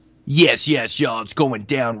Yes, yes, y'all, it's going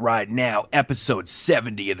down right now. Episode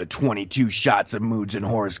 70 of the 22 Shots of Moods and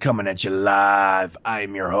Horrors coming at you live. I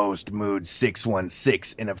am your host,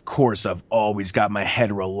 Mood616, and of course, I've always got my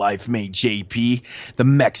hetero life mate, JP, the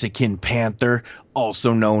Mexican Panther,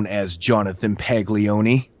 also known as Jonathan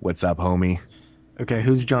Paglioni. What's up, homie? Okay,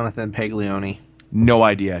 who's Jonathan Paglioni? No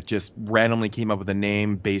idea. Just randomly came up with a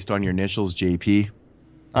name based on your initials, JP.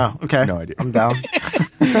 Oh, okay. No idea. I'm down.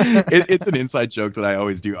 It's an inside joke that I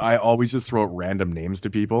always do. I always just throw out random names to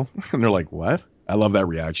people, and they're like, what? I love that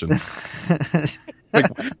reaction. Like,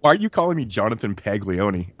 why are you calling me Jonathan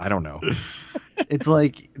Paglioni? I don't know. It's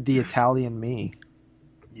like the Italian me.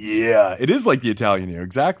 Yeah, it is like the Italian you.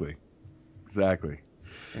 Exactly. Interesting.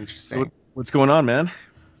 So what's going on, man?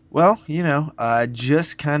 Well,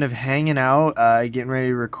 just kind of hanging out, getting ready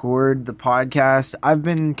to record the podcast. I've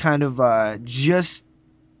been kind of just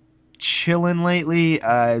chilling lately,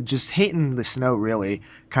 just hating the snow, really.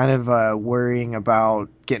 Kind of worrying about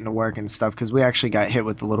getting to work and stuff, because we actually got hit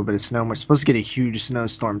with a little bit of snow. We're supposed to get a huge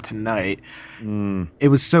snowstorm tonight. It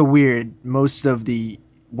was so weird. Most of the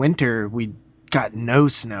winter, we got no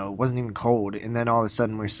snow. It wasn't even cold. And then all of a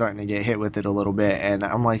sudden, we're starting to get hit with it a little bit. And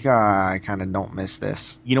I'm like, I kind of don't miss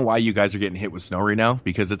this. You know why you guys are getting hit with snow right now?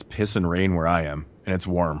 Because it's piss and rain where I am, and it's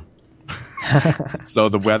warm. So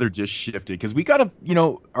the weather just shifted, because we got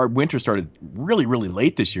our winter started really, really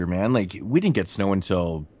late this year, man. Like, we didn't get snow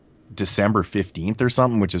until December 15th or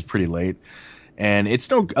something, which is pretty late. And it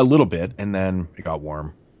snowed a little bit, and then it got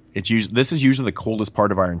warm. This is usually the coldest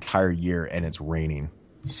part of our entire year, and it's raining.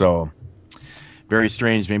 So very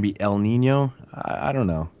strange. Maybe El Nino. I don't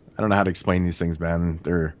know. I don't know how to explain these things, man.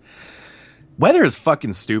 Weather is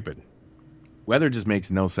fucking stupid. Weather just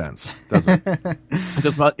makes no sense, does it?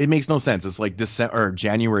 It makes no sense. It's like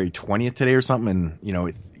January 20th today or something,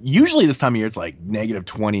 and usually this time of year it's like negative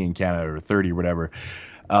 20 in Canada or 30 or whatever.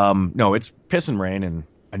 No, it's piss and rain and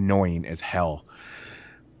annoying as hell.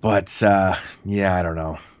 But yeah, I don't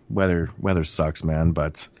know. Weather sucks, man.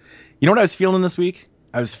 But you know what I was feeling this week?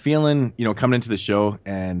 I was feeling, coming into the show,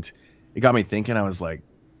 and it got me thinking. I was like,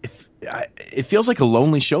 it feels like a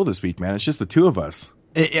lonely show this week, man. It's just the two of us.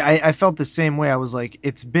 I felt the same way. I was like,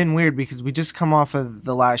 it's been weird because we just come off of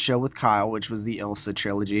the last show with Kyle, which was the Ilsa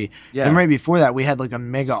trilogy. Yeah. And right before that, we had like a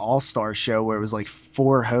mega all-star show where it was like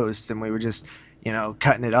 4 hosts, and we were just,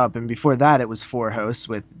 cutting it up. And before that, it was 4 hosts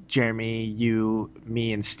with Jeremy, you,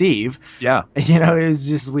 me, and Steve. Yeah. It was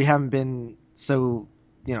just, we haven't been so,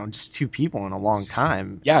 just 2 people in a long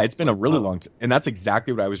time. Yeah, it's been a really long time. And that's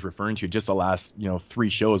exactly what I was referring to, just the last, 3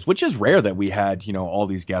 shows, which is rare that we had, all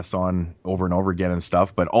these guests on over and over again and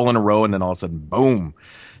stuff, but all in a row, and then all of a sudden, boom,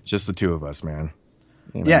 just the 2 of us, man.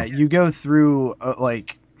 Yeah, you go through, I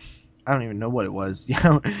don't even know what it was,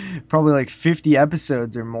 probably like 50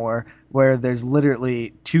 episodes or more where there's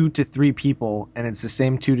literally 2 to 3 people, and it's the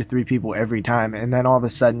same 2 to 3 people every time. And then all of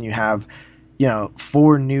a sudden you have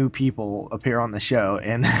 4 new people appear on the show,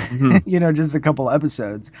 and just a couple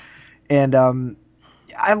episodes, and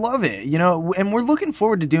I love it, and we're looking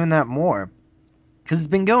forward to doing that more because it's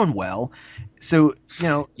been going well. So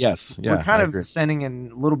yes, yeah, we're kind of sending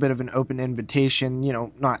in a little bit of an open invitation,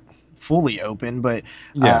 not fully open, but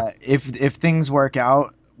if things work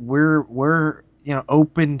out, we're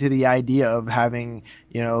open to the idea of having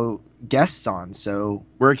guests on. So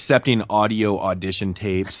we're accepting audio audition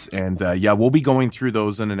tapes, and we'll be going through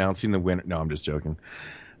those and announcing the winner. No, I'm just joking.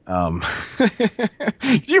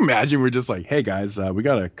 Could you imagine we're just like, hey guys, we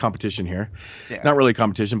got a competition here. Not really a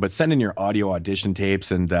competition, but send in your audio audition tapes,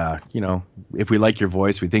 and if we like your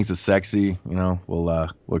voice, we think it's sexy, we'll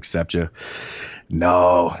accept you.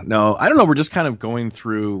 No, I don't know. We're just kind of going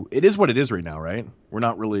through. It is what it is right now, right? We're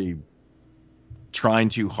not really trying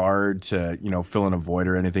too hard to fill in a void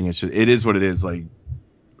or anything. It is what it is. Like,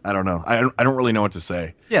 I don't know. I don't really know what to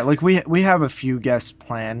say. Yeah, like we have a few guests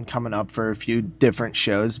planned coming up for a few different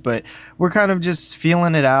shows, but we're kind of just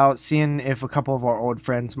feeling it out, seeing if a couple of our old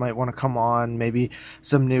friends might want to come on, maybe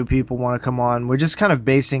some new people want to come on. We're just kind of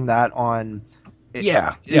basing that on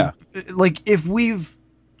like if we've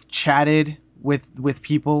chatted with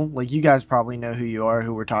people, like you guys probably know who you are,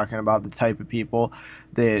 who we're talking about, the type of people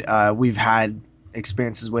that we've had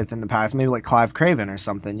experiences with in the past, maybe like Clive Craven or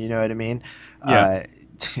something, you know what I mean? Yeah.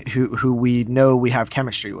 Who we know we have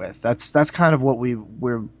chemistry with. That's kind of what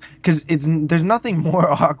we're, because there's nothing more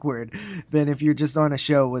awkward than if you're just on a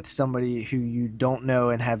show with somebody who you don't know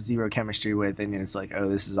and have zero chemistry with, and it's like, oh,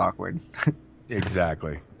 this is awkward.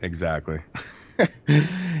 Exactly.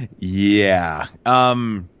 Yeah.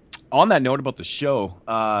 On that note about the show,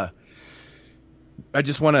 I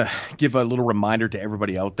just want to give a little reminder to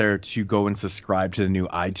everybody out there to go and subscribe to the new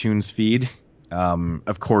iTunes feed.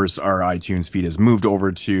 Of course, our iTunes feed has moved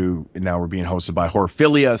over to now we're being hosted by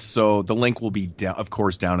Horphilia, so the link will be down, of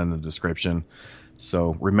course, down in the description.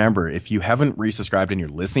 So remember, if you haven't resubscribed and you're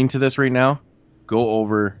listening to this right now, go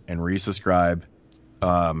over and resubscribe.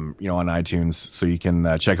 On iTunes, so you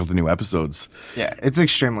can check out the new episodes. Yeah, it's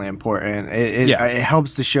extremely important. It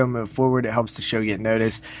helps the show move forward. It helps the show get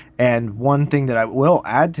noticed. And one thing that I will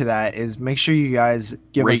add to that is make sure you guys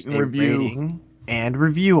give us a rating and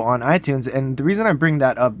review on iTunes. And the reason I bring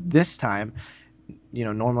that up this time,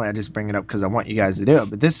 normally I just bring it up because I want you guys to do it,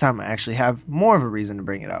 but this time I actually have more of a reason to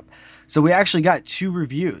bring it up. So we actually got 2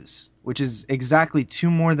 reviews, which is exactly 2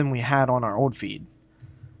 more than we had on our old feed.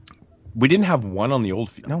 We didn't have one on the old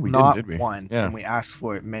feed. No, we didn't, did we? One. Yeah. And we asked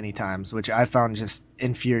for it many times, which I found just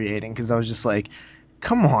infuriating because I was just like,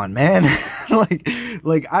 come on, man.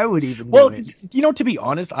 like I would even do it. To be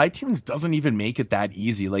honest, iTunes doesn't even make it that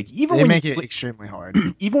easy. Like even they when make it extremely hard.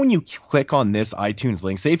 Even when you click on this iTunes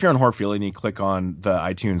link, say if you're on Horphilia and you click on the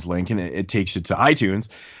iTunes link and it takes you to iTunes,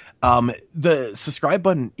 the subscribe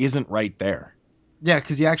button isn't right there. Yeah,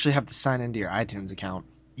 because you actually have to sign into your iTunes account.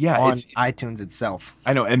 Yeah, on iTunes itself.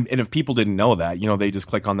 I know, and if people didn't know that, they just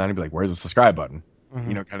click on that and be like, "Where's the subscribe button?"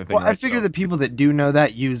 Kind of thing. Well, right? I figure the people that do know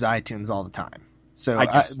that use iTunes all the time. So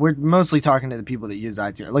we're mostly talking to the people that use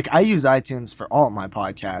iTunes. Like I use iTunes for all of my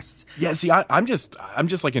podcasts. Yeah, see, I'm just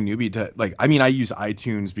like a newbie to like. I mean, I use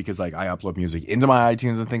iTunes because like I upload music into my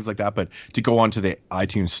iTunes and things like that. But to go onto the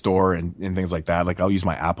iTunes store and things like that, like I'll use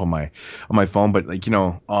my app on my phone. But like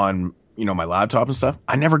on my laptop and stuff,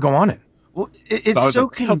 I never go on it. Well, it's so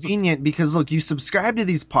convenient because, look, you subscribe to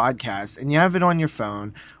these podcasts and you have it on your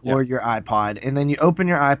phone or your iPod, and then you open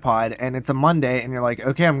your iPod and it's a Monday and you're like,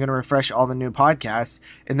 okay, I'm going to refresh all the new podcasts.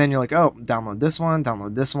 And then you're like, oh, download this one,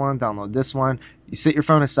 download this one, download this one. You sit your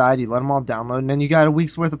phone aside, you let them all download, and then you got a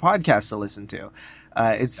week's worth of podcasts to listen to.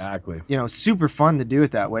 It's super fun to do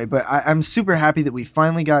it that way, but I'm super happy that we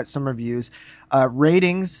finally got some reviews.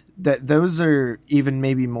 Ratings, those are even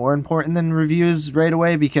maybe more important than reviews right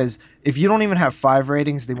away, because if you don't even have 5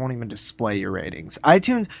 ratings, they won't even display your ratings.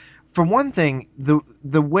 iTunes, for one thing,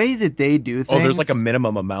 the way that they do things. Oh, there's like a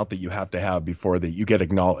minimum amount that you have to have before that you get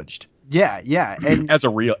acknowledged. Yeah, and as a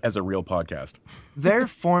real podcast. Their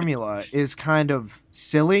formula is kind of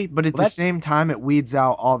silly, but at the same time, it weeds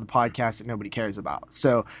out all the podcasts that nobody cares about.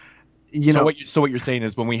 So. So what you're saying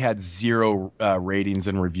is when we had 0 ratings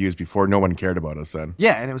and reviews before, no one cared about us then.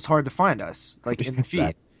 Yeah, and it was hard to find us like in the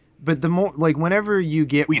feed. But the more whenever you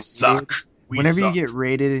get you get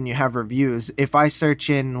rated and you have reviews, if I search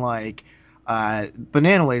in like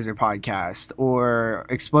Banana Laser podcast or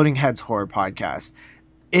Exploding Heads Horror podcast,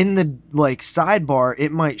 in the sidebar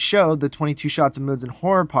it might show the 22 Shots of Moods and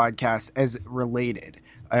Horror podcast as related,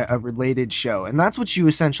 a related show, and that's what you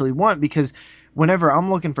essentially want, because whenever I'm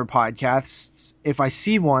looking for podcasts, if I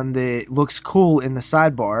see one that looks cool in the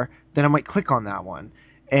sidebar, then I might click on that one.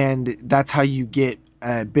 And that's how you get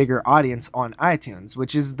a bigger audience on iTunes,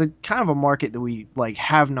 which is the kind of a market that we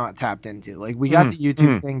have not tapped into. Like we got the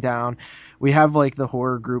YouTube thing down. We have the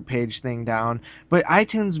horror group page thing down, but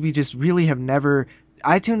iTunes, we just really have never.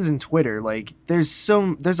 iTunes and Twitter, there's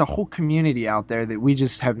a whole community out there that we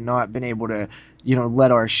just have not been able to,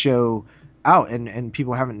 let our show out, and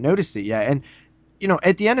people haven't noticed it yet. And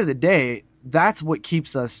at the end of the day, that's what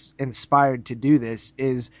keeps us inspired to do this,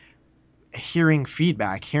 is hearing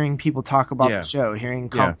feedback, hearing people talk about the show, hearing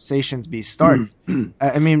conversations be started.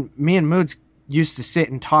 I mean, me and Moods used to sit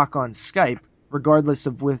and talk on Skype regardless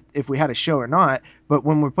of if we had a show or not, but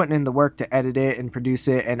when we're putting in the work to edit it and produce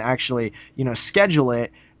it and actually schedule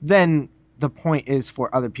it, then the point is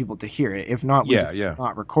for other people to hear it. If not, we just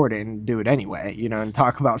not record it and do it anyway, and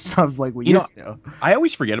talk about stuff like we used to. I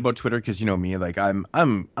always forget about Twitter because me,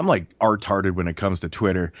 I'm like art-hearted when it comes to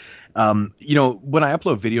Twitter. When I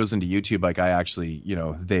upload videos into YouTube, I actually,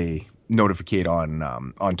 they notificate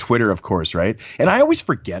on Twitter, of course, right? And I always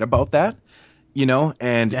forget about that.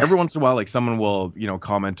 And every once in a while, someone will,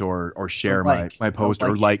 comment or share my post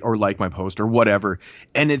or like my post or whatever.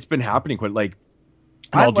 And it's been happening quite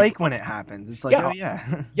I when it happens. It's like,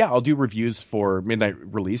 I'll do reviews for Midnight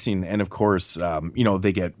Releasing, and of course,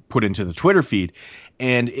 they get put into the Twitter feed,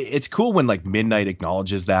 and it's cool when Midnight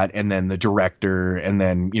acknowledges that, and then the director, and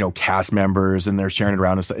then cast members, and they're sharing it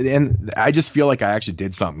around and stuff. And I just feel like I actually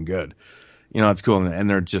did something good. It's cool, and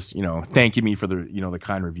they're just thanking me for the the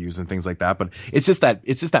kind reviews and things like that. But it's just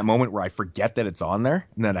that moment where I forget that it's on there,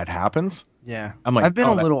 and then that happens. Yeah, I'm like, I've been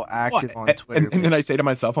a little active on Twitter, and then I say to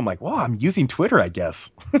myself, I'm like, well, I'm using Twitter, I guess.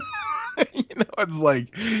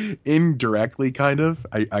 It's indirectly kind of.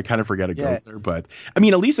 I kind of forget it goes there, but I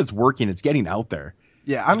mean, at least it's working. It's getting out there.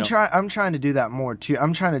 Yeah, You know, I'm trying to do that more too.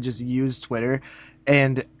 I'm trying to just use Twitter,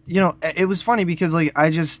 and it was funny because like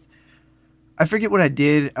I forget what I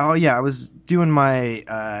did. Oh yeah, I was doing my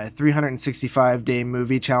 365-day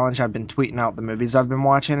movie challenge. I've been tweeting out the movies I've been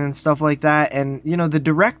watching and stuff like that. And the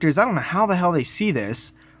directors, I don't know how the hell they see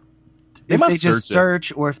this. they If they must just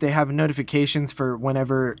search it. search or if they have notifications for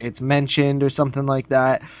whenever it's mentioned or something like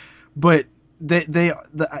that. But they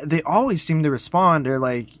always seem to respond, or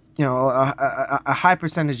like a high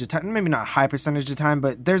percentage of time, maybe not a high percentage of time,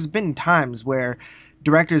 but there's been times where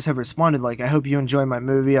directors have responded like, I hope you enjoy my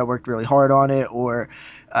movie, I worked really hard on it, or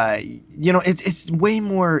it's way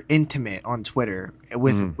more intimate on Twitter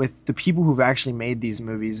Mhm. with the people who've actually made these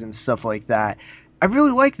movies and stuff like that. I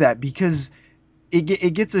really like that because it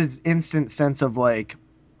gets an instant sense of like,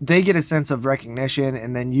 they get a sense of recognition,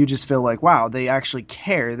 and then you just feel like, wow, they actually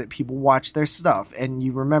care that people watch their stuff, and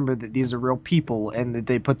you remember that these are real people and that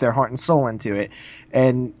they put their heart and soul into it.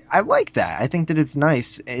 And I like that. I think that it's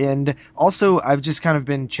nice. And also, I've just kind of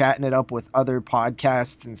been chatting it up with other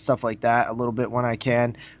podcasts and stuff like that a little bit when I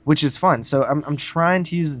can, which is fun. So I'm trying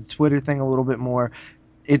to use the Twitter thing a little bit more.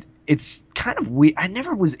 It's kind of weird. I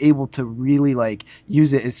never was able to really like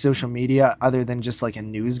use it as social media other than just like a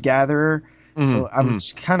news gatherer. So Mhm. I'm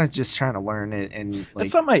Mhm. kind of just trying to learn it and That's like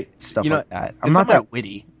something stuff like that. I'm it's not something that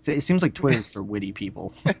witty. It seems like Twitter's for witty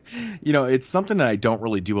people. it's something that I don't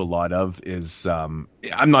really do a lot of is I'm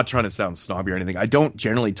not trying to sound snobby or anything. I don't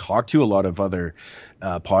generally talk to a lot of other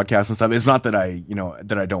podcasts and stuff. It's not that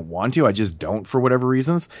that I don't want to. I just don't for whatever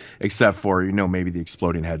reasons, except for, maybe the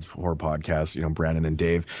Exploding Heads horror podcast, Brandon and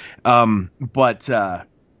Dave. But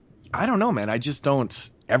I don't know, man. I just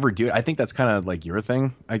don't ever do it. I think that's kind of like your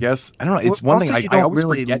thing, I guess. I don't know. Well, It's one thing also, you I don't always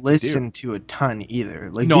really forget to do. listen to a ton either.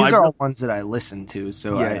 Like No, I these are really, all ones that I listen to,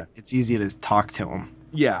 so yeah. it's easy to talk to them.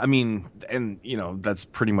 Yeah, I mean, and that's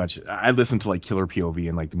pretty much. I listen to like Killer POV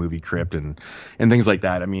and like the movie Crypt and things like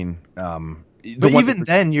that. I mean, the But one even thing.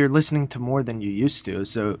 then, you're listening to more than you used to.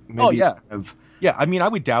 So Oh maybe yeah, of yeah. I mean, I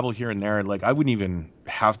would dabble here and there. Like I wouldn't even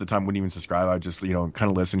half the time wouldn't even subscribe. I would just kind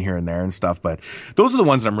of listen here and there and stuff. But those are the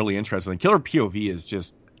ones that I'm really interested in. Killer POV is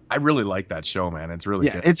just. I really like that show, man. It's really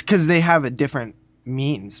yeah, good. it's because they have a different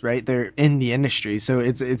means, right? They're in the industry, so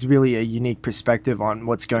it's really a unique perspective on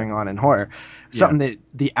what's going on in horror, Yeah. something that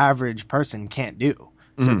the average person can't do.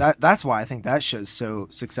 So Mhm. that's why I think that show's so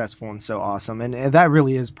successful and so awesome, and that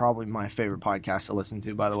really is probably my favorite podcast to listen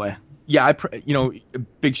to. By the way, Yeah, a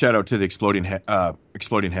big shout out to the Exploding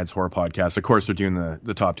Heads horror podcast. Of course, they're doing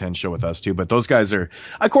the top 10 show with us too. But those guys are,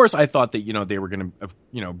 of course, I thought that they were going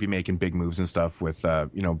to be making big moves and stuff with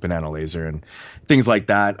Banana Laser and things like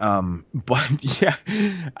that. But yeah,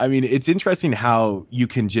 I mean, it's interesting how you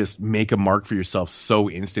can just make a mark for yourself so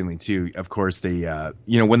instantly too. Of course, they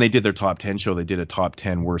when they did their top 10 show, they did a top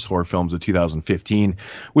 10 worst horror films of 2015,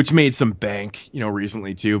 which made some bank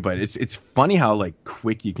recently too. But it's funny how like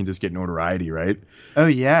quick you can just get notoriety, right? oh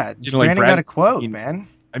yeah, Like Brandon got a I quote, mean, man.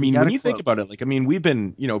 I He mean, got when a you think quote. about it, like, I mean, we've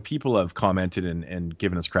been, people have commented and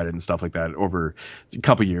given us credit and stuff like that over a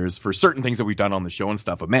couple years for certain things that we've done on the show and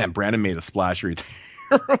stuff. But man, Brandon made a splash right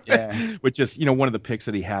there. Yeah, With just, one of the picks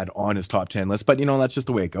that he had on his top 10 list. But, that's just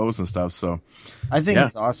the way it goes and stuff. So, I think yeah.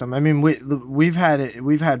 it's awesome. I mean, we've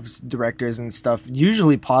had directors and stuff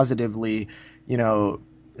usually positively, you know,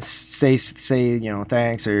 say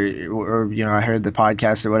thanks or I heard the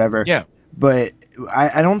podcast or whatever. Yeah. But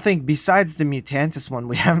I don't think, besides the Mutantis one,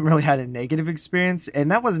 we haven't really had a negative experience, and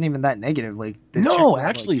that wasn't even that negative. Like the chick No, was, like,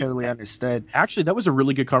 actually, totally understood. actually that was a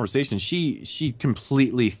really good conversation. She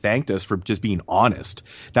completely thanked us for just being honest.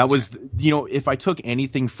 That was, if I took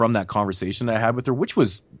anything from that conversation that I had with her, which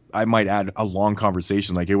was, I might add, a long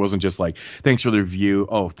conversation. Like it wasn't just like, thanks for the review,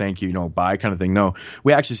 oh thank you, bye kind of thing. No,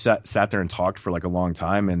 we actually sat there and talked for like a long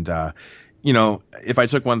time. And if I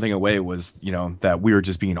took one thing away, it was, that we were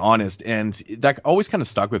just being honest. And that always kind of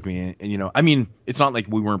stuck with me. And, I mean, it's not like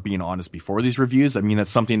we weren't being honest before these reviews. I mean, that's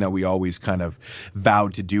something that we always kind of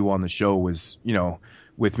vowed to do on the show was,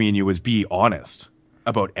 with me and you, was be honest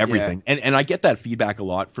about everything. Yeah. And I get that feedback a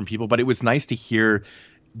lot from people, but it was nice to hear,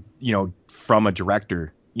 from a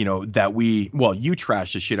director, that you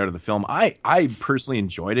trashed the shit out of the film. I personally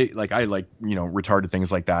enjoyed it. Like I like, retarded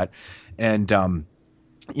things like that. And,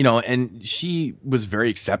 and she was very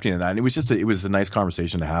accepting of that. And it was a nice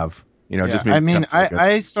conversation to have, just made I it mean, kind of feel good.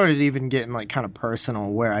 I started even getting like kind of personal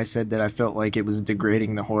where I said that I felt like it was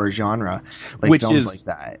degrading the horror genre, like Which films is,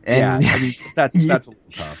 like that. yeah, And I mean, that's a little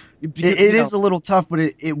tough. it is a little tough, but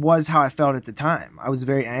it was how I felt at the time. I was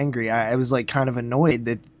very angry. I was like kind of annoyed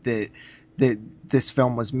that that this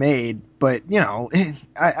film was made, but you know,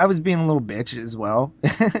 I was being a little bitch as well.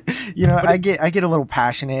 You know, I get a little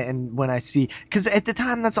passionate, and when I see, because at the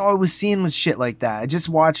time that's all I was seeing was shit like that. I just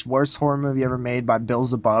watched Worst Horror Movie Ever Made by Bill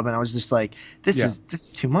Zebub, and I was just like, this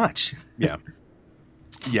is too much. Yeah.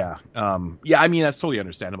 Yeah. I mean, that's totally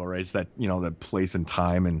understandable, right? It's that, you know, the place and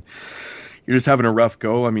time, and you're just having a rough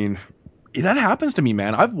go. I mean, that happens to me,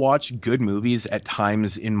 man. I've watched good movies at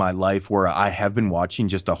times in my life where I have been watching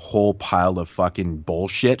just a whole pile of fucking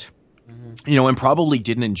bullshit, you know, and probably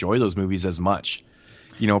didn't enjoy those movies as much.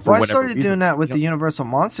 You know, for whatever I started reasons. doing that with the Universal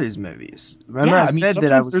Monsters movies. Remember, I said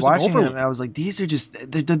that I was watching them, and I was like, "These are just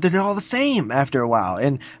they're all the same." After a while,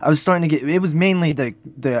 and I was starting to get. It was mainly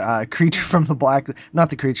the creature from the black,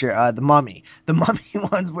 not the creature, the mummy. The mummy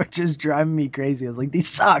ones were just driving me crazy. I was like, "These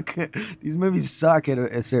suck. These movies suck at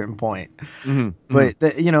a certain point."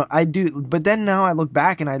 But you know, I do. But then now I look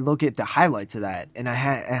back and I look at the highlights of that, and I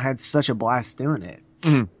had such a blast doing it.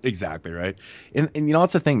 Exactly, right. And you know,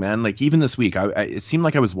 that's the thing, man. Like, even this week, it seemed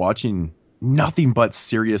like I was watching nothing but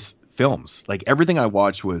serious films. Like, everything I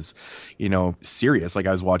watched was, you know, serious. Like,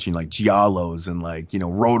 I was watching like giallos and like, you know,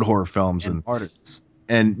 road horror films and Martyrs.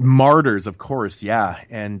 And Martyrs, of course, yeah.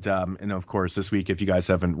 And of course, this week, if you guys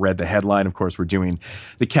haven't read the headline, of course, we're doing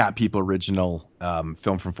the Cat People original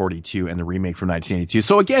film from 42 and the remake from 1982.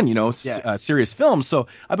 So again, you know, serious films. So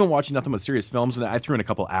I've been watching nothing but serious films, and I threw in a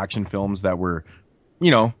couple action films that were, you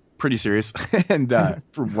know, pretty serious and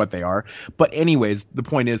for what they are. But anyways, the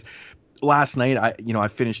point is, last night I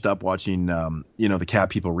finished up watching you know, the Cat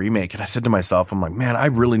People remake, and I said to myself, I'm like, man, I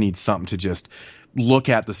really need something to just look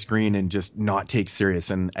at the screen and just not take serious.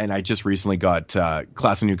 And I just recently got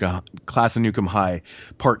Class of Nukem High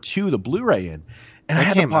Part 2, the Blu-ray in, and I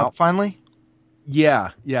had came out finally. Yeah.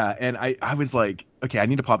 And I was like, okay, I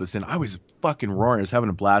need to pop this in. I was fucking roaring. I was having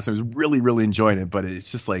a blast. I was really, really enjoying it, but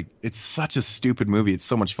it's just like, it's such a stupid movie. It's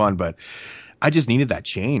so much fun, but I just needed that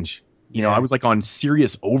change. You know, I was like on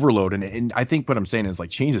serious overload, and I think what I'm saying is like,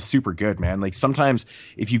 change is super good, man. Like, sometimes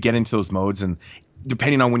if you get into those modes, and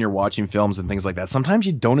depending on when you're watching films and things like that, sometimes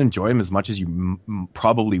you don't enjoy them as much as you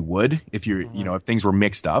probably would if you're, you know, if things were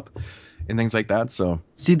mixed up and things like that. So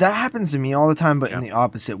see, that happens to me all the time, but in the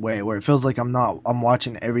opposite way, where it feels like I'm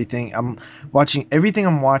watching everything. Everything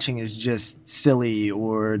I'm watching is just silly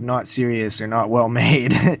or not serious or not well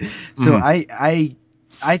made. So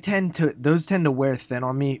I tend to wear thin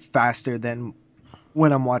on me faster than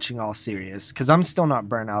when I'm watching all serious, because I'm still not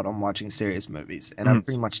burnt out on watching serious movies, and I've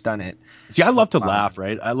pretty much done it. See, I love to laugh,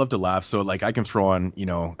 right? I love to laugh, so like I can throw on, you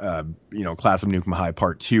know, Class of Nukem High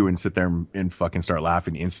Part 2 and sit there and fucking start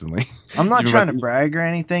laughing instantly. I'm not trying to brag or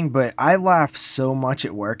anything, but I laugh so much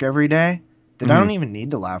at work every day that I don't even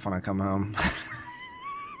need to laugh when I come home.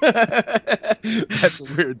 That's a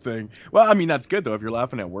weird thing. Well, I mean, that's good though. If you're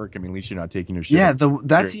laughing at work, I mean, at least you're not taking your shit. Yeah,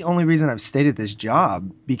 that's the only reason I've stayed at this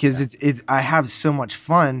job, because it's I have so much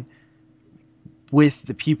fun with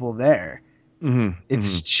the people there.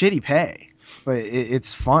 It's shitty pay, but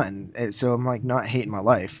it's fun. So I'm like not hating my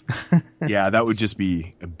life. Yeah, that would just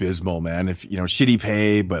be abysmal, man. If, you know, shitty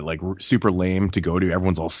pay, but like super lame to go to.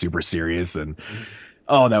 Everyone's all super serious, and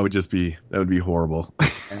that would be horrible.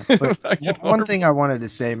 Yeah, but one thing I wanted to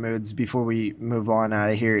say, Moods, before we move on out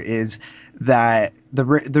of here, is that the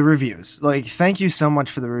reviews. Like, thank you so much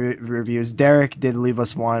for the reviews. Derek did leave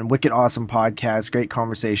us one. Wicked awesome podcast. Great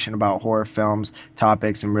conversation about horror films,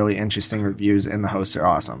 topics, and really interesting reviews. And the hosts are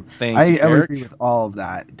awesome. I agree with all of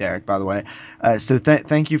that, Derek, by the way. So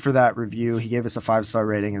thank you for that review. He gave us a 5-star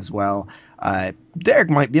rating as well. Derek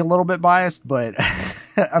might be a little bit biased, but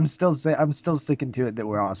I'm still sticking to it that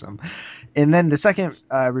we're awesome. And then the second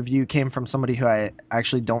review came from somebody who I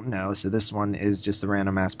actually don't know, so this one is just a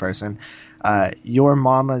random ass person. Your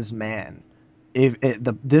Mama's Man.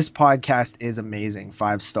 This podcast is amazing.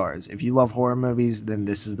 5 stars. If you love horror movies, then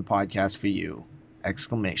this is the podcast for you! !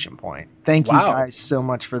 Thank you guys so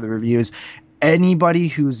much for the reviews. Anybody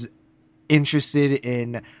who's interested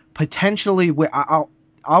in potentially, I'll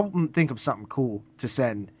think of something cool to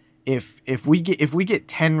send. If we get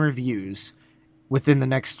 10 reviews within the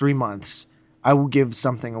next 3 months, I will give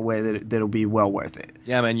something away that'll be well worth it.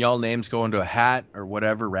 Yeah, man, y'all names go into a hat or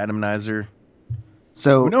whatever, randomizer.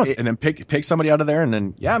 So who knows? And then pick somebody out of there, and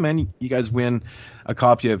then man, you guys win a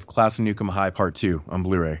copy of Class of Nukem High Part 2 on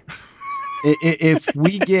Blu-ray. If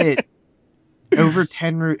we get over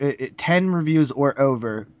 10 reviews or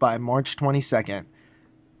over by March 22nd,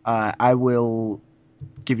 I will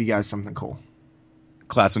give you guys something cool.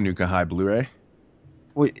 Class of Nukem High Blu-ray?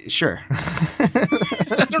 Wait, sure.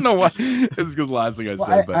 I don't know why. It's because the last thing I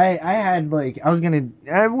said. But I had like, I was gonna.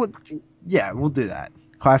 We'll do that.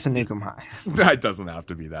 Class of Nukem High. That doesn't have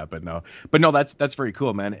to be that, but no, that's very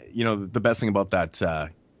cool, man. You know, the best thing about that,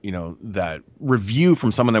 you know, that review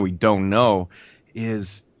from someone that we don't know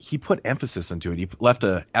is he put emphasis into it. He left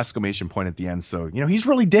a exclamation point at the end. So, you know, he's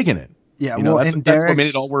really digging it. Yeah, you know, well, that's what made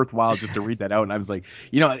it all worthwhile, just to read that out. And I was like,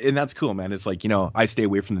 you know, and that's cool, man. It's like, you know, I stay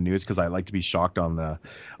away from the news because I like to be shocked on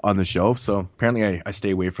the show. So apparently I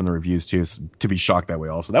stay away from the reviews too, to be shocked that way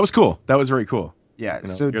also. That was cool. That was very cool. Yeah, you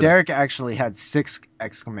know, so Derek actually had 6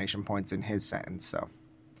 exclamation points in his sentence. So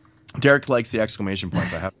Derek likes the exclamation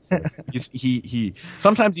points, I have to say. He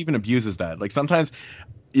sometimes even abuses that. Like sometimes,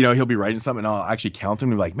 you know, he'll be writing something and I'll actually count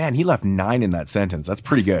them and be like, man, he left 9 in that sentence. That's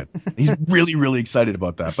pretty good. He's really, really excited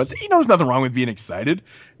about that. But he knows nothing wrong with being excited.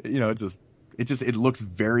 You know, it looks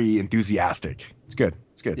very enthusiastic. It's good.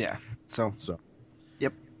 It's good. Yeah. So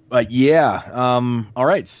yep. But yeah. All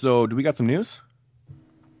right. So do we got some news?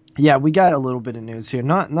 Yeah, we got a little bit of news here.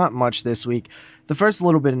 Not much this week. The first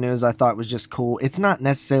little bit of news I thought was just cool. It's not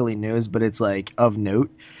necessarily news, but it's like of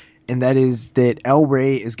note. And that is that El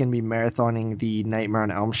Rey is going to be marathoning the Nightmare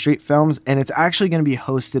on Elm Street films. And it's actually going to be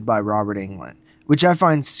hosted by Robert Englund, which I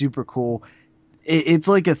find super cool. It's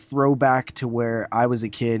like a throwback to where I was a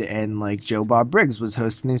kid and like Joe Bob Briggs was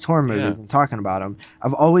hosting these horror movies and talking about them.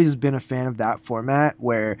 I've always been a fan of that format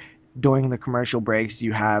where during the commercial breaks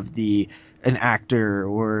you have an actor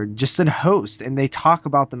or just a host and they talk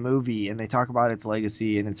about the movie and they talk about its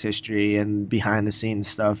legacy and its history and behind the scenes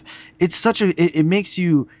stuff. It's it makes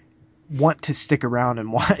you want to stick around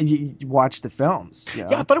and watch the films. You know?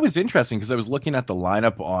 Yeah, I thought it was interesting because I was looking at the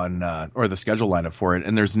lineup on or the schedule lineup for it,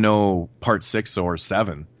 and there's no part 6 or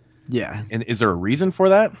 7. Yeah. And is there a reason for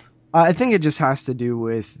that? I think it just has to do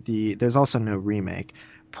with there's also no remake.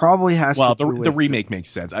 Probably has to do with the remake makes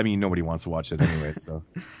sense. I mean, nobody wants to watch it anyway, so.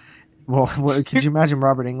 Well, could you imagine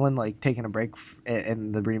Robert Englund like taking a break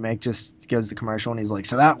and the remake just goes to commercial and he's like,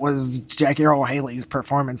 so that was Jackie Earle Haley's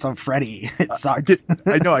performance of Freddy. It sucked.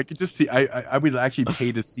 I know. I could just see. I would actually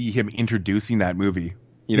pay to see him introducing that movie,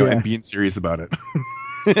 you know, and being serious about it.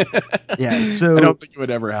 Yeah. So I don't think it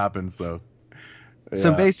would ever happen. So. Yeah.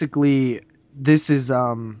 So basically, this is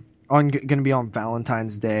going to be on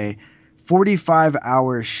Valentine's Day, 45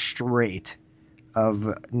 hours straight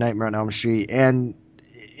of Nightmare on Elm Street, and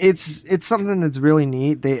it's something that's really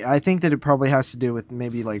neat. I think that it probably has to do with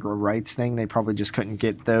maybe like a rights thing. They probably just couldn't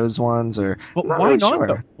get those ones, or but why not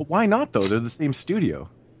though? But why not though? They're the same studio.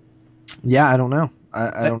 Yeah, I don't know.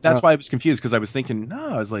 That's why I was confused because I was thinking,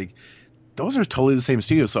 no, I was like, those are totally the same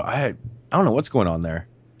studio. So I don't know what's going on there.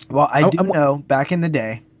 Well, I know back in the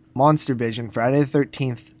day, Monster Vision, Friday the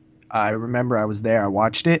 13th. I remember I was there. I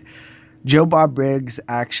watched it. Joe Bob Briggs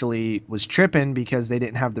actually was tripping because they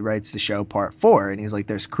didn't have the rights to show part 4. And he's like,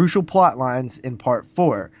 there's crucial plot lines in part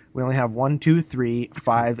 4. We only have 1, 2, 3,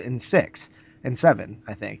 5, and 6, and 7,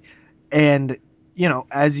 I think. And, you know,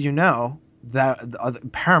 as you know,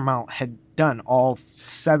 that Paramount had done all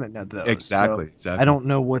 7 of those. Exactly. I don't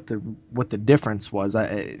know what the difference was.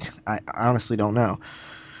 I honestly don't know.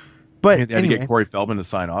 But they had to get Corey Feldman to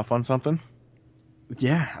sign off on something?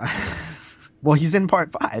 Yeah. Well, he's in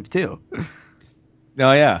part 5 too.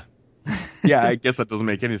 Oh yeah. Yeah, I guess that doesn't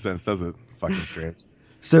make any sense, does it? Fucking strange.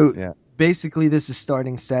 So yeah. Basically, this is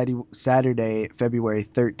starting Saturday, February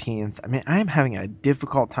 13th. I mean, I'm having a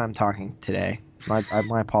difficult time talking today. My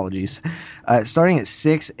apologies. Starting at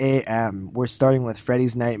 6 a.m., we're starting with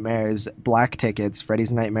Freddy's Nightmares Black Tickets,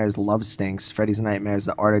 Freddy's Nightmares Love Stinks, Freddy's Nightmares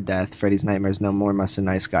The Art of Death, Freddy's Nightmares No More Mr.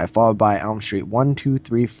 Nice Guy, followed by Elm Street 1, 2,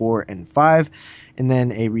 3, 4, and 5, and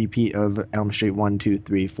then a repeat of Elm Street 1, 2,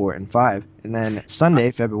 3, 4, and 5. And then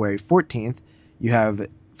Sunday, February 14th, you have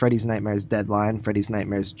Freddy's Nightmares Deadline, Freddy's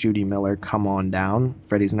Nightmares Judy Miller Come On Down,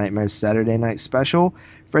 Freddy's Nightmares Saturday Night Special,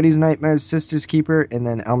 Freddy's Nightmares Sister's Keeper, and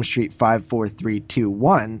then Elm Street 5, 4, 3, 2,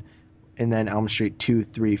 1, and then Elm Street 2,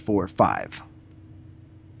 3, 4, 5.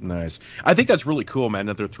 Nice. I think that's really cool, man,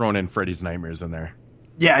 that they're throwing in Freddy's Nightmares in there.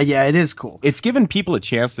 Yeah, it is cool. It's given people a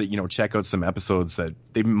chance to, you know, check out some episodes that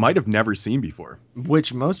they might have never seen before.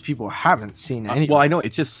 Which most people haven't seen anyway. Well, I know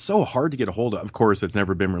it's just so hard to get a hold of. Of course, it's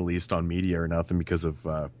never been released on media or nothing because of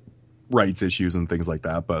rights issues and things like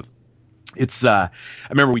that. But it's I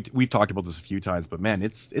remember we've talked about this a few times, but man,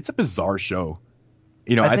 it's a bizarre show.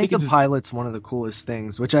 You know, I think the pilot's one of the coolest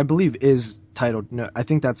things, which I believe is titled. No, I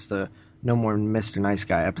think that's the No More Mr. Nice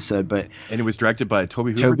Guy episode, and it was directed by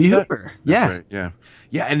Toby Hooper. Toby Hooper, yeah, right.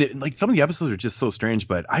 Yeah, and like some of the episodes are just so strange,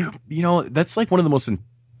 but that's like one of the most.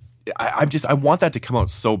 I want that to come out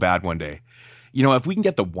so bad one day. You know, if we can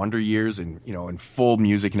get the Wonder Years and, you know, and full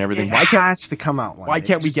music and everything, it has to come out. Why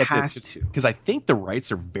can't we get this? Because I think the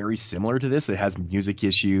rights are very similar to this. It has music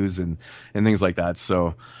issues and things like that.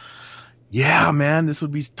 So, Yeah, man, this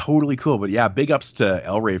would be totally cool. But yeah, big ups to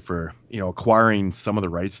El Rey for, acquiring some of the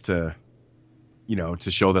rights to,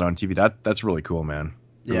 to show that on TV. That's really cool, man.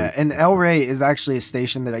 Really Yeah, and cool. El Rey is actually a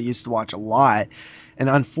station that I used to watch a lot, and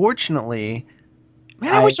unfortunately,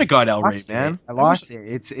 Man, I wish I got El Rey, lost man. it. I lost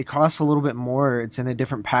it. It costs a little bit more. It's in a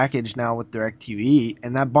different package now with DirecTV,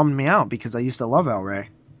 and that bummed me out because I used to love El Rey.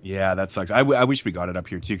 Yeah, that sucks. I wish we got it up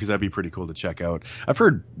here too, because that'd be pretty cool to check out. I've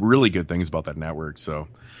heard really good things about that network, so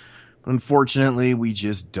unfortunately, we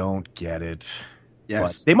just don't get it.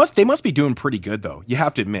 Yes, But they must be doing pretty good though. You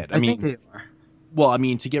have to admit. I think they are. Well, I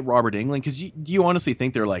mean, to get Robert Englund, because do you honestly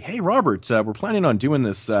think they're like, hey, Robert, we're planning on doing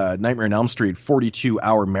this Nightmare on Elm Street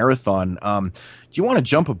 42-hour marathon. Do you want to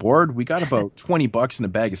jump aboard? We got about $20 in a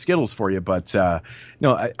bag of Skittles for you, but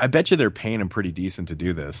no, I bet you they're paying him pretty decent to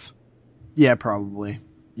do this. Yeah, probably.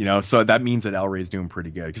 So that means that El Rey's doing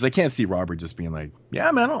pretty good, because I can't see Robert just being like,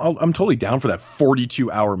 yeah, man, I'm totally down for that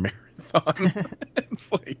 42-hour marathon.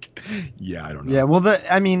 It's like, yeah, I don't know. Yeah, well,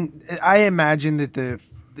 I imagine that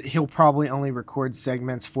he'll probably only record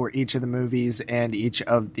segments for each of the movies and each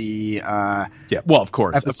of the yeah, well, of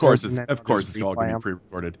course it's all going to be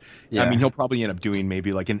pre-recorded. Yeah. I mean, he'll probably end up doing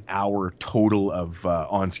maybe like an hour total of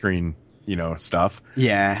on-screen stuff.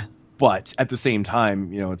 Yeah, but at the same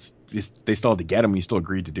time, they still had to get him. He still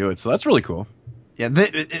agreed to do it, so that's really cool. Yeah,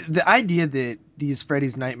 the idea that these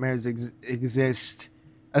Freddy's Nightmares exist,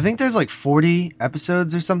 I think there's like 40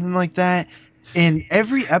 episodes or something like that. And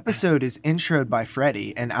every episode is introed by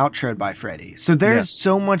Freddy and outroed by Freddy. So there's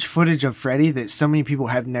so much footage of Freddy that so many people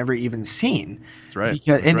have never even seen. That's right.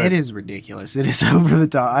 It is ridiculous. It is over the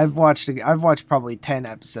top. I've watched probably 10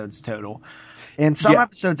 episodes total. And some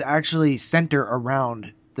episodes actually center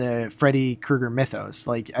around the Freddy Krueger mythos.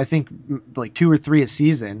 Like I think like 2 or 3 a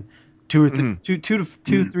season, 2 or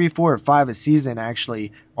 3, 4 or 5 a season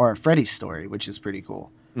actually are a Freddy story, which is pretty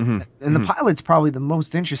cool. Mm-hmm. And the pilot's probably the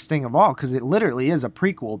most interesting of all because it literally is a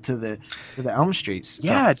prequel to the Elm Street stuff.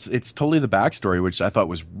 Yeah, it's totally the backstory, which I thought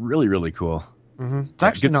was really, really cool. Mm-hmm. It's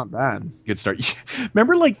actually not bad. Good start.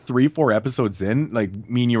 Remember, like 3-4 episodes in, like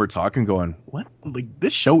me and you were talking, going, "What? Like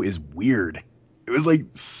this show is weird." It was like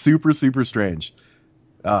super, super strange.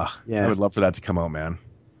 Yeah, I would love for that to come out, man,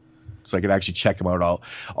 so I could actually check them out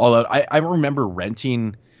all out. I remember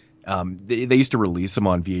renting. They used to release them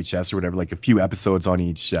on VHS or whatever, like a few episodes on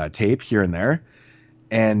each tape here and there,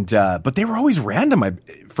 and but they were always random.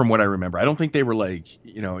 From what I remember, I don't think they were like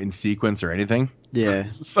in sequence or anything. Yeah,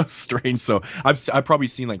 it's so strange. So I've probably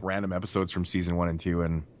seen like random episodes from season 1 and 2,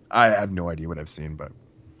 and I have no idea what I've seen. But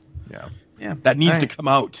yeah, that needs to come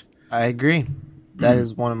out. I agree. That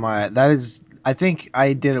is one of my. That is. I think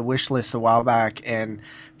I did a wish list a while back, and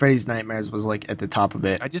Freddy's Nightmares was like at the top of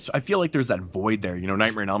it. I feel like there's that void there.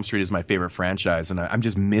 Nightmare on Elm Street is my favorite franchise, and I'm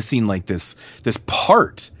just missing like this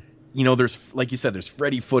part. There's, like you said, there's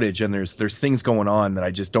Freddy footage, and there's things going on that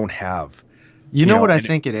I just don't have. You know what I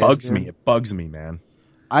think it is? It bugs me, man.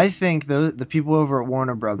 I think the people over at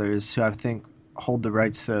Warner Brothers, who I think hold the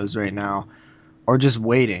rights to those right now, are just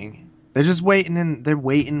waiting. They're just waiting, and they're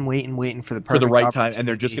waiting for the right time, and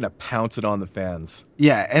they're just gonna pounce it on the fans.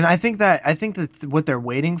 Yeah, and I think that what they're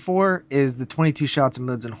waiting for is the 22 Shots of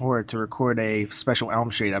Moods and Horror to record a special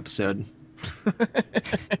Elm Street episode.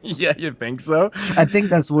 Yeah, you think so? I think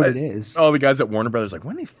that's what it is. Oh, the guys at Warner Brothers like,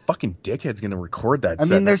 when are these fucking dickheads gonna record that? I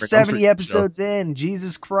mean, there's 70 episodes in.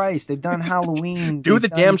 Jesus Christ, they've done Halloween. Do the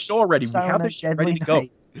damn show already. We have this shit ready to go.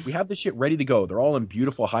 We have this shit ready to go. They're all in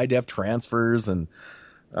beautiful high def transfers and.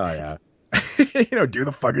 Oh yeah, do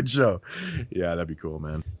the fucking show. Yeah, that'd be cool,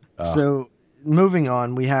 man. So moving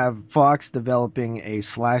on, we have Fox developing a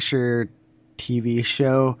slasher TV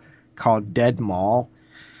show called Dead Mall.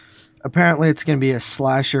 Apparently, it's going to be a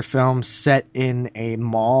slasher film set in a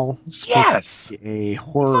mall. Yes, a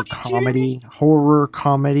horror comedy. Horror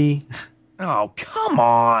comedy. Oh, come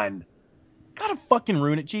on. Gotta fucking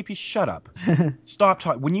ruin it. JP, shut up. Stop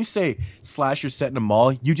talking. When you say slasher set in a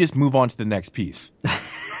mall, you just move on to the next piece.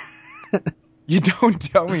 You don't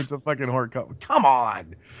tell me it's a fucking horror comedy. Come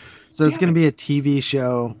on. So it's going to be a TV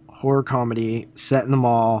show, horror comedy, set in a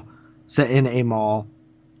mall,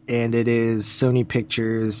 and it is Sony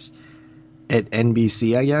Pictures at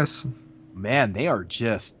NBC, I guess. Man, they are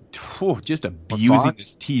just abusing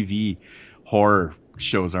this TV horror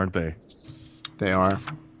shows, aren't they? They are.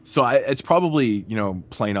 So it's probably,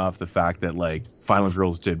 playing off the fact that like Violent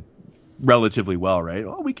Girls did relatively well, right?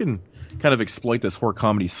 Oh, we can kind of exploit this horror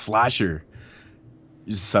comedy slasher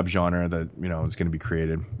subgenre that is going to be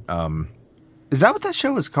created. Is that what that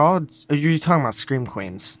show was called? Or are you talking about Scream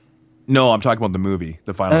Queens? No, I'm talking about the movie,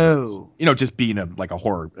 The Final Girls. Just being a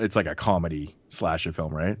horror. It's like a comedy slasher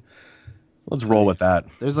film, right? Let's roll with that.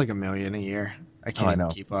 There's like a million a year. I can't even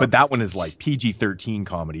keep up. But that one is like PG-13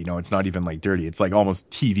 comedy. You know, it's not even like dirty. It's like almost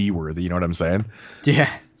TV worthy. You know what I'm saying?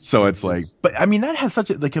 Yeah. So it's like, but I mean, that has such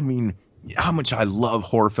a, like, I mean, how much I love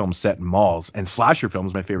horror films set in malls, and slasher film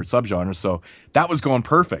is my favorite subgenre. So that was going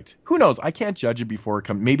perfect. Who knows? I can't judge it before it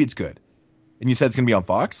comes. Maybe it's good. And you said it's going to be on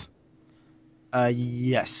Fox?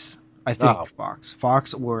 Yes. I think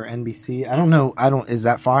Fox or NBC. I don't know. Is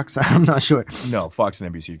that Fox? I'm not sure. No, Fox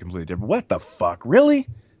and NBC are completely different. What the fuck? Really?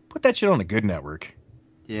 Put that shit on a good network.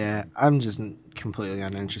 Yeah, I'm just completely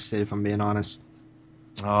uninterested, if I'm being honest.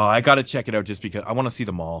 Oh, I got to check it out just because I want to see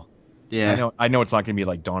the mall. Yeah. I know it's not going to be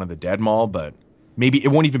like Dawn of the Dead Mall, but maybe it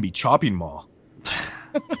won't even be Chopping Mall.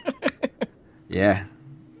 Yeah.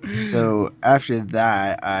 So after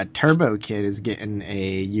that, Turbo Kid is getting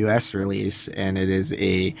a US release, and it is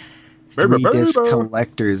a 3-disc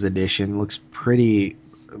collector's edition. Looks pretty.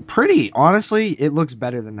 Honestly, it looks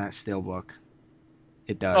better than that Steelbook.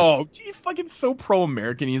 It does. Oh, he's fucking so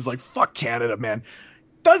pro-American. He's like, fuck Canada, man.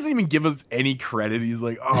 Doesn't even give us any credit. He's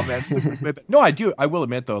like, oh man. No, I will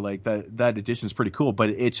admit though, like that edition is pretty cool, but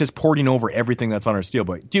it's just porting over everything that's on our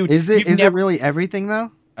Steelbook, dude. Is it really everything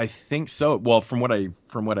though? I think so. Well, from what I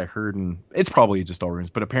heard, and it's probably just all rooms,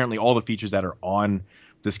 but apparently all the features that are on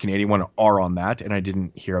this Canadian one are on that, and I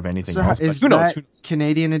didn't hear of anything else. Is who knows?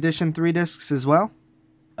 Canadian edition 3 discs as well?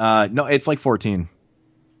 No, it's like 14.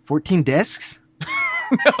 14 discs?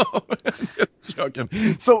 No, it's joking.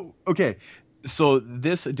 So, okay. So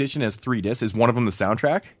this edition has 3 discs. Is one of them the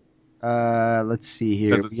soundtrack? Let's see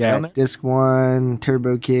here. We got disc 1,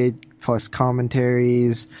 Turbo Kid plus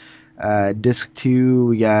commentaries. Disc 2,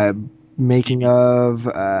 we got making of.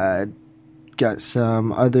 Got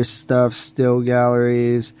some other stuff, still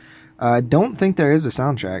galleries. Don't think there is a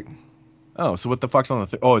soundtrack. Oh, so what the fuck's on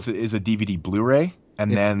the? Is a DVD Blu-ray?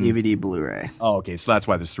 And it's then DVD Blu-ray. Oh, okay. So that's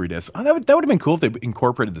why there's 3 discs. Oh, that would have been cool if they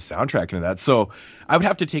incorporated the soundtrack into that. So I would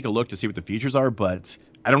have to take a look to see what the features are, but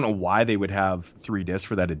I don't know why they would have 3 discs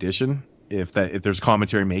for that edition. If there's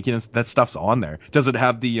commentary making it, that stuff's on there. Does it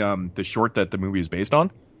have the short that the movie is based on?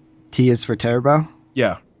 T is for Turbo?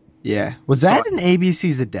 Yeah. Yeah. Was that an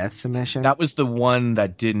ABC's A Death submission? That was the one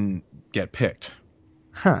that didn't get picked.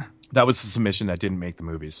 Huh. That was the submission that didn't make the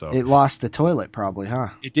movie. So it lost the toilet, probably, huh?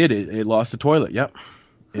 It did. It lost the toilet. Yep,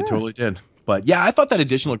 it totally did. But yeah, I thought that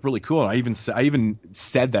edition looked really cool. And I even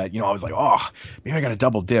said that. I was like, oh, maybe I got to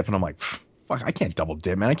double dip. And I'm like, fuck, I can't double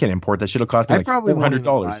dip, man. I can't import that shit. It'll cost me like $400.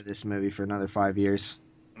 Buy this movie for another 5 years.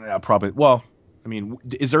 Yeah, probably. Well, I mean,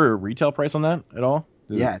 is there a retail price on that at all?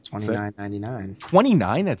 Yeah, $29.99.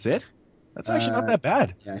 $29. That's it. That's actually not that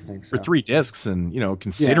bad. Yeah, I think so. For 3 discs, and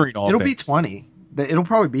considering all it'll things. Be 20. It'll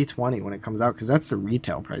probably be 20 when it comes out because that's the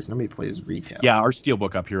retail price. Nobody plays retail. Yeah, our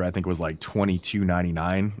Steelbook up here I think was like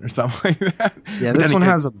 $22.99 or something like that. Yeah, this one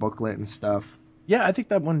has a booklet and stuff. Yeah, I think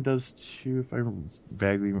that one does too. If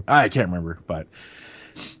I can't remember, but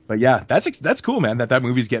yeah, that's cool, man. That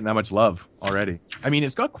movie's getting that much love already. I mean,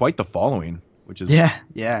 it's got quite the following, which is yeah,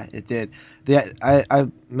 it did. I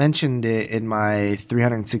mentioned it in my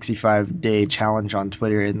 365-day challenge on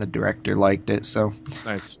Twitter, and the director liked it. So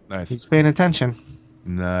nice. He's paying attention.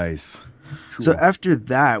 Nice. Cool. So after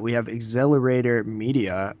that, we have Accelerator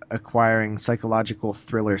Media acquiring psychological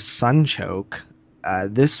thriller Sunchoke.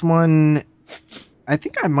 This one, I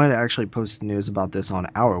think I might have actually posted news about this on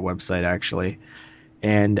our website, actually.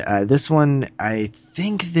 And this one, I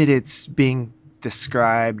think that it's being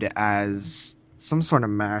described as some sort of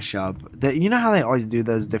mashup. That, you know how they always do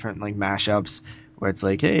those different like mashups where it's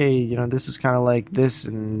like, hey, this is kind of like this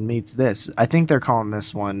and meets this. I think they're calling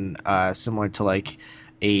this one similar to like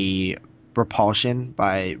a Repulsion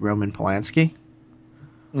by Roman Polanski.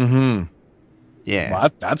 Mm-hmm. Yeah. Well,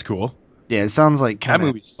 that's cool. Yeah, it sounds like that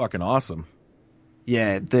movie's fucking awesome.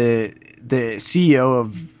 Yeah, the CEO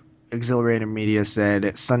of Accelerator Media said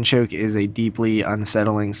Sunchoke is a deeply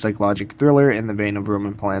unsettling psychological thriller in the vein of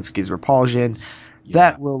Roman Polanski's Repulsion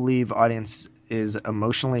that will leave audiences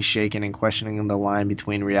emotionally shaken and questioning the line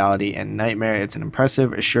between reality and nightmare. It's an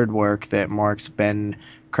impressive, assured work that marks Ben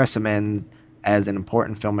Cressamend as an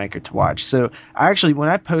important filmmaker to watch. So actually, when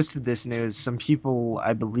I posted this news, some people,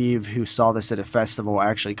 I believe, who saw this at a festival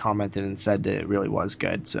actually commented and said that it really was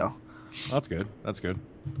good. So that's good.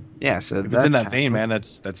 Yeah, so if it's in that vein, man, that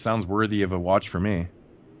sounds worthy of a watch for me.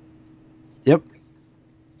 Yep,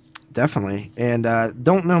 definitely. And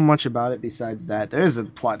don't know much about it besides that. There is a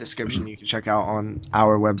plot description you can check out on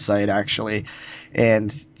our website, actually.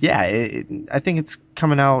 And yeah, I think it's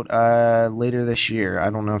coming out later this year.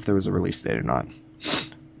 I don't know if there was a release date or not.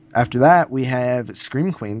 After that, we have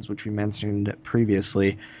Scream Queens, which we mentioned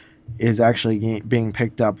previously, is actually being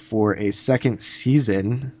picked up for a second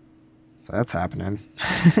season. So that's happening.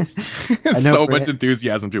 I know So much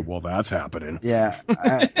enthusiasm too. Well, that's happening. Yeah,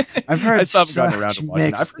 I've heard I still haven't gotten around such to watching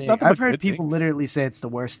it. mixed I've heard things. nothing I've but heard good people things. literally say it's the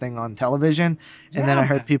worst thing on television, and then I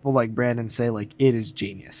heard people like Brandon say like it is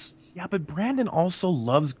genius. Yeah, but Brandon also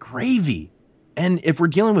loves gravy, and if we're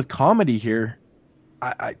dealing with comedy here,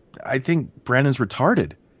 I think Brandon's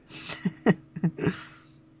retarded.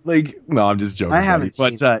 Like, no, I'm just joking. I haven't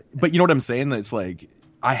buddy. seen But you know what I'm saying? It's like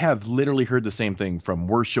I have literally heard the same thing from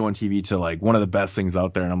worst show on TV to like one of the best things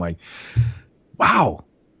out there, and I'm like, wow,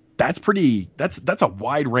 that's pretty. That's a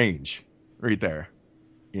wide range right there.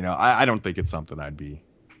 You know, I don't think it's something I'd be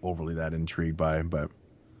overly that intrigued by, but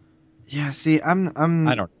Yeah, see, I'm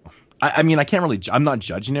I don't know. I mean, I can't really. I'm not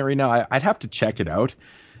judging it right now. I'd have to check it out.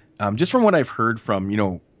 Just from what I've heard from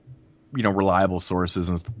reliable sources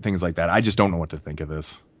and things like that, I just don't know what to think of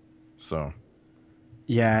this. So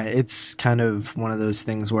Yeah, it's kind of one of those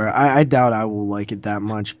things where I doubt I will like it that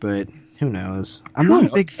much, but who knows? I'm not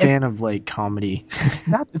a big fan of like comedy.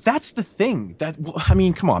 That's the thing. I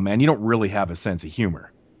mean, come on, man. You don't really have a sense of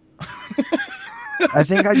humor. I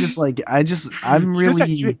think I'm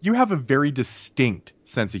really. You have a very distinct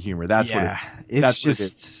sense of humor. That's what it is. It's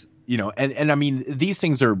just and I mean, these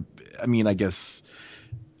things are. I mean, I guess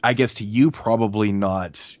to you probably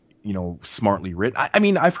not. Smartly written. I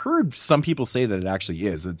mean, I've heard some people say that it actually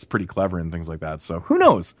is. It's pretty clever and things like that. So who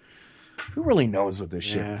knows? Who really knows with this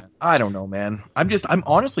shit? Man? I don't know, man. I'm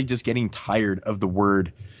honestly just getting tired of the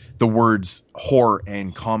words horror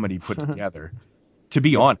and comedy put together. To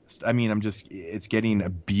be honest, I mean, it's getting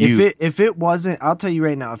abused. If it wasn't, I'll tell you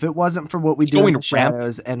right now, if it wasn't for What We Do in the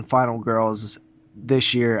Shadows and Final Girls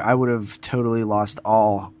this year, I would have totally lost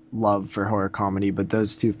all love for horror comedy. But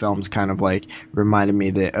those two films kind of like reminded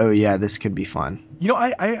me that, oh yeah, this could be fun.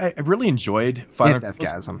 I really enjoyed Final Girls.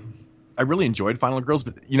 Deathgasm. I really enjoyed Final Girls,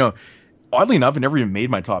 but oddly enough, it never even made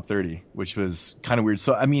my top 30, which was kind of weird.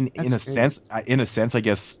 So I mean, in a sense, I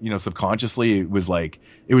guess subconsciously it was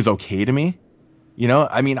okay to me.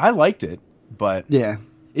 I mean, I liked it, but yeah,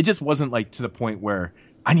 it just wasn't like to the point where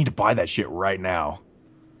I need to buy that shit right now.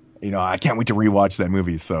 I can't wait to rewatch that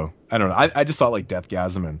movie. So I don't know. I just thought like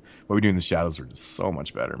Deathgasm and What We Do in the Shadows were just so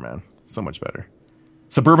much better, man. So much better.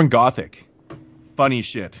 Suburban Gothic, funny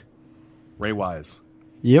shit. Ray Wise.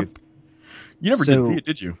 Yep. You never did see it,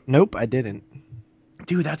 did you? Nope, I didn't.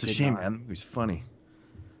 Dude, that's a shame, man. It was funny.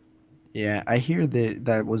 Yeah, I hear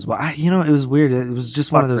that was it was weird. It was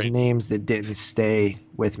just one of those names that didn't stay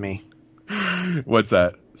with me. What's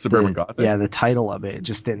that? Suburban Gothic? Yeah, the title of it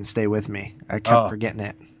just didn't stay with me. I kept forgetting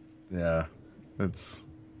it. Yeah, that's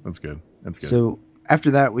good. That's good. So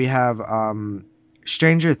after that, we have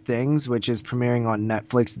Stranger Things, which is premiering on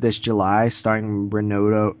Netflix this July, starring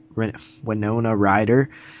Winona Ryder.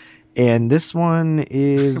 And this one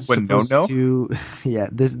is supposed to,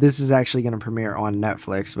 this is actually going to premiere on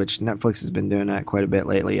Netflix, which Netflix has been doing that quite a bit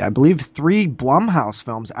lately. I believe 3 Blumhouse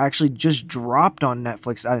films actually just dropped on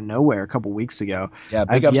Netflix out of nowhere a couple weeks ago. Yeah,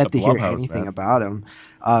 I've yet to hear anything about them.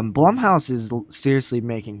 Blumhouse is seriously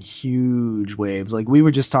making huge waves. Like we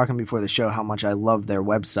were just talking before the show how much I love their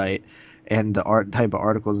website and the type of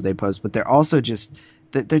articles they post, but they're also just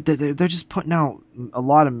they're just putting out a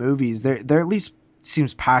lot of movies. They're at least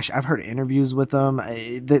seems passionate. I've heard interviews with them.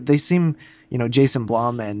 They seem, Jason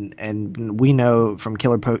Blum and we know from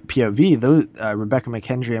Killer POV, those Rebecca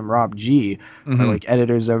McKendry and Rob G are like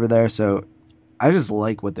editors over there. So I just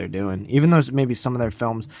like what they're doing. Even though maybe some of their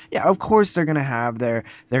films, yeah, of course they're gonna have their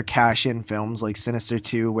cash in films like Sinister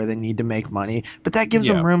 2 where they need to make money, but that gives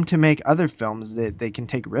them room to make other films that they can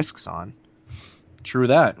take risks on. True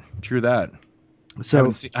that.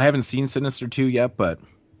 So I haven't seen Sinister 2 yet, but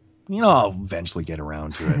I'll eventually get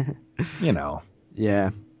around to it.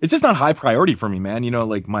 Yeah. It's just not high priority for me, man.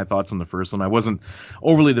 Like my thoughts on the first one. I wasn't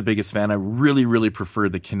overly the biggest fan. I really, really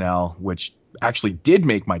preferred The Canal, which actually did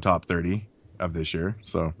make my top 30 of this year.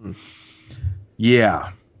 So,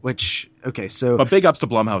 yeah. But big ups to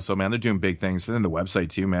Blumhouse, though, man. They're doing big things. And then the website,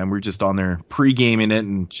 too, man. We're just on there pre-gaming it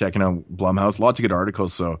and checking out Blumhouse. Lots of good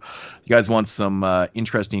articles. So, if you guys want some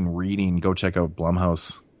interesting reading, go check out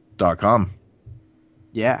Blumhouse.com.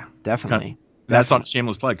 Yeah, definitely. That's not a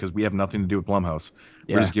shameless plug because we have nothing to do with Blumhouse.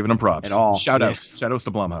 We're just giving them props. At all. Shout outs to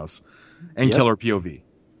Blumhouse and Killer POV.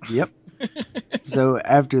 Yep. So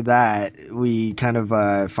after that, we kind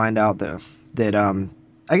of find out that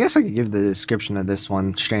I guess I could give the description of this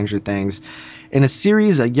one, Stranger Things. In a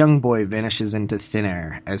series, a young boy vanishes into thin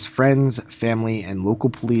air. As friends, family, and local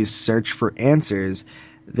police search for answers,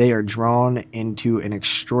 they are drawn into an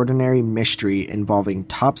extraordinary mystery involving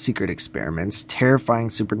top-secret experiments, terrifying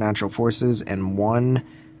supernatural forces, and one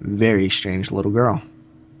very strange little girl.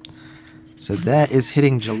 So that is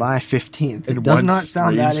hitting July 15th. It And does one not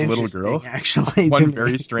sound that strange little interesting, girl? actually. to One me.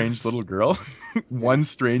 very strange little girl. One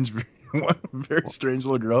very strange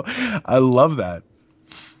little girl. I love that.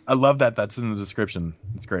 I love that. That's in the description.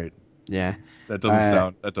 It's great. Yeah. That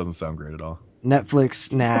doesn't sound great at all.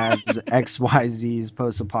 Netflix nabs XYZ's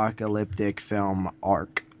post-apocalyptic film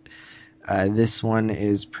Ark. This one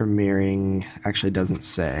is premiering. Actually, doesn't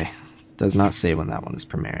say. Does not say when that one is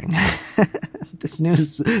premiering. This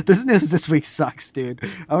news this week sucks, dude.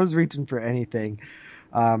 I was reaching for anything.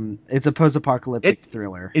 It's a post-apocalyptic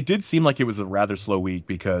thriller. It did seem like it was a rather slow week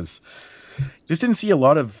because just didn't see a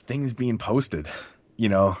lot of things being posted, you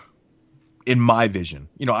know, in my vision.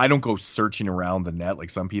 You know, I don't go searching around the net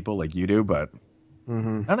like some people like you do, but I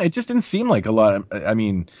don't know, it just didn't seem like a lot. I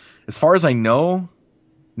mean, as far as I know,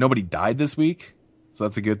 nobody died this week, so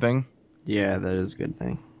that's a good thing. Yeah, that is a good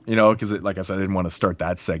thing. You know, because like I said, I didn't want to start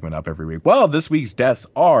that segment up every week. Well, this week's deaths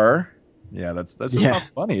are, that's just not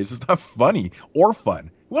funny. It's just not funny or fun.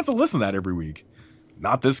 Who wants to listen to that every week?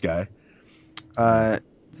 Not this guy. At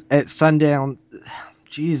Sundown,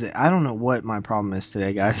 jeez, I don't know what my problem is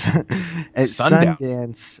today, guys. At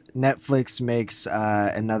Sundance, Netflix makes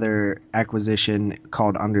another acquisition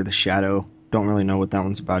called Under the Shadow. Don't really know what that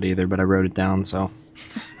one's about either, but I wrote it down, so...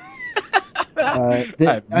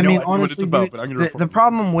 honestly, the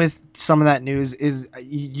problem with some of that news is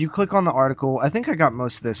you click on the article. I think I got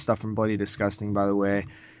most of this stuff from Bloody Disgusting, by the way.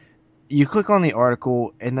 You click on the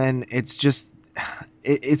article, and then it's just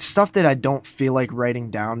it's stuff that I don't feel like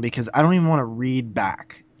writing down because I don't even want to read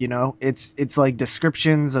back. You know, it's like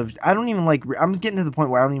descriptions of. I don't even like. I'm getting to the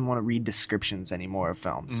point where I don't even want to read descriptions anymore of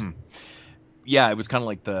films. Mm. Yeah, it was kind of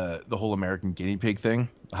like the whole American Guinea Pig thing,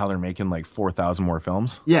 how they're making like 4,000 more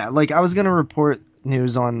films. Yeah, like I was going to report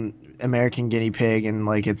news on American Guinea Pig and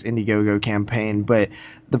like its Indiegogo campaign, but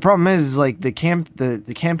the problem is like the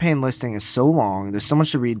campaign listing is so long. There's so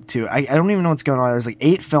much to read to. I don't even know what's going on. There's like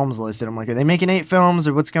 8 films listed. I'm like, are they making 8 films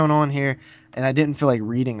or what's going on here? And I didn't feel like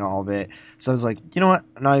reading all of it. So I was like, you know what?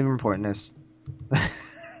 I'm not even reporting this.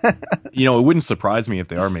 You know, it wouldn't surprise me if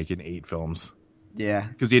they are making 8 films. Yeah,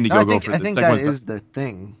 because the Indiegogo for the second one is the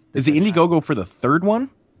thing. Is the Indiegogo for the third one,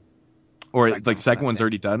 or second one's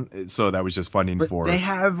already done? So that was just funding for they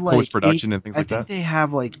have like post production and things like that. I think they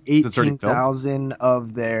have like 18,000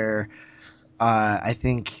 of their, I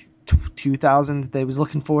think 2,000 that they was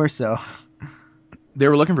looking for. So they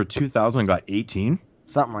were looking for 2,000 and got 18.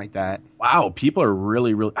 Something like that. Wow, people are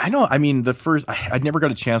really. I know. I mean, I never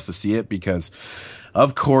got a chance to see it because,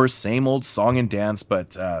 of course, same old song and dance,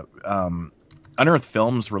 but. Unearthed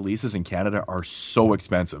Films releases in Canada are so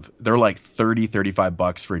expensive. They're like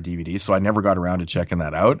 $30-$35 for a DVD. So I never got around to checking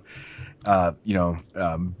that out.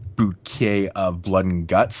 Bouquet of Blood and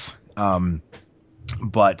Guts.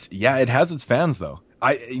 But yeah, it has its fans though.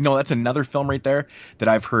 That's another film right there that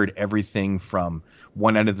I've heard everything from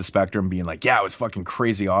one end of the spectrum being like, yeah, it was fucking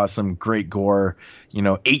crazy awesome, great gore.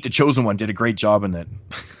 The Chosen One did a great job in it.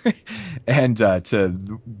 And to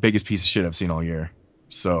the biggest piece of shit I've seen all year.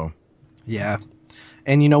 So. Yeah.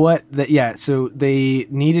 And you know what? So they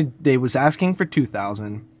was asking for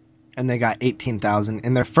 2,000 and they got 18,000.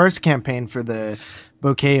 In their first campaign for the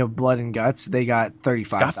Bouquet of Blood and Guts, they got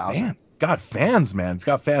 35,000. Got fans, man. It's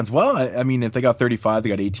got fans. Well, I mean, if they got 35, they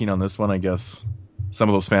got 18 on this one, I guess some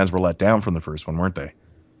of those fans were let down from the first one, weren't they?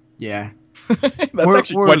 Yeah. That's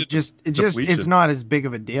actually quite it's not as big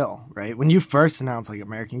of a deal, right? When you first announce like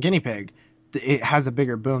American Guinea Pig, it has a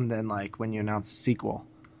bigger boom than like when you announce a sequel.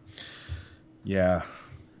 Yeah,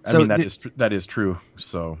 I mean that is true.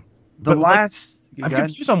 So I'm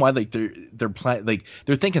confused on why like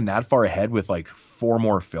they're thinking that far ahead with like 4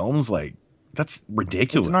 more films. Like that's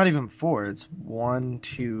ridiculous. It's not even 4. It's 1,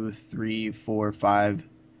 2, 3, 4, 5,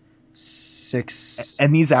 6.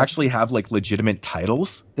 And these actually have like legitimate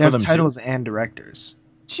titles. They have titles and directors.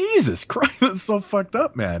 Jesus Christ, that's so fucked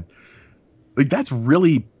up, man. Like that's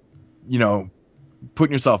really,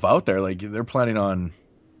 putting yourself out there. Like they're planning on.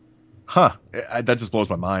 That just blows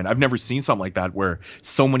my mind. I've never seen something like that where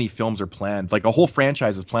so many films are planned. Like a whole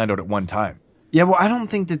franchise is planned out at one time. Yeah, well, I don't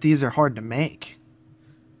think that these are hard to make.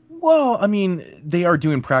 Well, I mean, they are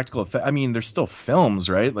doing practical effects. I mean, they're still films,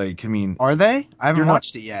 right? Like, I mean... Are they? I haven't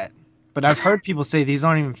watched it yet. But I've heard people say these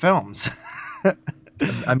aren't even films.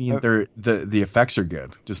 I mean, the effects are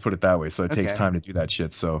good. Just put it that way. So it takes time to do that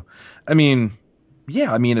shit. So, I mean,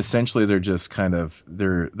 yeah. I mean, essentially, they're just kind of...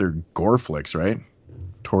 They're gore flicks, right?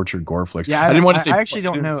 Torture gore flicks. Yeah, I didn't want to say. I actually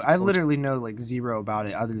don't know. I literally know like zero about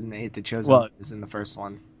it, other than The Chosen One is in the first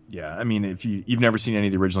one. Yeah, I mean, if you've never seen any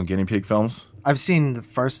of the original Guinea Pig films, I've seen the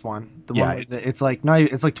first one. It's like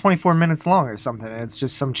 24 minutes long or something. And it's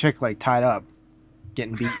just some chick like tied up,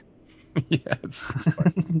 getting beat. Yeah,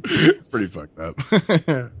 it's pretty fucked up.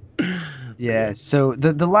 Yeah, so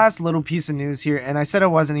the last little piece of news here, and I said I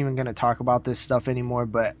wasn't even going to talk about this stuff anymore,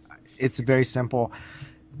 but it's very simple,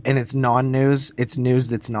 and it's non-news. It's news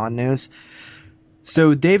that's non-news.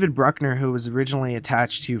 So David Bruckner, who was originally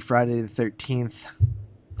attached to Friday the 13th,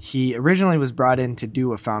 he originally was brought in to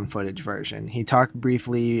do a found footage version. He talked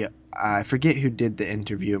briefly, I forget who did the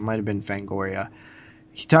interview, it might have been Fangoria.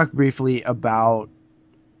 He talked briefly about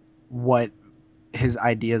what his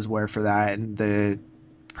ideas were for that and the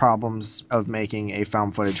problems of making a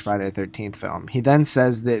found footage Friday the 13th film. He then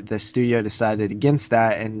says that the studio decided against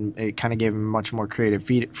that, and it kind of gave him much more creative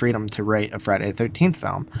freedom to write a Friday the 13th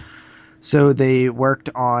film. So they worked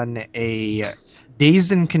on a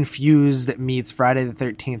Dazed and Confused that meets Friday the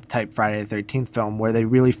 13th type Friday the 13th film where they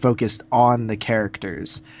really focused on the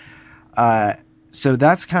characters. So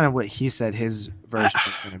that's kind of what he said his version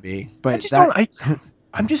was going to be. But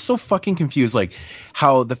I'm just so fucking confused, like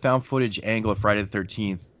how the found footage angle of Friday the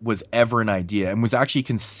 13th was ever an idea and was actually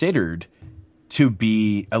considered to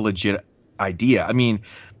be a legit idea. I mean,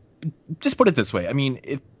 just put it this way. I mean,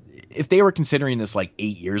 if they were considering this like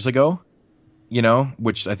 8 years ago, you know,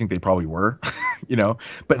 which I think they probably were, you know,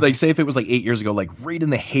 but like say if it was like 8 years ago, like right in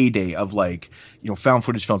the heyday of like, you know, found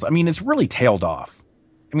footage films, I mean, it's really tailed off.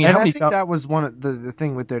 I mean, and I think that was one of the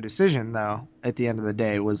thing with their decision, though. At the end of the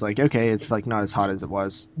day, was like, okay, it's like not as hot as it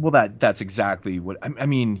was. Well, that's exactly what I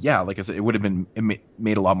mean. Yeah, like I said, it would have been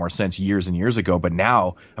made a lot more sense years and years ago. But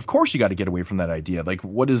now, of course, you got to get away from that idea. Like,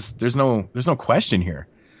 there's no question here.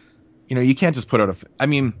 You know, you can't just put out I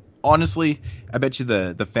mean, honestly, I bet you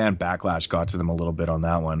the fan backlash got to them a little bit on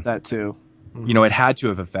that one. That too. You know, it had to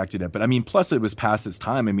have affected it. But I mean, plus it was past its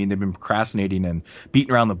time. I mean, they've been procrastinating and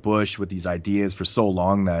beating around the bush with these ideas for so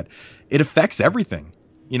long that it affects everything.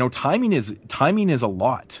 You know, timing is a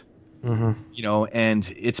lot. Mm-hmm. You know,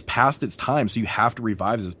 and it's past its time. So you have to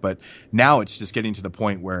revive this. But now it's just getting to the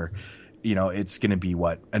point where, you know, it's going to be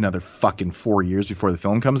another fucking 4 years before the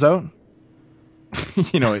film comes out.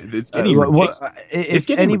 You know, it's getting ridiculous. If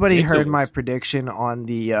anybody heard my prediction on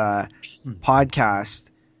the podcast,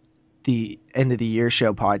 the end of the year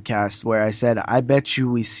show podcast, where I said, I bet you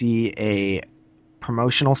we see a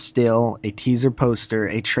promotional still, a teaser poster,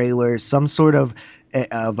 a trailer, some sort of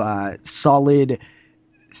solid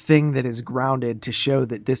thing that is grounded to show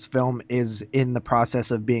that this film is in the process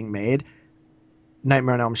of being made.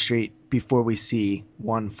 Nightmare on Elm Street before we see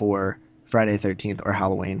one for Friday the 13th or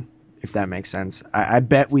Halloween, if that makes sense. I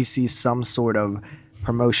bet we see some sort of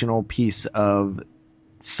promotional piece of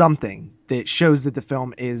something that shows that the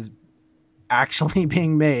film is actually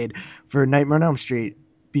being made for Nightmare on Elm Street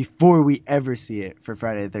before we ever see it for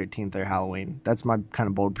Friday the 13th or Halloween. That's my kind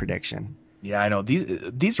of bold prediction. Yeah, I know.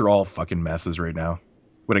 These are all fucking messes right now.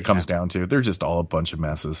 What it comes down to, they're just all a bunch of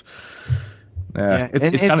messes.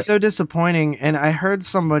 It's so disappointing. And I heard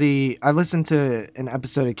I listened to an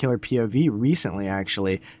episode of Killer POV recently,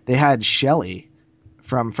 actually. They had Shelley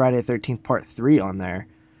from Friday the 13th Part 3 on there.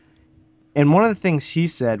 And one of the things he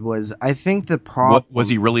said was, I think the problem... Was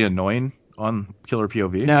he really annoying on Killer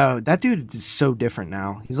POV? No, that dude is so different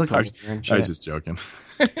now. He's looking like I was just joking.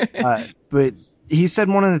 But he said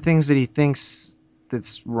one of the things that he thinks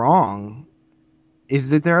that's wrong is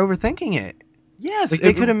that they're overthinking it. Yes. Like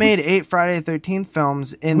they could have made 8 Friday the 13th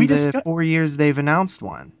films in the 4 years they've announced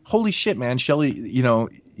one. Holy shit, man. Shelley, you know,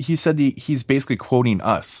 he said he's basically quoting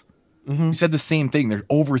us. Mm-hmm. He said the same thing. They're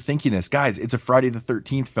overthinking this. Guys, it's a Friday the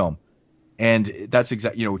 13th film. And that's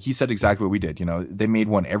you know, he said exactly what we did. You know, they made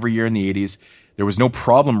one every year in the 80s. There was no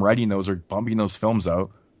problem writing those or bumping those films out.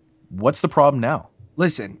 What's the problem now?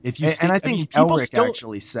 Listen, I think Elric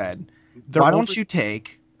actually said, why don't you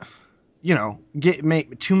take, you know,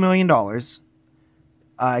 make $2 million,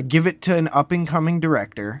 give it to an up and coming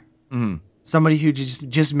director, somebody who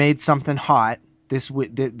just made something hot this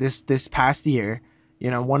past year, you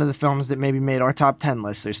know, one of the films that maybe made our top 10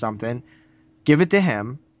 lists or something. Give it to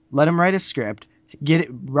him. Let him write a script,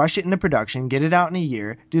 rush it into production, get it out in a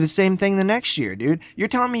year, do the same thing the next year, dude. You're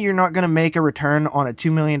telling me you're not going to make a return on a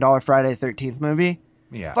 $2 million Friday the 13th movie?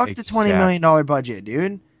 Yeah. Fuck the $20 million budget,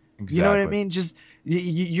 dude. Exactly. You know what I mean? Just,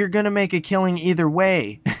 you're going to make a killing either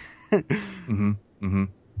way. Mm-hmm. Mm-hmm.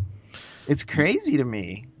 It's crazy to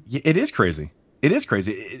me. It is crazy. It is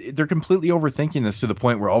crazy. They're completely overthinking this to the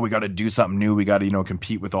point where, we got to do something new. We got to, you know,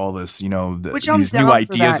 compete with all this, you know, these new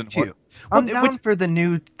ideas and too. I'm down for the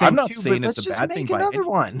new thing. I'm not too, saying it's a bad thing. Another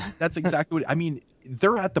one. That's exactly what I mean.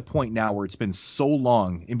 They're at the point now where it's been so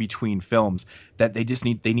long in between films that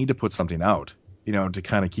they need to put something out, you know, to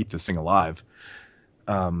kind of keep this thing alive.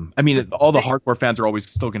 I mean, all the hardcore fans are always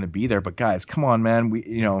still going to be there, but guys, come on, man. We,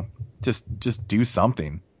 you know, just do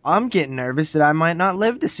something. I'm getting nervous that I might not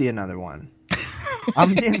live to see another one.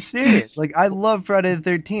 I'm being serious. Like, I love Friday the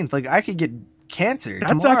 13th. Like, I could get cancer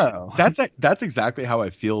tomorrow. That's exactly how I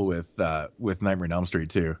feel with Nightmare on Elm Street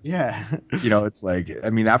too. Yeah. It's like, I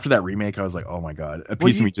mean, after that remake, I was like, oh my god, a Well,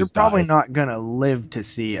 piece of me just you're probably died. not gonna live to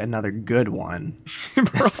see another good one.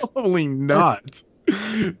 Probably not.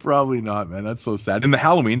 Probably not, man. That's so sad. And the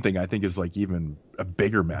Halloween thing, I think, is like even a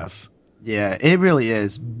bigger mess. Yeah, it really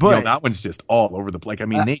is. But That one's just all over the place. I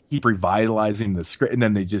mean, they keep revitalizing the script, and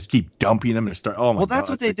then they just keep dumping them and start. Oh my god! Well, that's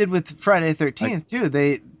what they did with Friday the 13th too.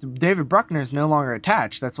 David Bruckner is no longer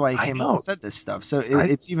attached. That's why he came out and said this stuff. So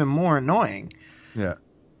it's even more annoying. Yeah.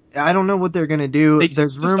 I don't know what they're gonna do.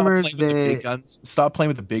 There's rumors stop playing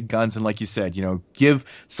with the big guns, and like you said, give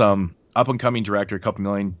some up and coming director a couple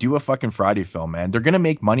million, do a fucking Friday film, man. They're gonna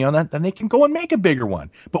make money on that, then they can go and make a bigger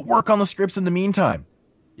one. But work on the scripts in the meantime.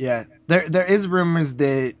 Yeah, there is rumors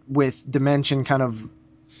that with Dimension kind of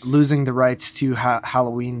losing the rights to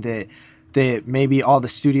Halloween, that maybe all the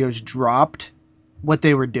studios dropped what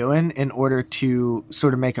they were doing in order to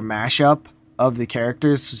sort of make a mashup of the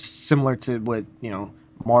characters, similar to what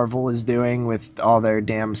Marvel is doing with all their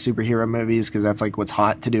damn superhero movies, because that's like what's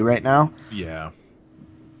hot to do right now. Yeah.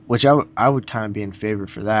 Which I would kind of be in favor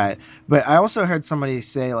for that. But I also heard somebody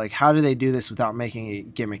say, like, how do they do this without making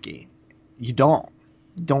it gimmicky? You don't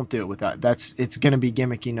do it with that. It's going to be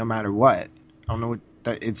gimmicky no matter what. I don't know what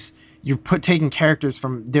that you're taking characters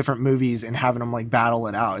from different movies and having them like battle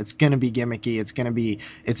it out. It's going to be gimmicky. It's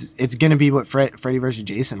going to be what Freddy vs.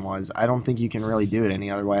 Jason was. I don't think you can really do it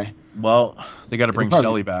any other way. Well, they got to bring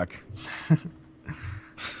Shelley back.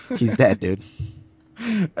 He's dead, dude.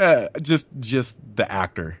 Just the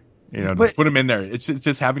actor. Just put him in there. It's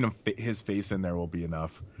just having his face in there will be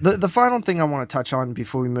enough. The final thing I want to touch on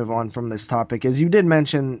before we move on from this topic is you did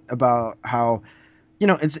mention about how,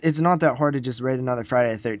 it's not that hard to just write another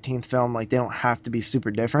Friday the 13th film. Like, they don't have to be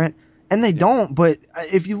super different. And they don't, but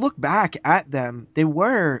if you look back at them, they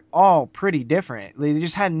were all pretty different. They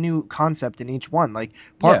just had a new concept in each one. Like,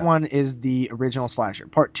 part one is the original slasher.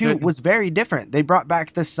 Part two was very different. They brought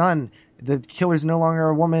back the son. The killer's no longer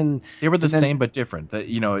a woman. They were the same but different.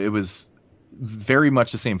 It was very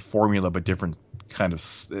much the same formula but different kind of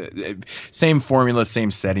same formula,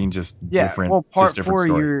 same setting, just different. Well, part different 4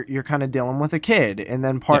 story. you're kind of dealing with a kid, and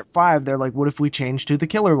then part 5 they're like, what if we changed who the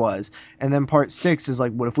killer was? And then part 6 is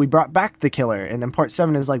like, what if we brought back the killer? And then part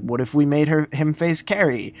 7 is like, what if we made him face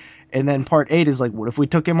Carrie? And then part 8 is like, what if we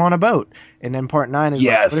took him on a boat? And then part 9 is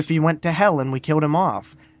like, what if he went to hell and we killed him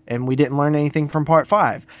off? And we didn't learn anything from part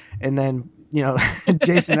 5. And then,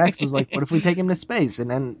 Jason X was like, what if we take him to space?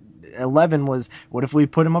 And then 11 was, what if we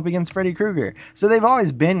put him up against Freddy Krueger? So they've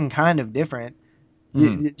always been kind of different.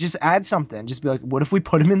 You just add something. Just be like, what if we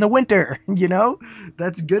put him in the winter?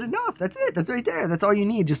 That's good enough. That's it. That's right there. That's all you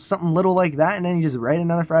need. Just something little like that, and then you just write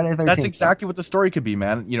another Friday the 13th. That's exactly what the story could be,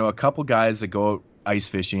 man. A couple guys that go out ice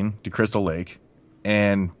fishing to Crystal Lake,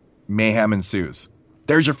 and mayhem ensues.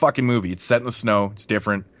 There's your fucking movie. It's set in the snow. It's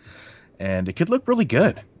different. And it could look really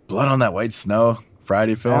good. Blood on that white snow.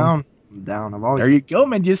 Friday film. Down. I've always. There you go,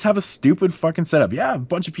 man. You just have a stupid fucking setup. Yeah, a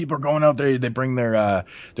bunch of people are going out there. They bring their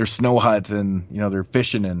snow hut, and they're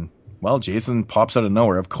fishing, and Jason pops out of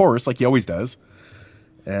nowhere, of course, like he always does.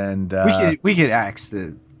 And we could axe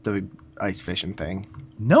the ice fishing thing.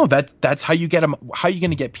 No, that's how you get them. How are you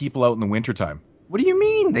going to get people out in the wintertime? What do you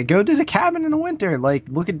mean? They go to the cabin in the winter. Like,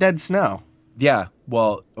 look at dead snow. Yeah,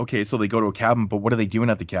 well, okay, so they go to a cabin, but what are they doing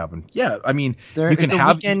at the cabin? Yeah, I mean, you can have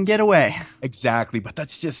a weekend getaway. Exactly, but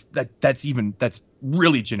that's just that's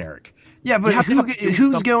really generic. Yeah, but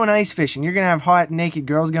who's going ice fishing? You're gonna have hot naked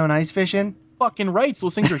girls going ice fishing? Fucking right,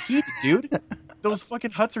 those things are heated, dude. Those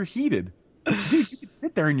fucking huts are heated, dude. You could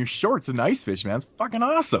sit there in your shorts and ice fish, man. It's fucking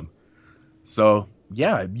awesome. So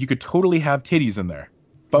yeah, you could totally have titties in there.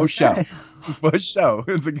 Faux show.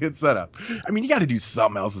 It's a good setup. I mean, you got to do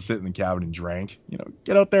something else to sit in the cabin and drink.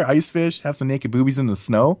 Get out there, ice fish, have some naked boobies in the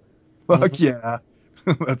snow. Fuck yeah.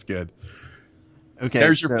 That's good. Okay,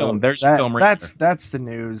 there's your film. There's your film right there. That's the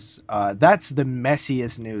news. That's the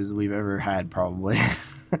messiest news we've ever had, probably.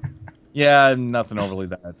 Yeah, nothing overly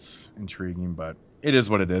that's intriguing, but it is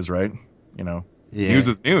what it is, right? News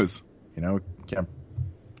is news.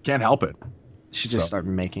 Can't help it. Should just start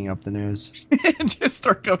making up the news. Just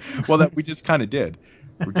start going. Well, that we just kind of did.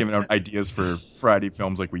 We're giving out ideas for Friday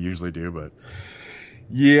films like we usually do, but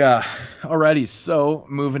yeah. Alrighty, so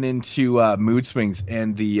moving into mood swings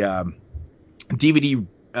and the DVD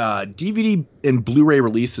and Blu-ray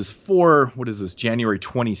releases for January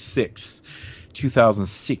 26th,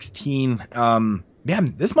 2016. Man,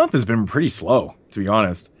 this month has been pretty slow, to be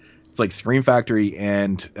honest. It's like Scream Factory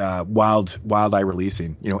and Wild Eye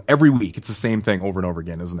releasing. Every week it's the same thing over and over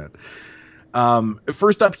again, isn't it?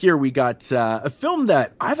 First up here, we got a film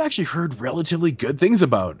that I've actually heard relatively good things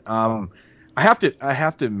about. I have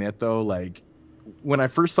to admit though, like when I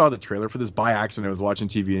first saw the trailer for this by accident, I was watching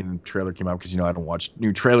TV and the trailer came out because I don't watch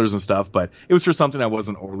new trailers and stuff, but it was for something I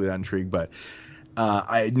wasn't overly that intrigued. But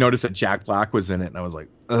I noticed that Jack Black was in it, and I was like,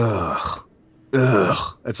 ugh.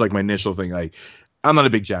 It's like my initial thing. Like, I'm not a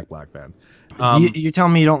big Jack Black fan. You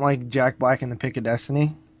telling me you don't like Jack Black in The Pick of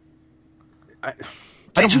Destiny?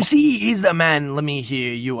 Can't you see he's the man? Let me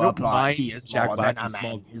hear you apply. He is Jack Black than a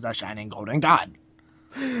man. He's a shining golden god.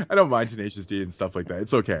 I don't mind Tenacious D and stuff like that.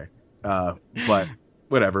 It's okay. But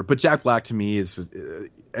whatever. But Jack Black to me is,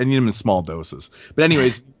 I need him in small doses. But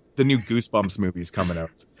anyways, the new Goosebumps movie's coming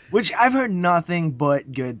out. Which I've heard nothing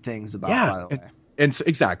but good things about, by the way. And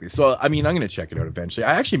exactly. So, I mean, I'm going to check it out eventually.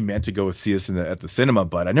 I actually meant to go see this at the cinema,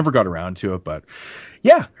 but I never got around to it. But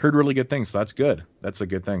yeah, heard really good things. So that's good. That's a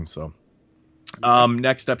good thing. So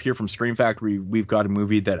next up here from Scream Factory, we've got a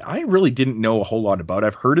movie that I really didn't know a whole lot about.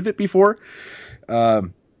 I've heard of it before.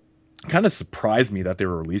 Kind of surprised me that they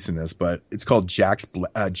were releasing this, but it's called Jack's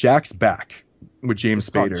Back with James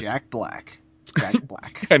Spader. Jack Black. Jack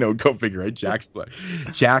Black. I know, go figure, right? Jack's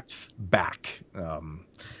Back.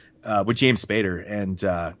 With James Spader, and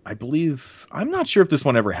I believe, I'm not sure if this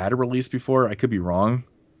one ever had a release before. I could be wrong,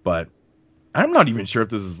 but I'm not even sure if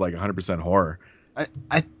this is like 100% horror.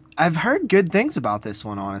 I've heard good things about this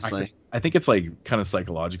one, honestly. I think it's like kind of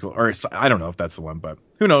psychological, or I don't know if that's the one, but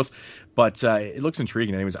who knows. But it looks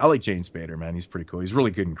intriguing. Anyways, I like James Spader, man. He's pretty cool. He's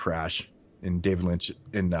really good in Crash, in David Lynch,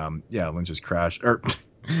 in Lynch's Crash, or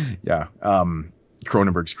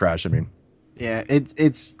Cronenberg's Crash. I mean. Yeah,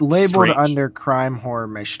 it's labeled under crime, horror,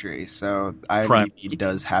 mystery, so IMDb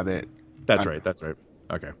does have it. That's right.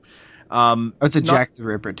 Okay. It's a Jack the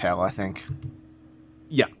Ripper tale, I think.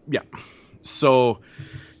 Yeah. So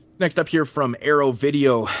next up here from Arrow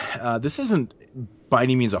Video, this isn't by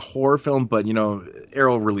any means a horror film, but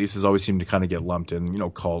Arrow releases always seem to kind of get lumped in,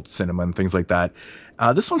 cult cinema and things like that.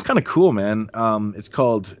 This one's kind of cool, man. It's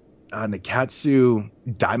called Nakatsu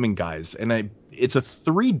Diamond Guys, and it's a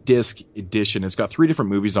 3-disc edition. It's got 3 different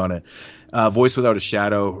movies on it. Voice Without a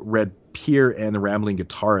Shadow, Red Pier, and The Rambling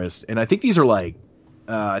Guitarist. And I think these are like,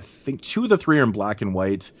 I think 2 of the 3 are in black and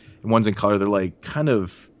white, and one's in color. They're like kind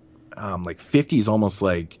of like 50s, almost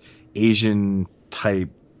like Asian type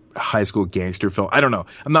high school gangster film. I don't know.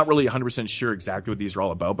 I'm not really 100% sure exactly what these are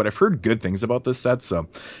all about, but I've heard good things about this set. So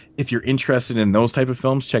if you're interested in those type of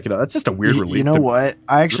films, check it out. That's just a weird release. You know what?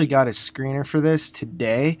 I actually got a screener for this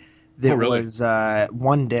today. That was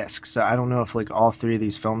 1 disc, so I don't know if like all 3 of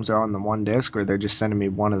these films are on the 1 disc or they're just sending me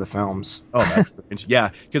one of the films. Oh, that's yeah.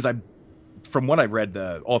 Because from what I've read,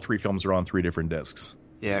 all 3 films are on 3 different discs.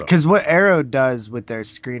 Yeah, because what Arrow does with their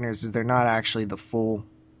screeners is they're not actually the full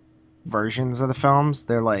versions of the films;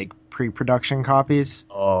 they're like pre-production copies.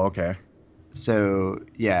 Oh, okay. So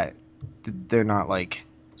yeah, they're not like.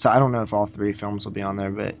 So I don't know if all 3 films will be on there,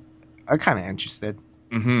 but I'm kind of interested.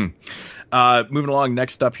 Mm-hmm. Moving along,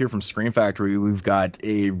 next up here from Scream Factory, we've got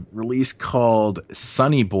a release called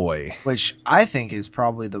Sunny Boy, which I think is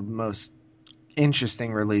probably the most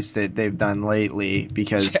interesting release that they've done lately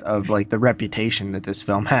because of like the reputation that this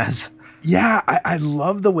film has. Yeah, I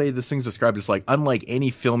love the way this thing's described. It's like unlike any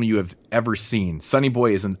film you have ever seen. Sunny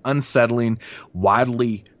Boy is an unsettling,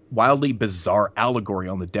 wildly bizarre allegory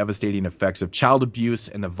on the devastating effects of child abuse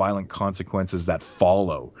and the violent consequences that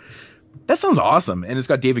follow. That sounds awesome. And it's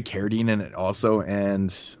got David Carradine in it also.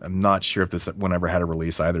 And I'm not sure if this one ever had a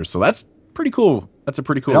release either. So that's pretty cool. That's a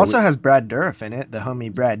pretty cool It also release. has Brad Dourif in it, the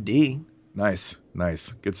homie Brad D. Nice.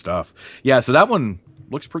 Good stuff. Yeah, so that one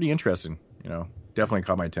looks pretty interesting. Definitely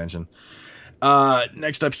caught my attention.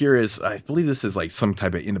 Next up here is, I believe this is like some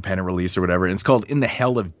type of independent release or whatever. And it's called In the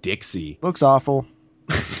Hell of Dixie. Looks awful.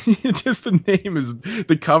 Just the name is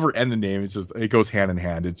the cover and the name. It's just, it goes hand in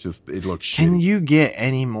hand. It looks shitty. Can you get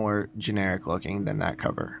any more generic looking than that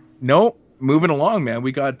cover? No, moving along, man.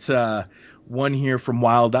 We got one here from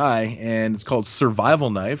Wild Eye, and it's called Survival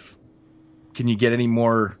Knife. Can you get any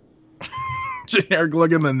more generic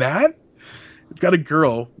looking than that? It's got a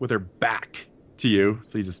girl with her back to you,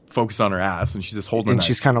 so you just focus on her ass, and she's just holding. And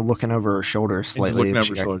she's kind of looking over her shoulder slightly. She's looking over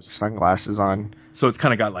her shoulders. Sunglasses on. So it's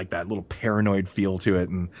kind of got like that little paranoid feel to it,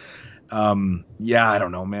 and I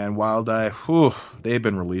don't know, man. Wild Eye, they've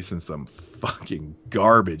been releasing some fucking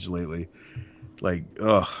garbage lately. Like,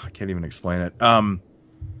 I can't even explain it.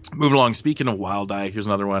 Moving along. Speaking of Wild Eye, here's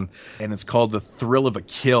another one, and it's called The Thrill of a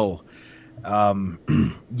Kill.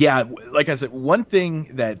 Yeah, like I said, one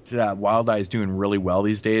thing that Wild Eye is doing really well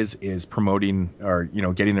these days is promoting, or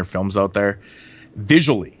getting their films out there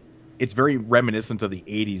visually. It's very reminiscent of the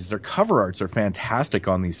 80s. Their cover arts are fantastic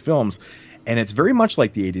on these films, and it's very much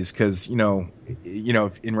like the 80s because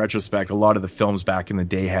in retrospect, a lot of the films back in the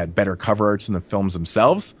day had better cover arts than the films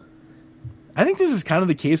themselves. I think this is kind of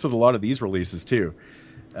the case with a lot of these releases too.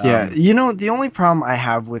 Yeah, the only problem I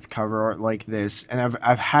have with cover art like this, and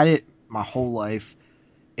I've had it my whole life,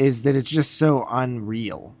 is that it's just so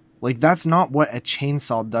unreal. Like, that's not what a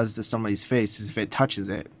chainsaw does to somebody's face if it touches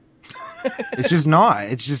it. It's just not.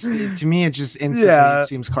 It's just, to me, it just instantly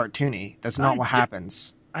seems cartoony. That's not what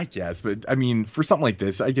happens. I guess, but I mean, for something like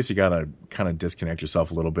this, I guess you gotta kind of disconnect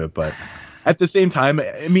yourself a little bit. But at the same time,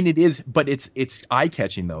 I mean, it is, but it's eye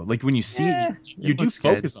catching though. Like when you see it, you do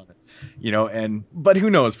focus on it, but who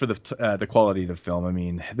knows for the quality of the film? I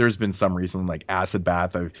mean, there's been some recent like Acid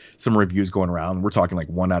Bath, some reviews going around. We're talking like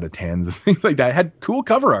 1 out of 10s and things like that. It had cool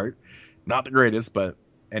cover art, not the greatest, but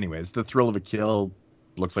anyways, The Thrill of a Kill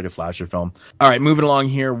looks like a slasher film. All right, moving along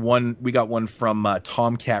here. We got one from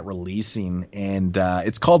Tomcat Releasing, and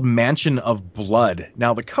it's called Mansion of Blood.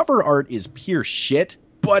 Now the cover art is pure shit,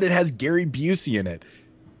 but it has Gary Busey in it.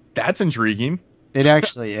 That's intriguing. It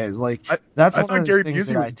actually is. Like, that's I one of those Gary things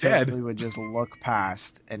Busey that was I dead. totally would just look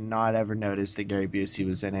past and not ever notice that Gary Busey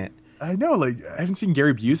was in it. I know, like, I haven't seen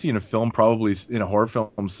Gary Busey in a film, probably in a horror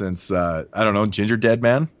film, since I don't know, Ginger Dead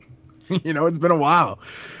Man. It's been a while.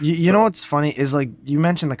 You know what's funny is, like, you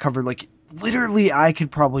mentioned the cover. Like, literally, I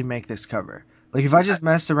could probably make this cover. Like, if I just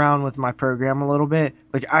messed around with my program a little bit,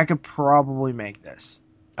 like, I could probably make this.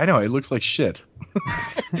 I know, it looks like shit.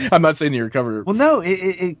 I'm not saying that your cover. Well, no,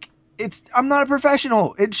 it's. I'm not a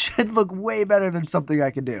professional. It should look way better than something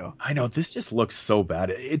I could do. I know, this just looks so bad.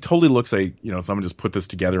 It totally looks like someone just put this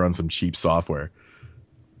together on some cheap software.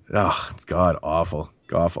 Oh, it's god awful.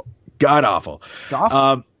 God awful.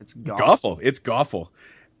 It's Goffle. It's Goffle.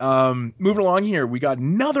 Moving along here, we got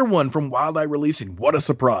another one from Wild Eye Releasing. What a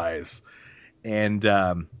surprise. And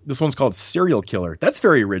this one's called Serial Killer. That's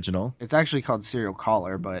very original. It's actually called Serial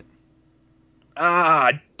Caller, but...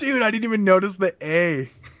 Dude, I didn't even notice the A.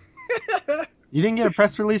 You didn't get a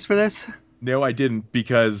press release for this? No, I didn't,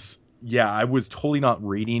 because... Yeah, I was totally not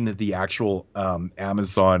reading the actual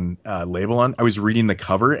Amazon label on. I was reading the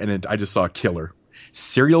cover, and I just saw Killer.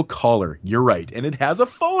 Serial Caller. You're right. And it has a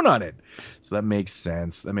phone on it. So that makes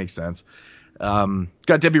sense.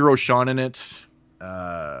 Got Debbie Rochon in it.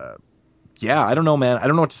 Yeah, I don't know, man. I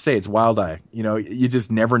don't know what to say. It's Wild Eye. You just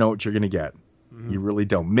never know what you're going to get. Mm-hmm. You really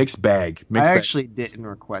don't. Mixed bag. I actually didn't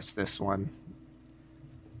request this one.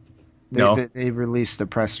 They released a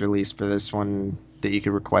press release for this one that you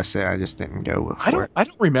could request it. I just didn't go for it. I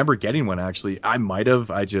don't remember getting one, actually. I might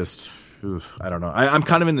have. I don't know. I'm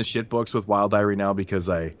kind of in the shit books with Wild Eye right now because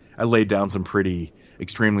I laid down some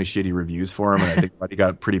extremely shitty reviews for him, and I think he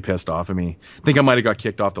got pretty pissed off at me. I think I might have got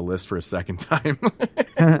kicked off the list for a second time.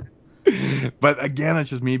 But again, that's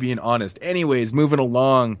just me being honest. Anyways, moving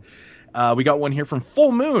along. We got one here from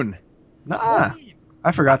Full Moon.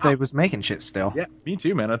 I forgot they was making shit still. Yeah, me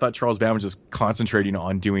too, man. I thought Charles Band was just concentrating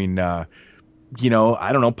on doing, I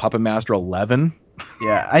don't know, Puppet Master 11.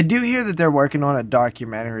 Yeah, I do hear that they're working on a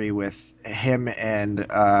documentary with him and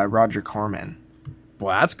Roger Corman.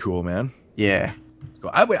 Well, that's cool, man. Yeah. That's cool.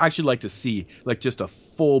 I would actually like to see just a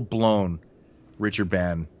full-blown Richard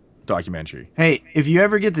Band documentary. Hey, if you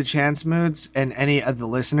ever get the chance, Moods, and any of the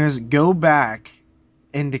listeners, go back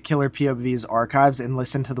into Killer POV's archives and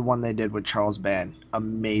listen to the one they did with Charles Band.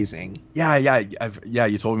 Amazing. Yeah,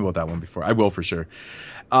 you told me about that one before. I will for sure.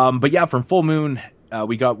 But yeah, from Full Moon,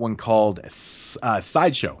 we got one called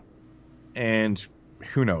Sideshow. And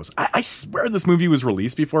who knows? I swear this movie was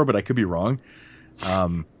released before, but I could be wrong.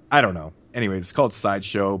 I don't know. Anyways, it's called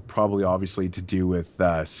Sideshow, probably obviously to do with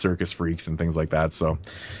circus freaks and things like that. So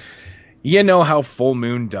you know how Full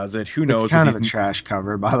Moon does it. Who knows? It's kind of a trash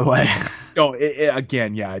cover, by the way. Oh,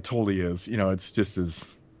 again, yeah, it totally is. It's just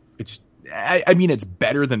as... I mean, it's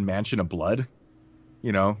better than Mansion of Blood.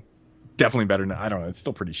 Definitely better than... I don't know. It's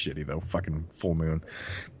still pretty shitty, though. Fucking Full Moon.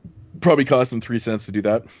 Probably cost them 3 cents to do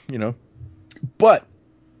that, But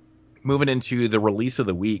moving into the release of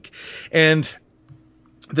the week. And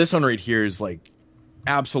this one right here is,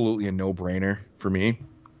 absolutely a no-brainer for me.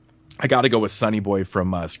 I got to go with Sonny Boy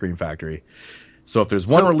from Scream Factory. So if there's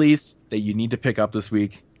one release that you need to pick up this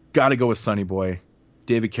week, got to go with Sonny Boy.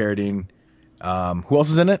 David Carradine. Who else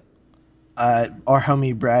is in it? Our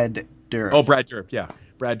homie Brad Dourif. Oh, Brad Dourif, yeah.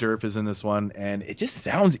 Brad Dourif is in this one, and it just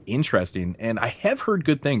sounds interesting. And I have heard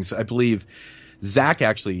good things. I believe Zach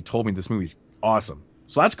actually told me this movie's awesome.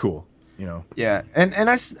 So that's cool. you know. Yeah, and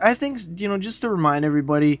I think, you know, just to remind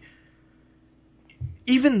everybody,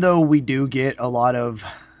 even though we do get a lot of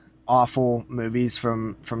awful movies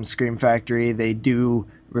from Scream Factory, they do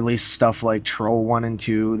release stuff like Troll 1 and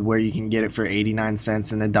 2 where you can get it for 89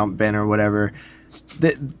 cents in a dump bin or whatever.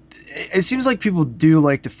 That it seems like people do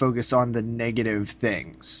like to focus on the negative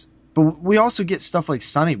things. But we also get stuff like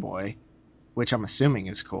Sonny Boy, which I'm assuming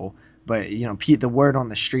is cool, but you know, the word on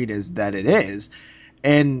the street is that it is.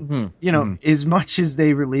 And you know, as much as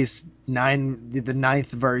they released the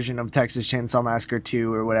ninth version of Texas Chainsaw Massacre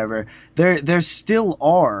 2 or whatever, there still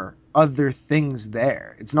are other things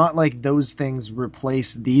there. It's not like those things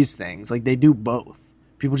replace these things. Like, they do both.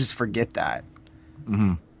 People just forget that.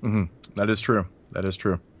 That is true. That is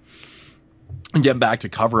true. And getting back to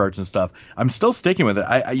cover arts and stuff, I'm still sticking with it.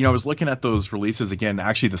 I was looking at those releases again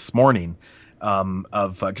actually this morning.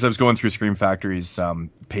 Because I was going through Scream Factory's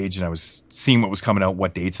page and I was seeing what was coming out,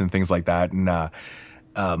 what dates and things like that. And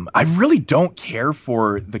I really don't care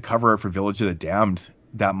for the cover art for Village of the Damned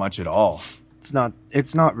that much at all.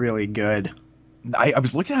 It's not really good. I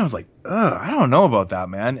was looking at it, I was like, ugh, I don't know about that,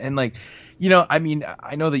 man. And like, you know, I mean,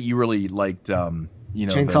 I know that you really liked, you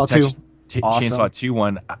know, Chainsaw 2. Awesome. Chainsaw 2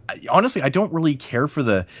 one. Honestly, I don't really care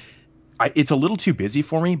for it's a little too busy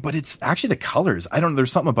for me, but it's actually the colors. I don't know.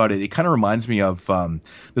 There's something about it. It kind of reminds me of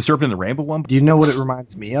the Serpent and the Rainbow one. Do you know what it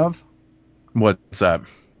reminds me of? What's that?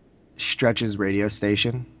 Stretch's radio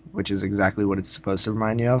station, which is exactly what it's supposed to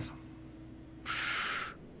remind you of.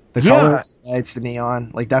 The colors, lights, the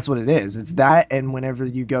neon, like that's what it is. It's that, and whenever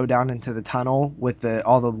you go down into the tunnel with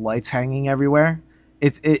all the lights hanging everywhere,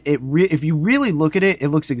 if you really look at it, it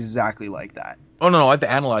looks exactly like that. Oh no, I've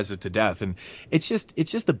analyzed it to death, and it's just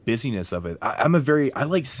the busyness of it. I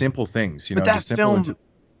like simple things, you know. But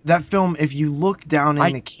that film, if you look down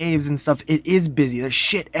in the caves and stuff, it is busy. There's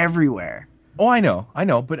shit everywhere. Oh, I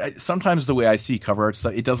know, but sometimes the way I see cover art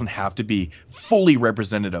stuff, it doesn't have to be fully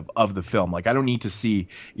representative of the film. Like, I don't need to see,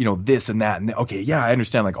 you know, this and that, and okay, yeah, I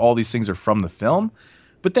understand. Like, all these things are from the film,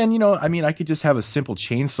 but then, you know, I mean, I could just have a simple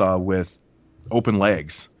chainsaw with open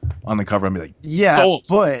legs on the cover and be like, yeah, sold.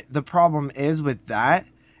 But the problem is with that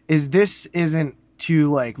is this isn't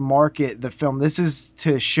to like market the film. This is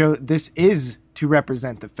to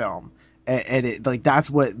represent the film, and it, like, that's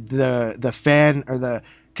what the fan or the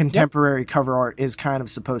contemporary cover art is kind of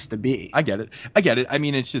supposed to be. I get it. I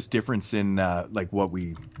mean, it's just difference in like what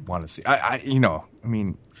we want to see. I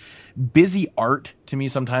mean, busy art to me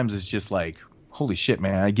sometimes is just like, holy shit,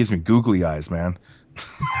 man, it gives me googly eyes, man.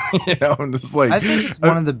 You know, and it's like, I think it's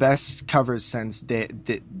one of the best covers since Day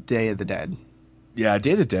of the Dead. Yeah,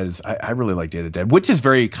 Day of the Dead is. I really like Day of the Dead, which is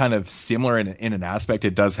very kind of similar in an aspect.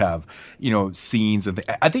 It does have, you know, scenes and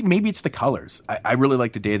I think maybe it's the colors. I really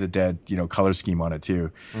like the Day of the Dead, you know, color scheme on it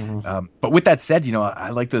too. But with that said, you know, I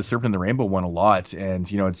like the Serpent and the Rainbow one a lot, and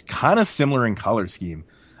you know, it's kind of similar in color scheme.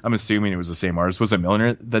 I'm assuming it was the same artist. Was it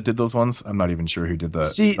Milner that did those ones? I'm not even sure who did the.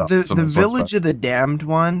 See, the Village of the Damned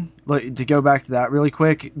one, like, to go back to that really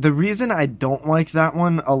quick, the reason I don't like that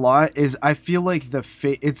one a lot is I feel like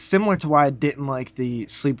it's similar to why I didn't like the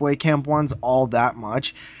Sleepaway Camp ones all that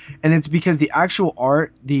much, and it's because the actual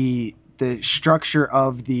art, the structure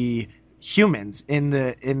of the humans in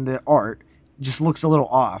the art just looks a little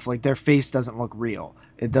off. Like, their face doesn't look real.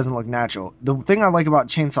 It doesn't look natural. The thing I like about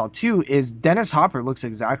Chainsaw 2 is Dennis Hopper looks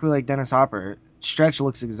exactly like Dennis Hopper. Stretch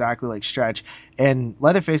looks exactly like Stretch. And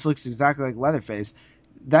Leatherface looks exactly like Leatherface.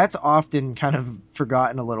 That's often kind of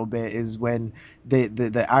forgotten a little bit, is when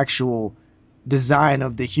the actual design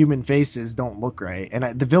of the human faces don't look right.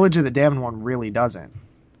 And the Village of the Damned one really doesn't.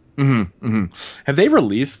 Have they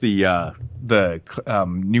released the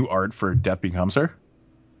new art for Death Becomes Her?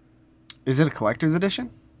 Is it a collector's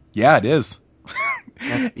edition? Yeah, it is.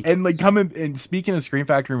 And like, coming and speaking of Scream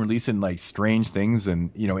Factory and releasing like strange things and,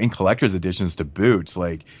 you know, in collector's editions to boot,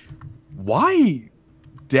 like, why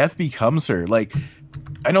Death Becomes Her? Like,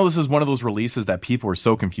 I know this is one of those releases that people were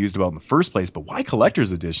so confused about in the first place, but why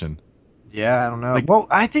collector's edition? Yeah, I don't know. Like, well,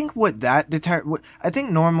 I think I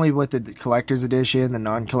think normally with the collector's edition, the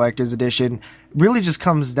non-collector's edition, really just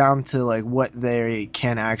comes down to like what they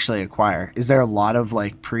can actually acquire. Is there a lot of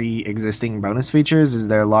like pre-existing bonus features? Is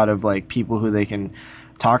there a lot of like people who they can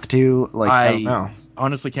talk to? Like, I don't know.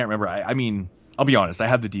 Honestly can't remember. I mean, I'll be honest, I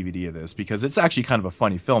have the DVD of this because it's actually kind of a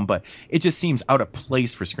funny film, but it just seems out of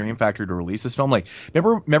place for Scream Factory to release this film. Like,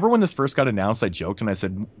 remember when this first got announced, I joked and I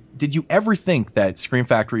said, did you ever think that Scream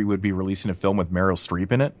Factory would be releasing a film with Meryl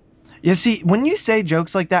Streep in it? Yeah, see, when you say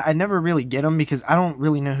jokes like that, I never really get them because I don't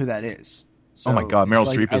really know who that is. So oh my God, Meryl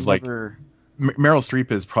Streep is Meryl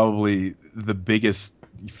Streep is probably the biggest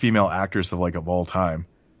female actress of all time.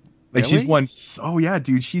 Like she's Really? won. Oh yeah,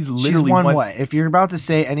 dude. She's She's literally won won. what? If you're about to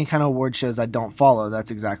say any kind of award shows I don't follow,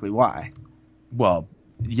 that's exactly why. Well,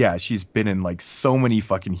 yeah, she's been in like so many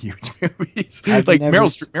fucking huge movies. I've Like never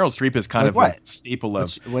Meryl Streep is kind like of what? like staple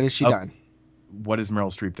of What has she of done? what has Meryl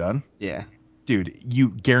Streep done? Yeah. Dude, you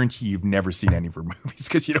guarantee you've never seen any of her movies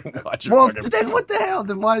because you don't watch her. Well, fucking then movies. what the hell?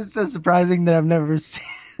 Then why is it so surprising that I've never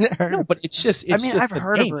seen her? No, but it's just. It's I mean, just I've the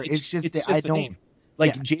heard of name. her. It's just that the I don't. name.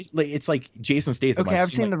 Like, Yeah. like it's like Jason Statham. Okay,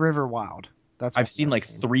 I've seen like, The River Wild. That's I've what seen like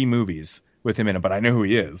 3 movies with him in it, but I know who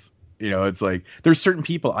he is. You know, it's like there's certain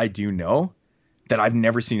people I do know that I've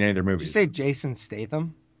never seen any of their Did you movies. say Jason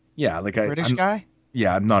Statham? Yeah, like British guy?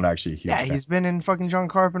 Yeah, I'm not actually a huge Yeah, fan. he's been in fucking John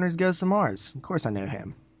Carpenter's Ghost of Mars. Of course I know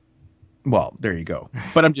him. Well, there you go.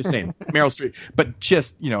 But I'm just saying, Meryl Streep. But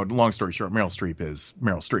just, long story short, Meryl Streep is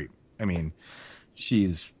Meryl Streep. I mean,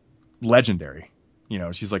 she's legendary.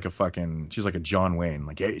 She's like a John Wayne,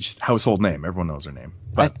 like it's just household name. Everyone knows her name.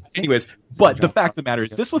 But anyways, the fact of the matter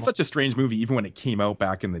is, this was such a strange movie, even when it came out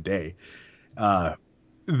back in the day.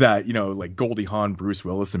 That like Goldie Hawn, Bruce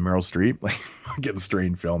Willis, and Meryl Streep, like fucking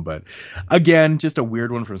strange film. But again, just a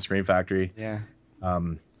weird one from Scream Factory. Yeah.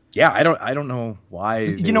 Yeah, I don't know why.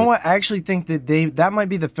 You know what? I actually think that might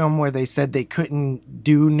be the film where they said they couldn't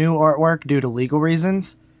do new artwork due to legal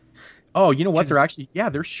reasons. Oh, you know what?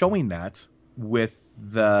 They're showing that with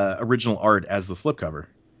the original art as the slipcover.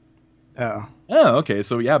 Oh. Oh, okay.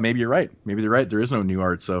 So yeah, maybe you're right. Maybe they're right. There is no new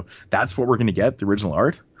art, so that's what we're gonna get. The original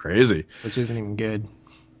art. Crazy. Which isn't even good.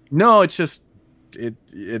 No, it's just it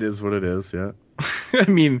is what it is. Yeah. I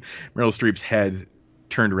mean, Meryl Streep's head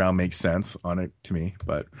turned around makes sense on it to me,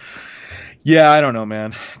 but yeah, I don't know,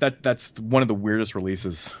 man. That's one of the weirdest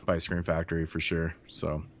releases by Scream Factory for sure.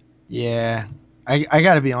 So yeah, I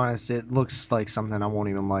gotta be honest, it looks like something I won't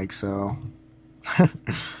even like, so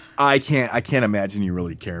I can't imagine you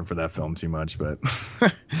really caring for that film too much, but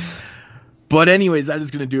but anyways, that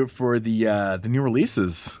is gonna do it for the new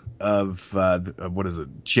releases of what is it,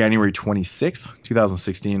 January 26th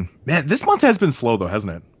 2016. Man, this month has been slow though,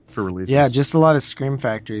 hasn't it, for releases? yeah, just a lot of Scream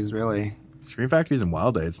Factories, really. Scream Factories and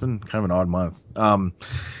Wild Day. It's been kind of an odd month.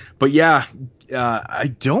 But yeah,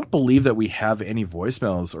 I don't believe that we have any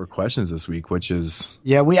voicemails or questions this week, which is...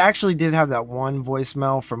 Yeah, we actually did have that one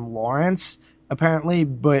voicemail from Lawrence, apparently,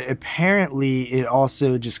 but apparently it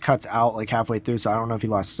also just cuts out like halfway through, so I don't know if he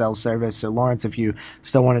lost cell service. So Lawrence, if you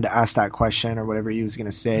still wanted to ask that question or whatever he was going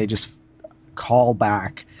to say, just call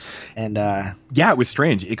back. And yeah, it was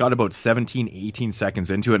strange. It got about 18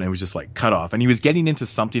 seconds into it and it was just like cut off, and he was getting into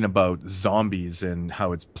something about zombies and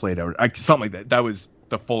how it's played out, something like that. That was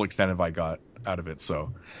the full extent of I got out of it.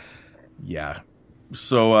 So yeah,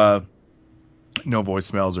 so no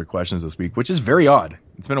voicemails or questions this week, which is very odd.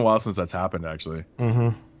 It's been a while since that's happened, actually.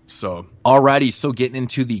 So, alrighty, so getting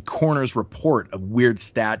into the Coroner's Report of weird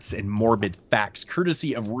stats and morbid facts,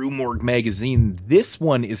 courtesy of Rue Morgue magazine. This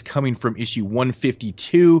one is coming from issue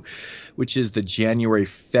 152, which is the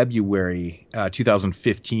January-February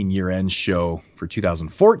 2015 year-end show for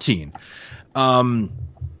 2014. And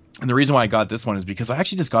the reason why I got this one is because I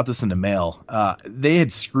actually just got this in the mail. They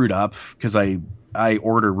had screwed up because I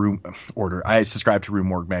subscribe to Rue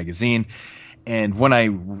Morgue magazine, and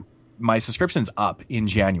when my subscription's up in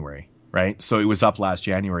January, right? So it was up last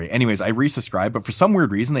January. Anyways, I resubscribed, but for some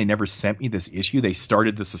weird reason, they never sent me this issue. They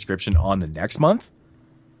started the subscription on the next month.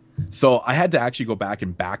 So I had to actually go back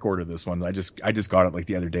and back order this one. I just got it like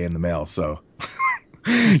the other day in the mail. So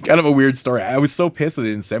kind of a weird story. I was so pissed that they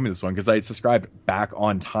didn't send me this one because I had subscribed back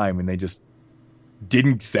on time and they just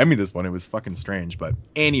didn't send me this one. It was fucking strange. But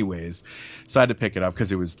anyways, so I had to pick it up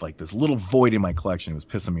because it was like this little void in my collection. It was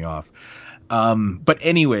pissing me off. But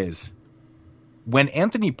anyways, when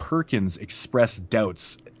Anthony Perkins expressed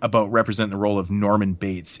doubts about representing the role of Norman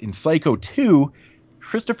Bates in Psycho 2,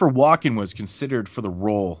 Christopher Walken was considered for the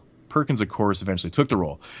role. Perkins, of course, eventually took the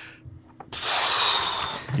role.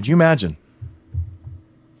 Could you imagine?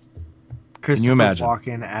 Christopher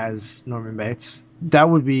Walken as Norman Bates. That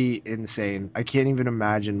would be insane. I can't even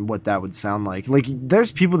imagine what that would sound like. Like,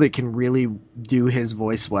 there's people that can really do his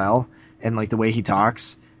voice well and like the way he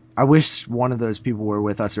talks. I wish one of those people were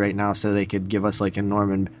with us right now so they could give us like a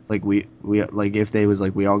Norman, like we like if they was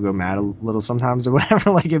like we all go mad a little sometimes or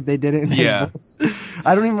whatever, like if they did it in his voice.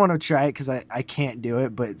 I don't even want to try it because I can't do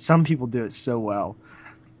it, but some people do it so well.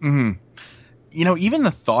 Mm-hmm. You know, even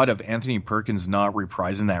the thought of Anthony Perkins not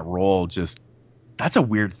reprising that role, that's a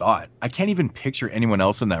weird thought. I can't even picture anyone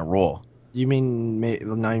else in that role. You mean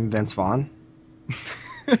not even Vince Vaughn?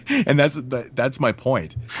 And that's my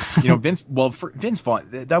point. You know, Vince Vaughn,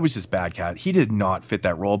 that was just bad cat. He did not fit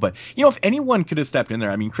that role. But, you know, if anyone could have stepped in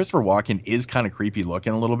there, I mean, Christopher Walken is kind of creepy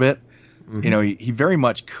looking a little bit. You know, he very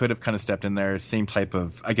much could have kind of stepped in there, same type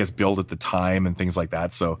of, I guess, build at the time and things like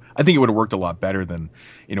that. So I think it would have worked a lot better than,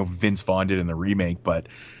 you know, Vince Vaughn did in the remake. But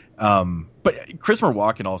Christopher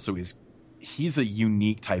Walken also he's a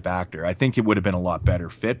unique type actor. I think it would have been a lot better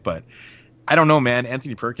fit, but I don't know, man.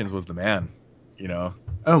 Anthony Perkins was the man, you know?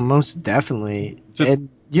 Oh, most definitely. And,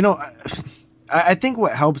 you know, I think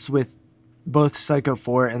what helps with both Psycho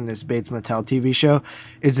 4 and this Bates Motel TV show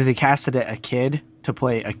is that they casted a kid to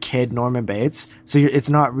play a kid Norman Bates. So it's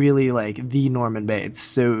not really like the Norman Bates.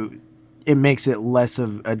 So it makes it less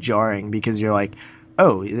of a jarring because you're like,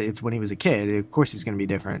 oh, it's when he was a kid. Of course he's going to be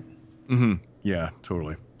different. Mm-hmm. Yeah,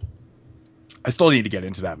 totally. I still need to get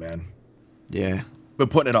into that, man. Yeah. But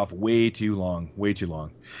putting it off way too long.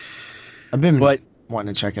 I've been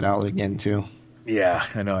wanting to check it out again too. Yeah,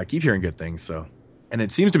 I know. I keep hearing good things. So, and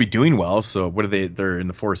it seems to be doing well. So what are they? They're in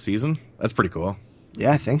the 4th season. That's pretty cool.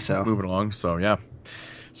 Yeah, I think so. Moving along. So yeah.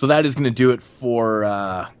 So that is going to do it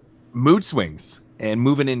for Mood Swings. And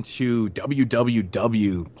moving into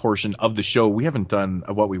WWW portion of the show, we haven't done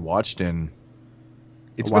what we watched in.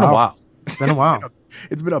 It's been a while. It's been a while.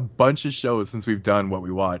 It's been a bunch of shows since we've done what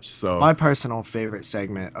we watched. So my personal favorite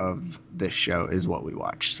segment of this show is what we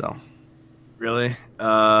watched. So really,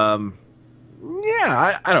 yeah,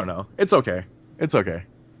 I don't know. It's okay.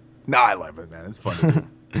 No, I love it, man. It's fun.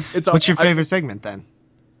 What's your favorite segment then?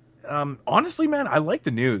 Honestly, man, I like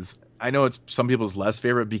the news. I know it's some people's less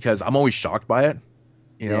favorite because I'm always shocked by it.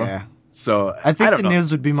 You know? Yeah. So I think the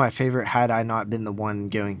news would be my favorite had I not been the one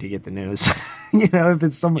going to get the news. You know, if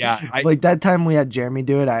it's someone like that time we had Jeremy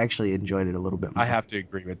do it, I actually enjoyed it a little bit more. I have to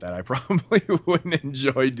agree with that. I probably wouldn't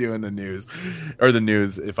enjoy doing the news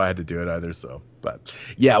if I had to do it either. So, but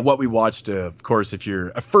yeah, what we watched, of course, if you're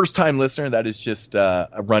a first time listener, that is just a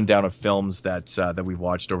rundown of films that we've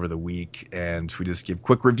watched over the week. And we just give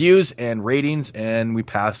quick reviews and ratings and we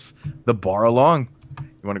pass the bar along.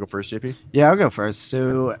 You want to go first, JP? Yeah, I'll go first.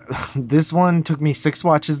 So this one took me 6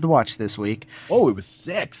 watches to watch this week. Oh, it was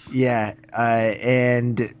 6. Yeah,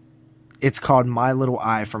 and it's called My Little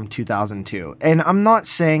Eye from 2002. And I'm not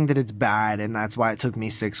saying that it's bad and that's why it took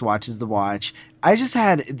me 6 watches to watch. I just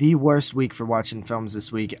had the worst week for watching films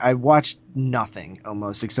this week. I watched nothing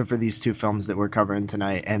almost except for these 2 films that we're covering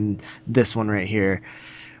tonight and this one right here.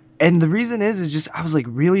 And the reason is just I was like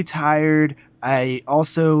really tired. I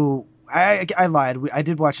lied. I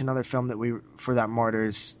did watch another film for that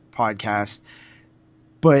Martyrs podcast,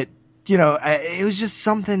 but you know, it was just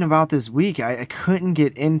something about this week. I couldn't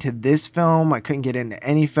get into this film. I couldn't get into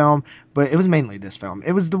any film, but it was mainly this film.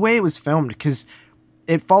 It was the way it was filmed because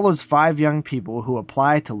it follows 5 young people who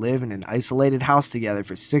apply to live in an isolated house together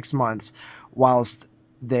for 6 months, whilst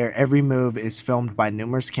their every move is filmed by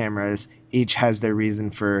numerous cameras. Each has their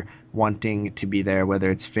reason for wanting to be there,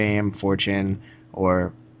 whether it's fame, fortune,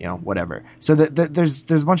 or you know, whatever. So there's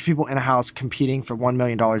a bunch of people in a house competing for $1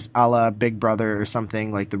 million, a la Big Brother or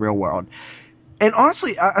something like The Real World. And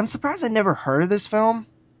honestly, I'm surprised I never heard of this film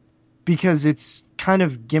because it's kind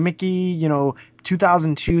of gimmicky. You know,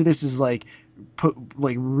 2002. This is like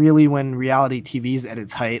really when reality TV's at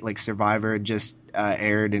its height. Like Survivor just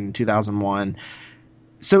aired in 2001.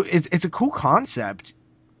 So it's a cool concept,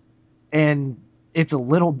 and it's a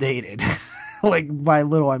little dated. Like by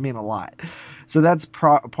little, I mean a lot. So that's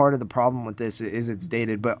part of the problem with this is it's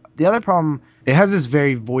dated. But the other problem, it has this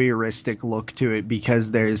very voyeuristic look to it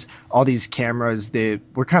because there's all these cameras that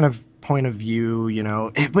were kind of point of view, you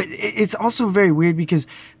know. But it's also very weird because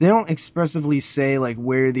they don't expressively say like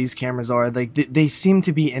where these cameras are. Like they seem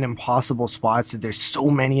to be in impossible spots. That there's so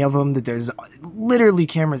many of them that there's literally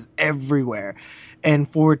cameras everywhere. And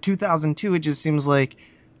for 2002, it just seems like,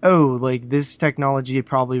 oh, like this technology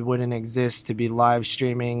probably wouldn't exist to be live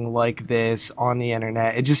streaming like this on the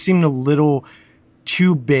internet. It just seemed a little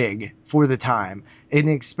too big for the time. And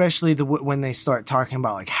especially when they start talking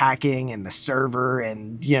about like hacking and the server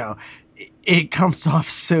and, you know, it comes off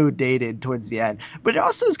so dated towards the end. But it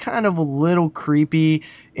also is kind of a little creepy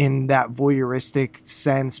in that voyeuristic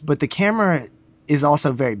sense. But the camera is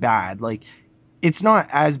also very bad. Like, it's not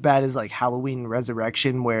as bad as like Halloween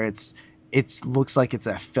Resurrection where it looks like it's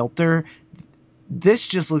a filter. This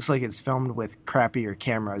just looks like it's filmed with crappier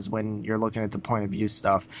cameras when you're looking at the point of view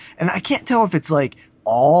stuff. And I can't tell if it's like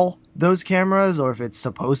all those cameras or if it's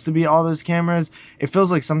supposed to be all those cameras. It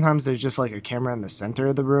feels like sometimes there's just like a camera in the center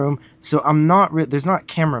of the room. So there's not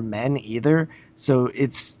cameramen either. So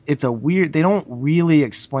it's a weird, they don't really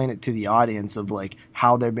explain it to the audience of like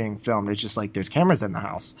how they're being filmed. It's just like there's cameras in the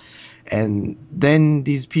house. And then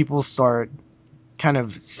these people start kind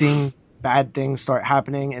of seeing bad things start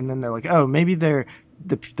happening, and then they're like, oh, maybe they're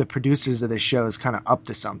the producers of this show is kind of up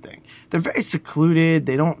to something. They're very secluded.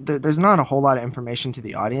 There's not a whole lot of information to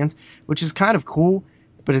the audience, which is kind of cool.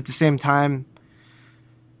 But at the same time,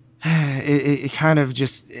 it kind of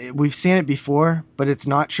just, we've seen it before, but it's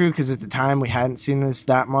not true because at the time we hadn't seen this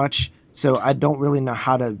that much. So I don't really know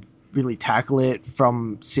how to really tackle it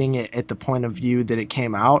from seeing it at the point of view that it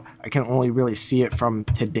came out. I can only really see it from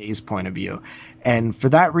today's point of view. And for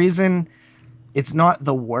that reason, it's not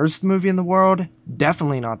the worst movie in the world.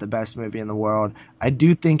 Definitely not the best movie in the world. I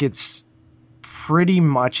do think it's pretty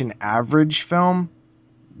much an average film,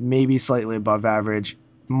 maybe slightly above average.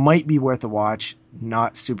 Might be worth a watch.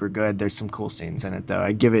 Not super good. There's some cool scenes in it, though.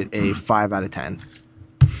 I give it a 5 out of 10.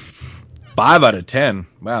 5 out of 10.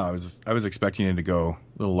 Wow, I was expecting it to go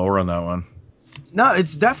a little lower on that one. No,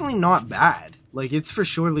 it's definitely not bad. Like, it's for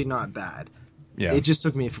surely not bad. Yeah. It just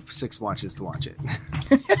took me 6 watches to watch it.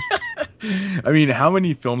 I mean, how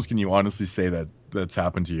many films can you honestly say that's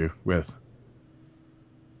happened to you with?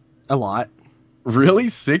 A lot. Really?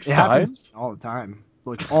 6 It times? happens all the time.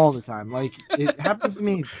 Like, all the time. Like, it happens to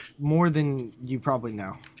me more than you probably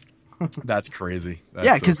know. That's crazy.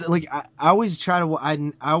 Yeah, because like I always try to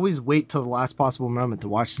I always wait till the last possible moment to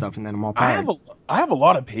watch stuff, and then I'm all tired. I have a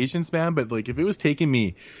lot of patience, man. But like, if it was taking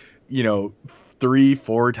me,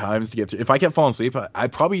 3-4 times to get to, if I kept falling asleep,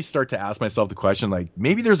 I'd probably start to ask myself the question, like,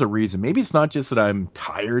 maybe there's a reason. Maybe it's not just that I'm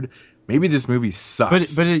tired. Maybe this movie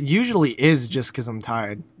sucks. But it usually is just because I'm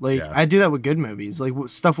tired. Like, yeah. I do that with good movies. Like,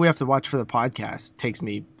 stuff we have to watch for the podcast takes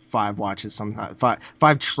me 5 watches sometimes.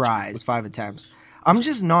 5 tries, 5 attempts. I'm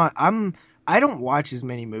just not. I don't watch as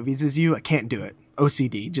many movies as you. I can't do it.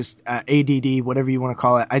 OCD, just ADD, whatever you want to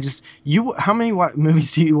call it. How many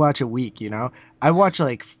movies do you watch a week? I watch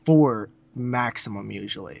like 4 maximum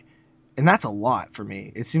usually, and that's a lot for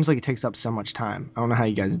me. It seems like it takes up so much time. I don't know how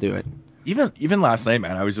you guys do it. Even last night,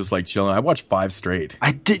 man, I was just like chilling. I watched 5 straight.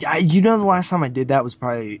 I did. The last time I did that was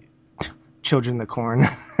probably Children of the Corn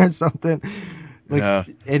or something. Yeah.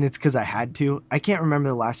 And it's because I had to. I can't remember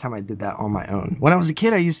the last time I did that on my own. When I was a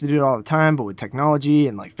kid, I used to do it all the time, but with technology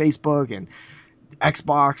and like Facebook and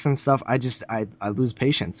Xbox and stuff, I lose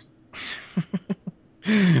patience.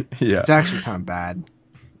 Yeah. It's actually kind of bad.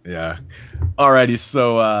 Yeah. Alrighty,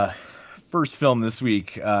 so first film this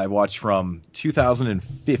week I watched from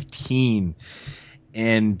 2015,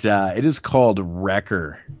 and it is called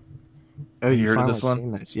Wrecker. Oh, you heard of this one?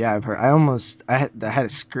 Seen this. Yeah, I've heard. I had a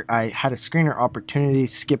screener opportunity,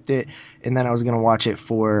 skipped it, and then I was gonna watch it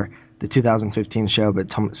for the 2015 show,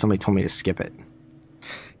 but somebody told me to skip it.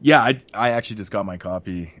 Yeah, I actually just got my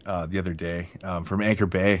copy the other day from Anchor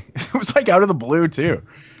Bay. It was like out of the blue too.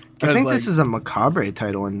 I think this is a Macabre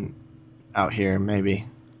title out here, maybe.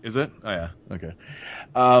 Is it? Oh yeah, okay.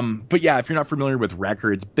 But yeah, if you're not familiar with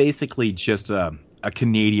Wrecker, it's basically just a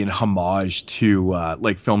Canadian homage to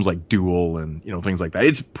like films like Duel and things like that.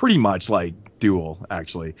 It's pretty much like Duel,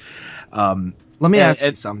 actually. Let me ask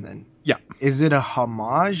you something. Yeah. Is it a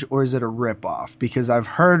homage or is it a ripoff? Because I've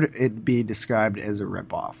heard it be described as a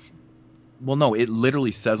ripoff. Well, no, it literally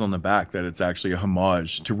says on the back that it's actually a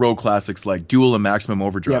homage to road classics like Duel and Maximum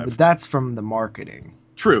Overdrive. Yeah, but that's from the marketing.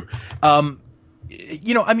 True. I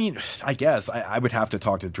mean, I guess I would have to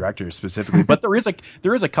talk to the director specifically, but there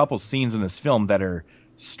is a couple scenes in this film that are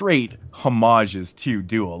straight homages to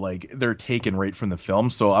Duel. Like, they're taken right from the film,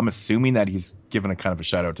 so I'm assuming that he's given a kind of a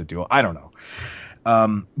shout out to Duel. I don't know.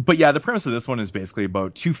 But yeah, the premise of this one is basically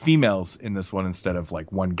about 2 females in this one instead of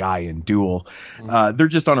like one guy in Duel. They're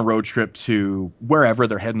just on a road trip to wherever,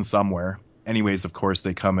 they're heading somewhere. Anyways, of course,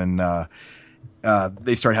 they come and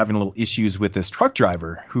they start having a little issues with this truck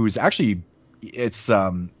driver who's actually, it's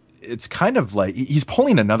kind of like he's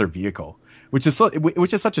pulling another vehicle, which is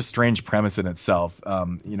such a strange premise in itself.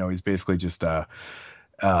 He's basically just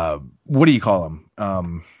what do you call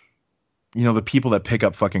him? The people that pick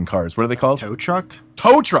up fucking cars. What are they called? Tow truck?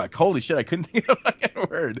 Tow truck. Holy shit, I couldn't think of a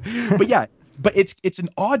word. But yeah, but it's an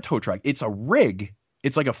odd tow truck. It's a rig.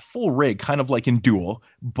 It's like a full rig, kind of like in Duel,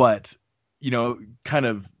 but kind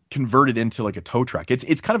of converted into like a tow truck.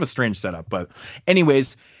 It's kind of a strange setup. But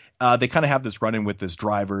anyways, they kind of have this run-in with this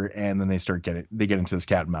driver, and then they get into this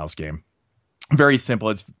cat and mouse game. Very simple.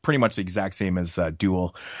 It's pretty much the exact same as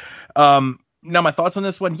Duel. Now, my thoughts on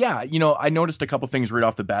this one, yeah, I noticed a couple things right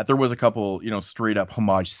off the bat. There was a couple, straight up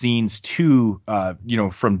homage scenes to,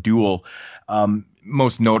 from Duel.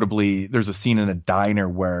 Most notably, there's a scene in a diner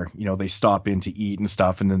where, they stop in to eat and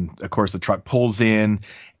stuff. And then, of course, the truck pulls in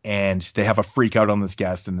and they have a freak out on this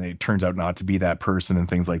guest, and it turns out not to be that person and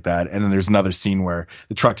things like that. And then there's another scene where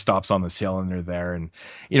the truck stops on this hill and they're there. And,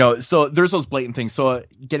 so there's those blatant things. So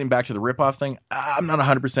getting back to the ripoff thing, I'm not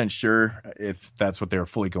 100% sure if that's what they were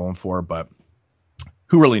fully going for, but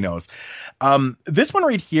who really knows? This one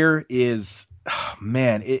right here is,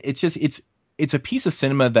 man, it's a piece of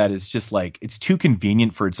cinema that is just like, it's too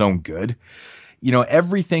convenient for its own good.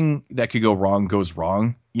 Everything that could go wrong goes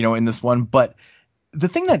wrong, in this one. But the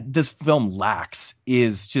thing that this film lacks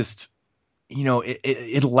is just,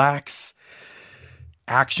 it lacks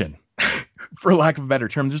action. For lack of a better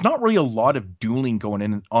term, there's not really a lot of dueling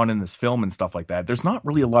going on in this film and stuff like that. There's not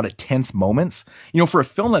really a lot of tense moments. For a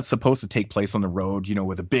film that's supposed to take place on the road,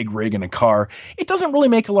 with a big rig and a car, it doesn't really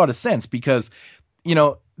make a lot of sense because,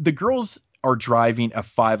 the girls are driving a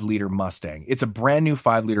 5-liter Mustang. It's a brand new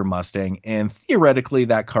 5-liter Mustang, and theoretically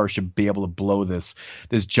that car should be able to blow this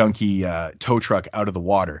junky tow truck out of the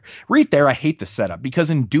water. Right there, I hate the setup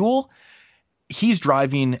because in Duel, he's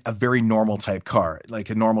driving a very normal type car, like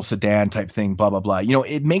a normal sedan type thing, blah, blah, blah.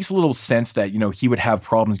 It makes a little sense that, he would have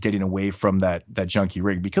problems getting away from that junky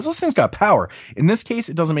rig because this thing's got power. In this case,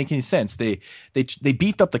 it doesn't make any sense. They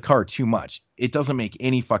beefed up the car too much. It doesn't make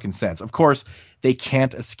any fucking sense. Of course, they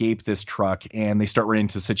can't escape this truck and they start running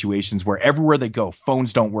into situations where everywhere they go,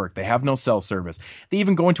 phones don't work. They have no cell service. They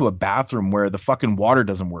even go into a bathroom where the fucking water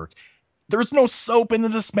doesn't work. There's no soap in the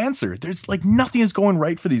dispenser. There's like nothing is going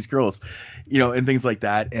right for these girls, and things like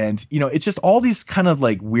that. And, it's just all these kind of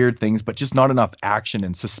like weird things, but just not enough action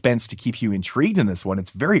and suspense to keep you intrigued in this one.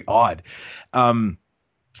 It's very odd.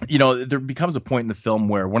 There becomes a point in the film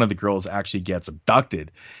where one of the girls actually gets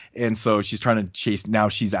abducted. And so she's trying to chase. Now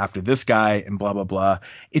she's after this guy and blah, blah, blah.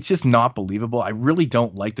 It's just not believable. I really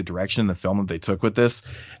don't like the direction the film that they took with this.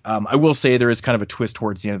 I will say there is kind of a twist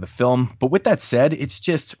towards the end of the film. But with that said, it's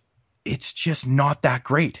just not that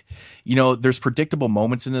great. There's predictable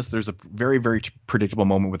moments in this. There's a very, very predictable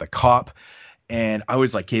moment with a cop. And I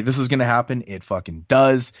was like, hey, this is going to happen. It fucking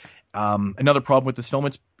does. Another problem with this film,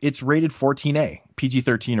 it's rated 14A,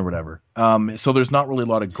 PG-13 or whatever. So there's not really a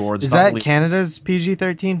lot of gore. Is that really Canada's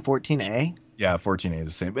PG-13, 14A? Yeah, 14A is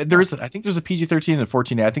the same. But I think there's a PG-13 and a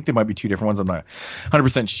 14A. I think they might be two different ones. I'm not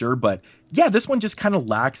 100% sure. But yeah, this one just kind of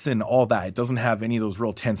lacks in all that. It doesn't have any of those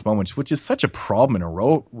real tense moments, which is such a problem in a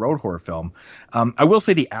road horror film. I will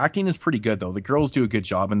say the acting is pretty good, though. The girls do a good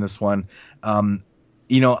job in this one.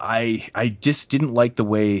 I just didn't like the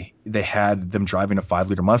way they had them driving a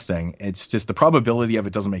 5-liter Mustang. It's just the probability of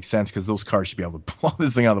it doesn't make sense because those cars should be able to blow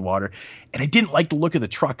this thing out of the water. And I didn't like the look of the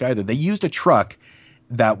truck either. They used a truck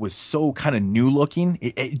that was so kind of new looking.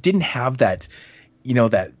 It didn't have that,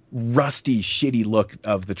 that rusty, shitty look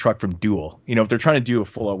of the truck from Duel. If they're trying to do a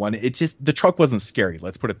full out one, the truck wasn't scary.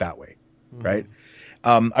 Let's put it that way. Mm-hmm. Right.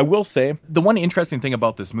 I will say the one interesting thing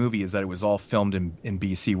about this movie is that it was all filmed in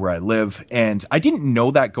BC where I live. And I didn't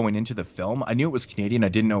know that going into the film. I knew it was Canadian. I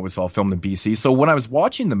didn't know it was all filmed in BC. So when I was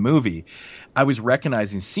watching the movie, I was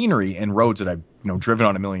recognizing scenery and roads that I've driven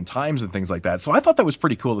on a million times and things like that. So I thought that was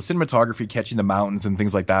pretty cool. The cinematography, catching the mountains and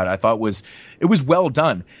things like that, I thought it was well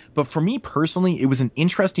done. But for me personally, it was an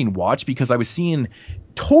interesting watch because I was seeing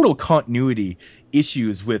total continuity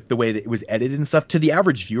issues with the way that it was edited and stuff. To the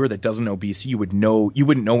average viewer that doesn't know BC, you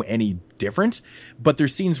wouldn't know any different. But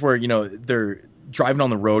there's scenes where, they're driving on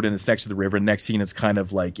the road and it's next to the river. Next scene, it's kind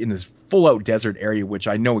of like in this full out desert area, which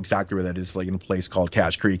I know exactly where that is, like in a place called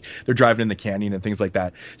Cache Creek. They're driving in the canyon and things like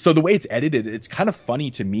that. So the way it's edited, it's kind of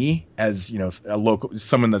funny to me as,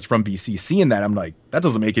 someone that's from BC seeing that. I'm like, that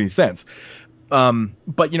doesn't make any sense. But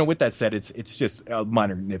with that said, it's just a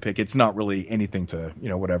minor nitpick. It's not really anything to,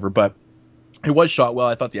 whatever, but it was shot well.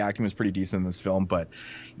 I thought the acting was pretty decent in this film, but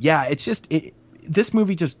yeah, this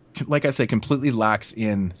movie just, like I said, completely lacks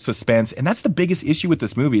in suspense. And that's the biggest issue with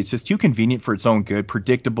this movie. It's just too convenient for its own good,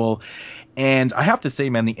 predictable. And I have to say,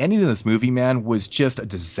 man, the ending of this movie, man, was just a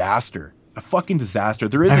disaster, a fucking disaster.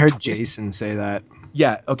 I heard Jason say that.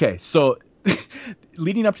 Yeah. Okay. So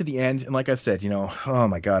leading up to the end, and like I said, oh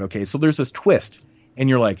my God. Okay. So there's this twist and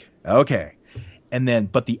you're like, okay. And then,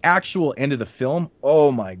 but the actual end of the film,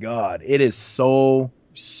 oh my God, it is so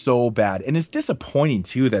bad. And it's disappointing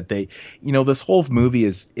too that they, this whole movie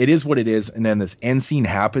it is what it is. And then this end scene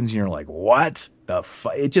happens and you're like, what the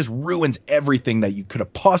fuck? It just ruins everything that you could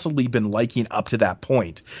have possibly been liking up to that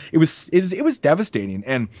point. It was devastating.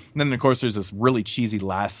 And then of course there's this really cheesy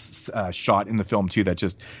last shot in the film too, that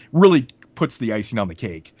just really puts the icing on the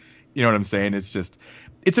cake. You know what I'm saying?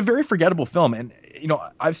 It's a very forgettable film. And,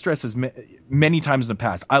 I've stressed as many times in the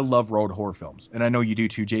past, I love road horror films. And I know you do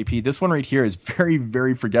too, JP. This one right here is very,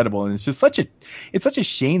 very forgettable. And it's just such a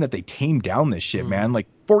shame that they tamed down this shit, man. Like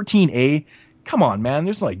 14A, come on, man.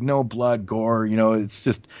 There's like no blood, gore. It's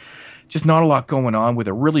just not a lot going on with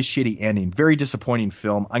a really shitty ending. Very disappointing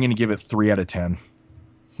film. I'm going to give it 3 out of 10.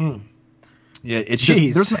 Yeah, it's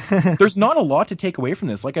Jeez. just there's not a lot to take away from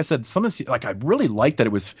this. Like I said, some of the, like I really like that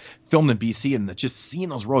it was filmed in BC and that just seeing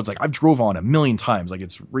those roads, like I've drove on a million times, like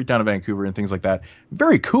it's right down to Vancouver and things like that.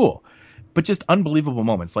 Very cool, but just unbelievable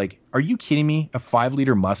moments. Like, are you kidding me? A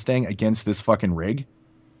 5-liter Mustang against this fucking rig?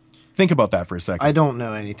 Think about that for a second. I don't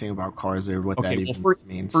know anything about cars or what that even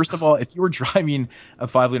means. First of all, if you were driving a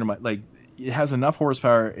 5-liter, like it has enough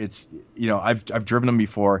horsepower. It's, you know, I've driven them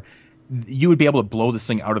before. You would be able to blow this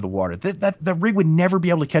thing out of the water. The rig would never be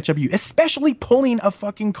able to catch up to you, especially pulling a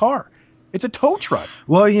fucking car. It's a tow truck.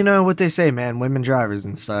 Well, you know what they say, man, women drivers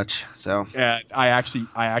and such. So yeah, I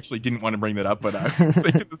actually didn't want to bring that up, but I was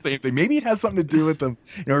thinking the same thing. Maybe it has something to do with them,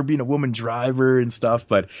 you know, being a woman driver and stuff.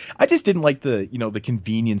 But I just didn't like the, you know, the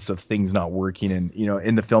convenience of things not working, and you know,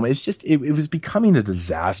 in the film, it's just it was becoming a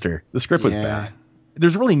disaster. The script was bad.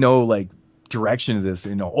 There's really no like direction to this,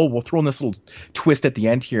 you know. Oh, we'll throw in this little twist at the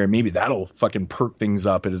end here, and maybe that'll fucking perk things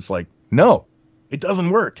up. And it's like, no, it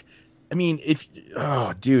doesn't work. I mean,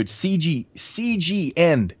 dude, CG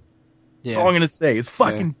end. That's all I'm gonna say. It's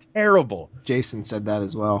fucking terrible. Jason said that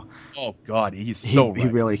as well. Oh God, he's right. He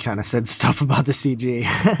really kind of said stuff about the CG.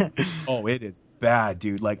 Oh, it is bad,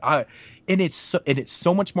 dude. Like it's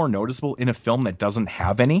so much more noticeable in a film that doesn't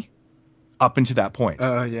have any up until that point.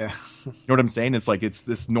 Oh yeah. You know what I'm saying? It's like it's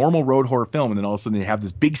this normal road horror film, and then all of a sudden you have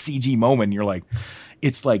this big CG moment, and you're like,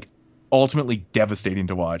 it's like ultimately devastating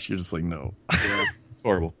to watch. You're just like, no, it's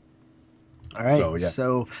horrible. All right,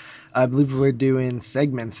 so I believe we're doing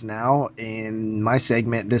segments now. In my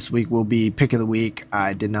segment this week will be Pick of the Week.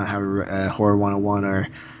 I did not have a Horror 101 or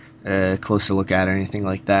a closer look at or anything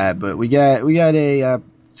like that, but we got a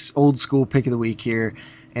old school Pick of the Week here,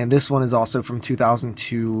 and this one is also from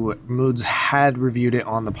 2002. Moods had reviewed it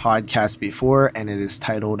on the podcast before, and it is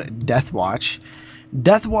titled Death Watch.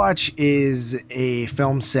 Death Watch is a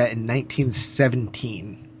film set in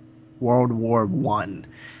 1917, World War I.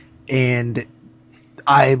 And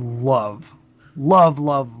I love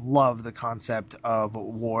the concept of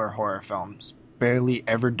war horror films. Barely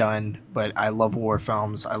ever done, but I love war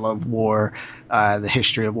films. I love war, the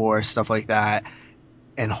history of war, stuff like that.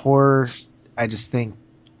 And horror, I just think,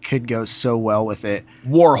 could go so well with it.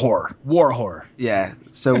 War horror. Yeah.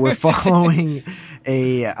 So we're following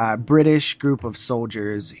a British group of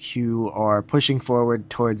soldiers who are pushing forward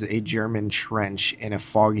towards a German trench in a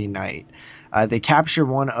foggy night. They capture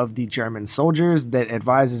one of the German soldiers that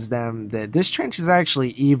advises them that this trench is actually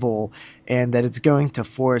evil and that it's going to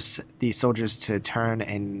force the soldiers to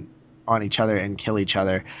turn on each other and kill each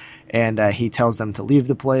other. And he tells them to leave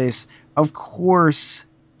the place. Of course,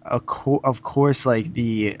 like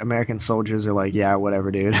the American soldiers are like, yeah,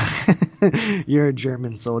 whatever, dude. You're a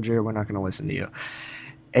German soldier. We're not going to listen to you.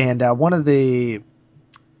 And one of the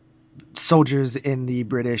soldiers in the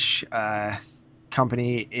British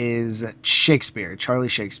company is Charlie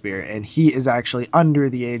Shakespeare, and he is actually under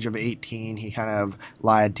the age of 18. He kind of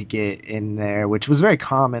lied to get in there, which was very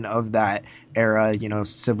common of that era, you know,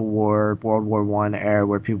 Civil War, World War I era,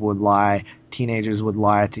 where people would lie, teenagers would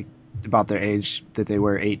lie about their age, that they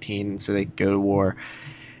were 18, so they could go to war.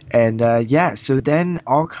 And so then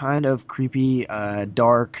all kind of creepy,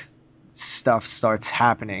 dark stuff starts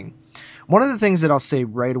happening. One of the things that I'll say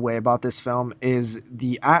right away about this film is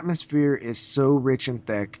the atmosphere is so rich and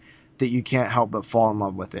thick that you can't help but fall in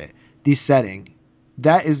love with it. The setting,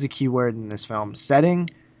 that is the key word in this film. Setting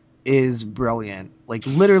is brilliant, like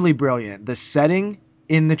literally brilliant. The setting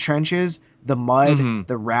in the trenches, the mud,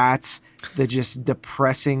 the rats, the just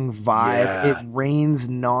depressing vibe. Yeah. It rains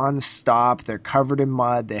nonstop. They're covered in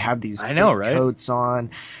mud. They have these coats on.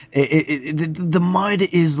 The mud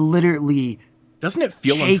is literally... Doesn't it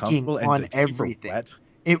feel uncomfortable and on like everything? Wet?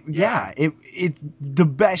 It's the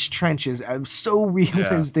best trenches. I'm so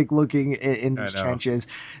realistic looking in these trenches.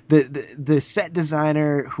 The set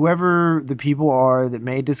designer, whoever the people are that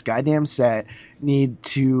made this goddamn set, need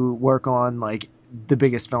to work on like the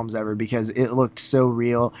biggest films ever because it looked so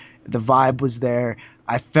real. The vibe was there.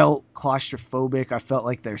 I felt claustrophobic. I felt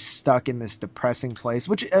like they're stuck in this depressing place,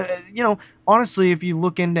 which, honestly, if you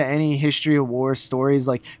look into any history of war stories,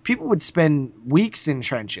 like people would spend weeks in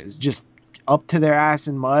trenches, just up to their ass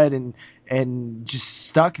in mud and just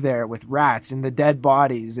stuck there with rats and the dead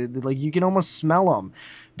bodies. Like you can almost smell them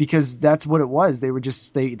because that's what it was. They were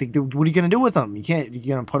just, what are you going to do with them? You're going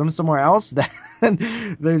to put them somewhere else?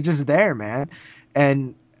 They're just there, man.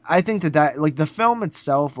 And I think that like the film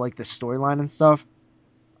itself, like the storyline and stuff,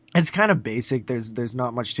 it's kind of basic. There's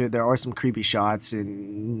not much to it. There are some creepy shots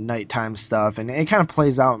and nighttime stuff, and it kind of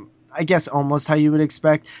plays out, I guess, almost how you would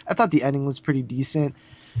expect. I thought the ending was pretty decent,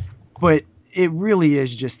 but it really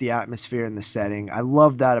is just the atmosphere and the setting. I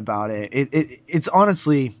love that about it. It's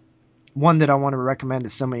honestly, one that I want to recommend to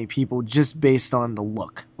so many people just based on the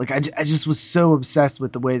look. Like I just was so obsessed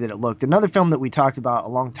with the way that it looked. Another film that we talked about a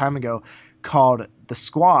long time ago called The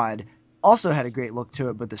Squad also had a great look to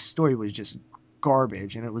it, but the story was just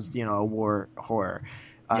garbage, and it was, you know, a war horror.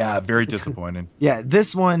 Yeah, very disappointing. Yeah,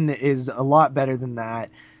 this one is a lot better than that.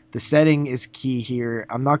 The setting is key here.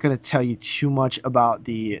 I'm not going to tell you too much about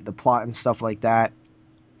the plot and stuff like that.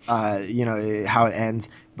 You know, how it ends,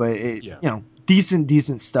 but you know,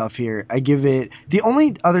 decent stuff here. I give it. The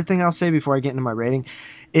only other thing I'll say before I get into my rating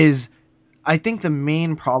is I think the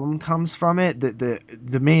main problem comes from it.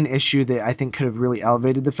 The main issue that I think could have really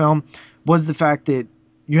elevated the film was the fact that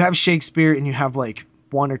you have Shakespeare and you have like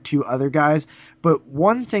one or two other guys, but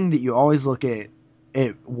one thing that you always look at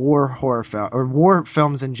war horror film or war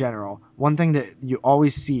films in general, one thing that you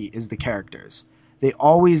always see is the characters. They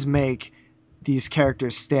always make these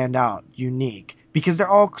characters stand out, unique, because they're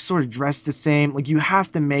all sort of dressed the same. Like, you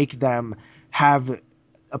have to make them have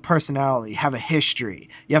a personality, have a history.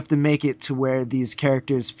 You have to make it to where these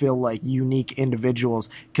characters feel like unique individuals,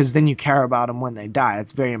 because then you care about them when they die.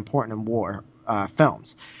 It's very important in war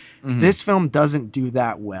films. Mm-hmm. This film doesn't do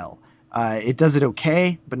that well. It does it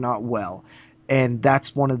okay, but not well. And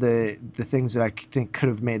that's one of the things that I think could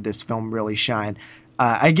have made this film really shine.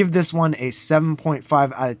 I give this one a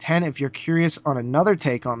 7.5 out of 10. If you're curious on another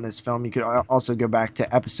take on this film, you could also go back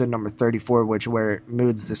to episode number 34, where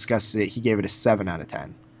Moods discussed it. He gave it a 7 out of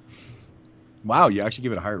 10. Wow, you actually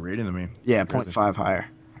give it a higher rating than me. Yeah, 0.5 higher.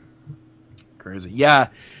 Crazy. Yeah,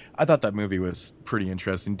 I thought that movie was pretty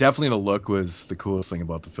interesting. Definitely the look was the coolest thing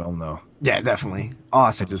about the film, though. Yeah, definitely.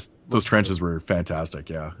 Awesome. Those trenches were fantastic.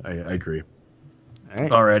 Yeah, I agree. All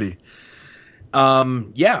right. Alrighty.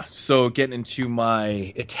 Yeah, so getting into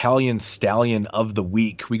my Italian Stallion of the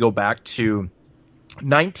week, we go back to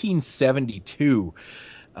 1972.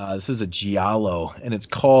 This is a giallo, and it's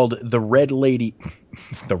called The Red Lady.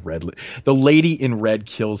 The Lady in Red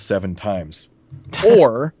Kills 7 Times.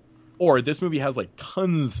 Or this movie has like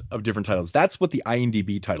tons of different titles. That's what the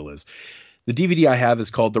IMDb title is. The DVD I have is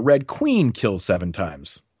called The Red Queen Kills 7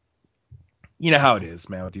 Times. You know how it is,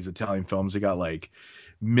 man, with these Italian films. They got like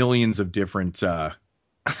millions of different of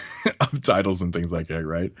titles and things like that,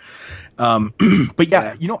 right? But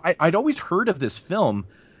yeah, you know, I'd always heard of this film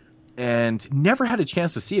and never had a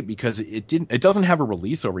chance to see it because it doesn't have a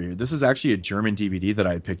release over here. This is actually a German DVD that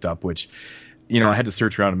I had picked up, which, you know, I had to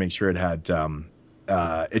search around to make sure it had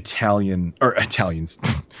Italians.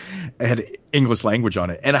 It had English language on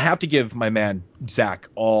it. And I have to give my man Zach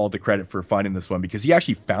all the credit for finding this one, because he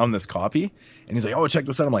actually found this copy and he's like, oh, check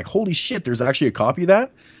this out. I'm like, holy shit, there's actually a copy of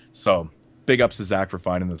that. So big ups to Zach for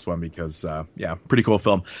finding this one, because yeah, pretty cool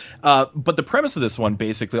film. But the premise of this one,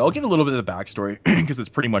 basically, I'll give a little bit of the backstory because it's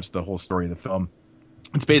pretty much the whole story of the film.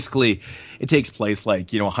 It's basically, it takes place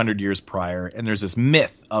like, you know, 100 years prior, and there's this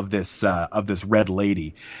myth of this red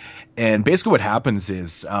lady. And basically what happens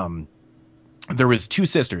is there was 2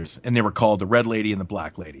 sisters, and they were called the Red Lady and the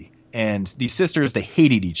Black Lady. And these sisters, they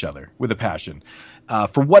hated each other with a passion.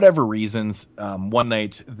 For whatever reasons, one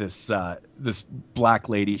night, this Black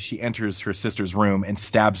Lady, she enters her sister's room and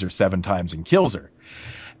stabs her 7 times and kills her.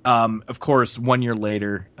 Of course, 1 year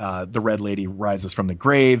later, the Red Lady rises from the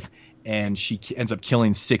grave, and she ends up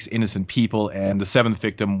killing 6 innocent people, and the 7th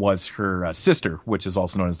victim was her sister, which is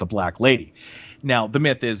also known as the Black Lady. Now, the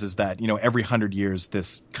myth is that, you know, every 100 years,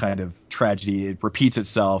 this kind of tragedy, it repeats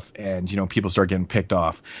itself, and, you know, people start getting picked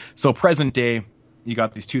off. So present day, you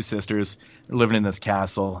got these 2 sisters, they're living in this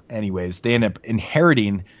castle. Anyways, they end up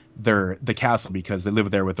inheriting the castle because they live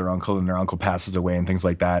there with their uncle, and their uncle passes away and things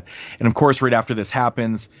like that. And of course, right after this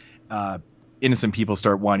happens, innocent people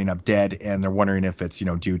start winding up dead, and they're wondering if it's, you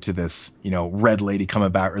know, due to this, you know, Red Lady coming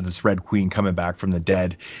back, or this Red Queen coming back from the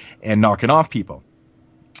dead and knocking off people.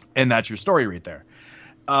 And that's your story right there.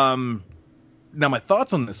 Now, my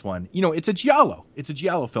thoughts on this one, you know, it's a giallo. It's a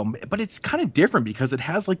giallo film, but it's kind of different because it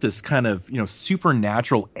has like this kind of, you know,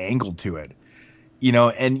 supernatural angle to it. You know,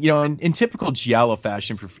 and, you know, in typical giallo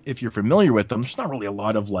fashion, if you're familiar with them, there's not really a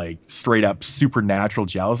lot of like straight up supernatural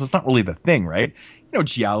giallos. That's not really the thing, right? You know,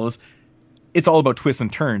 giallos, it's all about twists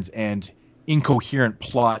and turns and incoherent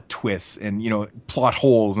plot twists and, you know, plot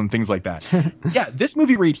holes and things like that. Yeah, this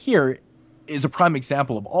movie right here is a prime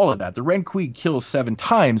example of all of that. The Red Queen Kills 7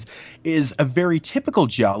 Times is a very typical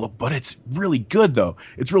giallo, but it's really good, though.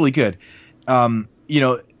 It's really good. You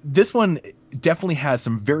know, this one, definitely has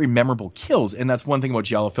some very memorable kills, and that's one thing about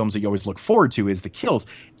giallo films that you always look forward to is the kills.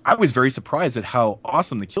 I was very surprised at how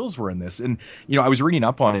awesome the kills were in this, and I was reading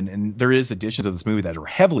up on it, and there is editions of this movie that are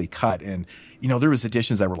heavily cut, and there was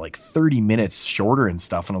editions that were like 30 minutes shorter and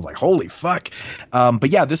stuff, and I was like, holy fuck. But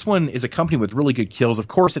yeah, this one is accompanied with really good kills. Of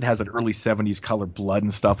course, it has that early 70s color blood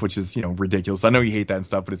and stuff, which is ridiculous. I know you hate that and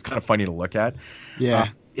stuff, but it's kind of funny to look at. Yeah.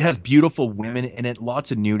 It has beautiful women in it, lots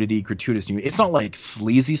of nudity, gratuitous nudity. It's not like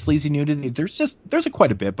sleazy nudity. There's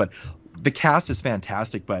quite a bit, but the cast is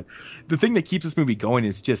fantastic. But the thing that keeps this movie going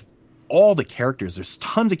is just all the characters. There's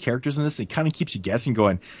tons of characters in this. It kind of keeps you guessing,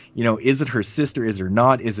 going, is it her sister? Is it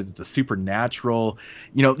not? Is it the supernatural?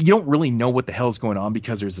 You don't really know what the hell is going on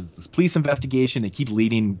because there's this police investigation. They keep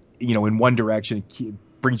leading, in one direction.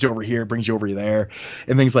 Brings you over here, brings you over there,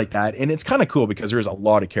 and things like that. And it's kind of cool because there's a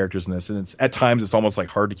lot of characters in this, and it's at times it's almost like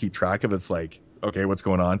hard to keep track of. It's like, okay, what's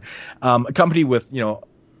going on? Accompanied with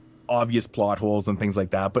obvious plot holes and things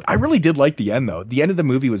like that. But I really did like the end, though. The end of the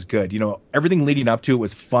movie was good. Everything leading up to it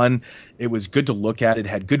was fun. It was good to look at. It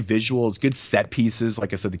had good visuals, good set pieces.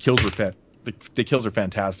 Like I said, the kills were the kills are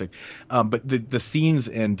fantastic, but the scenes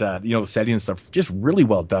and the setting and stuff just really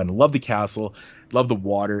well done. Love the castle, love the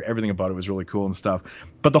water, everything about it was really cool and stuff.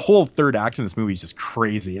 But the whole third act in this movie is just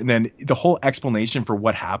crazy, and then the whole explanation for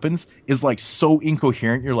what happens is like so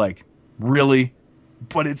incoherent. You're like, really?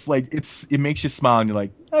 But it's like it makes you smile, and you're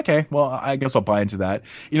like, okay, well, I guess I'll buy into that.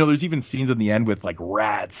 There's even scenes in the end with like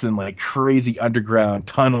rats and like crazy underground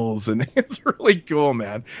tunnels, and it's really cool,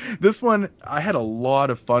 man. This one I had a lot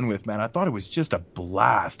of fun with, man. I thought it was just a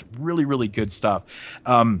blast. Really, really good stuff.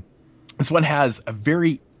 This one has a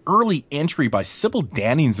very early entry by Sybil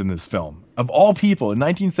Dannings in this film, of all people, in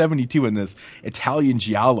 1972 in this Italian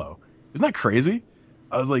giallo. Isn't that crazy?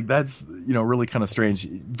 I was like, that's, really kind of strange,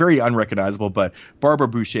 very unrecognizable, but Barbara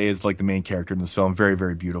Boucher is like the main character in this film. Very,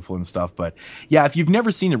 very beautiful and stuff. But yeah, if you've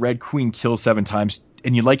never seen The Red Queen Kill 7 Times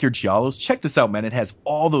and you like your giallos, check this out, man. It has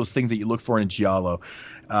all those things that you look for in a giallo.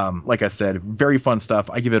 Like I said, very fun stuff.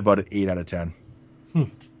 I give it about an 8 out of 10.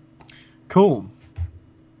 Cool.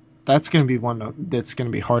 That's going to be one that's going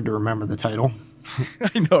to be hard to remember the title.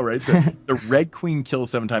 I know, right? The Red Queen Kills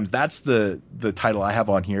 7 Times. That's the title I have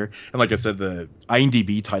on here. And like I said, the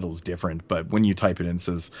IMDb title is different, but when you type it in,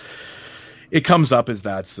 it comes up as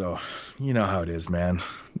that. So you know how it is, man.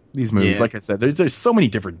 These movies, like I said, there's so many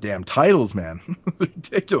different damn titles, man.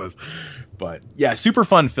 Ridiculous. But yeah, super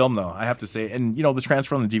fun film though, I have to say. And the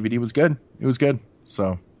transfer on the DVD was good. It was good.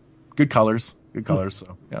 So good colors.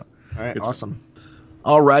 So yeah. All right, awesome.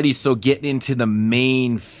 Alrighty, so getting into the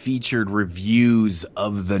main featured reviews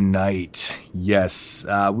of the night. Yes,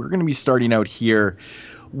 we're going to be starting out here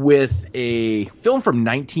with a film from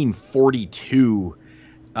 1942,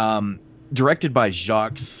 directed by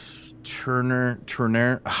Jacques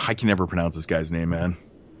Tourneur. I can never pronounce this guy's name, man.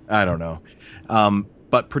 I don't know.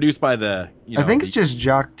 But produced by I think it's just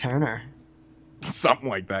Jacques Tourneur. Something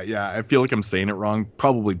like that, yeah. I feel like I'm saying it wrong.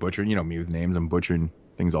 Probably butchering. Me with names, I'm butchering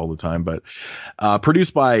things all the time, but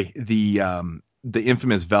produced by the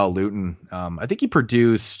infamous Val Lewton. I think he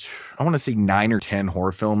produced, I want to say 9 or 10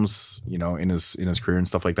 horror films, in his career and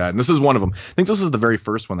stuff like that. And this is one of them. I think this is the very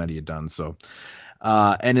first one that he had done. So,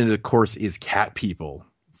 and it of course is Cat People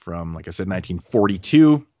from, like I said,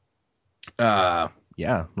 1942.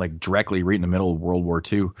 Yeah, like directly right in the middle of World War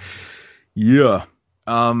II. Yeah.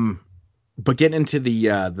 But getting into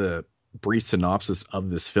the brief synopsis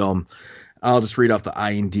of this film, I'll just read off the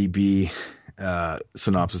IMDb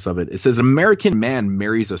synopsis of it. It says, American man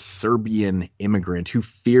marries a Serbian immigrant who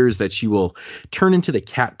fears that she will turn into the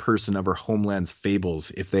cat person of her homeland's fables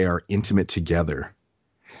if they are intimate together.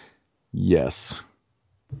 Yes.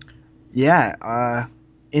 Yeah,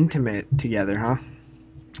 intimate together, huh?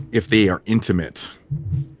 If they are intimate.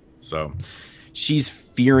 So she's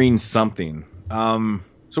fearing something.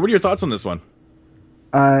 So what are your thoughts on this one?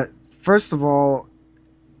 First of all,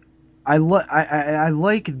 I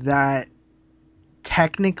like that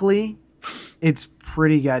technically it's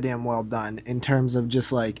pretty goddamn well done in terms of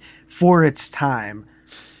just like for its time.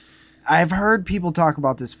 I've heard people talk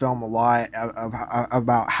about this film a lot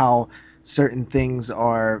about how certain things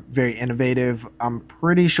are very innovative. I'm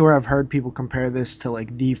pretty sure I've heard people compare this to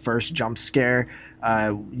like the first jump scare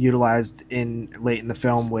utilized late in the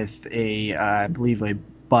film with I believe a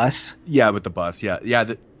bus. Yeah, with the bus.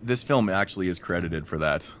 Yeah. This film actually is credited for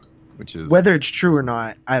that. Which is, whether it's true or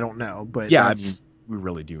not, I don't know. But yeah, I mean, we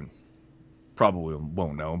really probably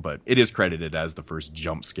won't know, but it is credited as the first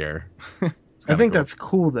jump scare. I think that's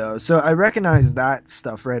cool though. So I recognize that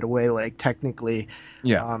stuff right away. Like technically,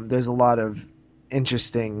 yeah, there's a lot of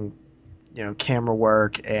interesting, camera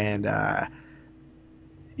work and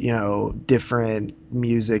different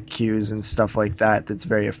music cues and stuff like that. That's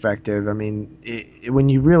very effective. I mean, when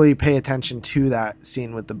you really pay attention to that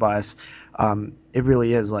scene with the bus, it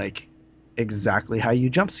really is like exactly how you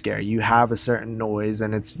jump scare. You have a certain noise,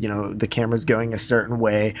 and it's the camera's going a certain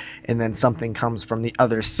way, and then something comes from the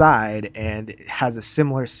other side and it has a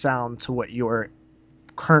similar sound to what you're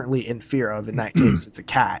currently in fear of. In that case, it's a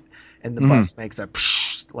cat, and the bus makes a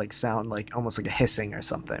like sound, like almost like a hissing or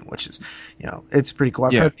something, which is it's pretty cool.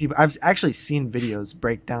 I've actually seen videos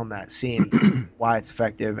break down that scene, why it's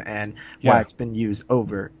effective and why it's been used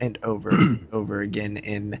over and over and over again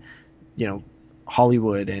in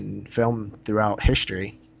Hollywood and film throughout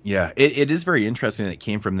history. Yeah, it is very interesting that it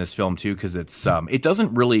came from this film too, because it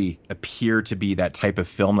doesn't really appear to be that type of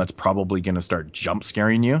film that's probably going to start jump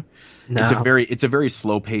scaring you. No. It's a very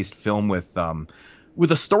slow paced film with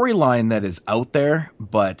a storyline that is out there,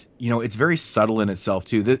 but it's very subtle in itself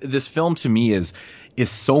too. This film to me is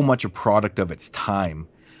so much a product of its time.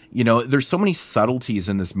 There's so many subtleties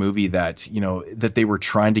in this movie that that they were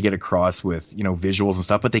trying to get across with visuals and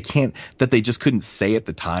stuff, but they just couldn't say at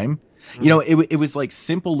the time. It was like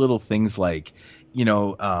simple little things like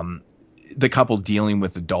the couple dealing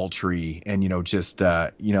with adultery and just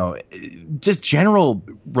general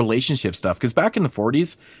relationship stuff, because back in the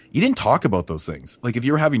 40s you didn't talk about those things. Like if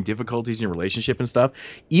you were having difficulties in your relationship and stuff,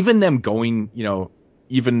 even them going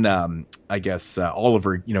I guess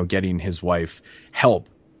Oliver getting his wife help,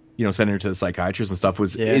 sending her to the psychiatrist and stuff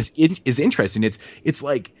is interesting.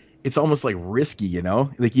 It's almost like risky,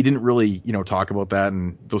 like you didn't really, talk about that,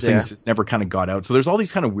 and those things just never kind of got out. So there's all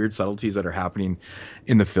these kind of weird subtleties that are happening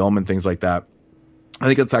in the film and things like that. I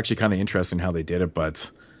think it's actually kind of interesting how they did it,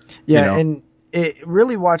 but and it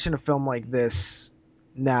really, watching a film like this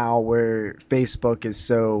now where Facebook is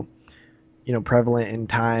so, prevalent in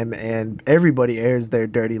time and everybody airs their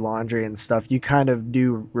dirty laundry and stuff, you kind of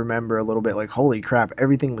do remember a little bit like, holy crap,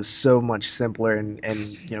 everything was so much simpler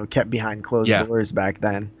and kept behind closed doors back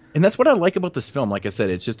then. And that's what I like about this film. Like I said,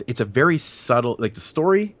 it's a very subtle, like the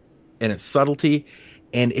story and its subtlety,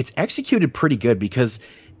 and it's executed pretty good because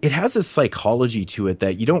it has a psychology to it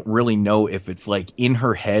that you don't really know if it's like in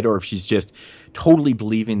her head or if she's just totally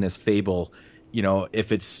believing this fable.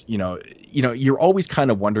 If it's, you're always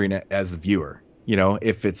kind of wondering as the viewer,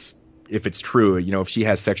 if it's true, if she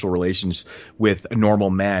has sexual relations with a normal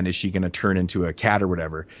man, is she going to turn into a cat or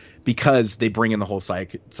whatever? Because they bring in the whole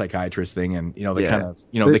psychiatrist thing, and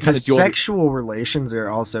the sexual relations are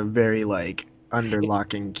also very like under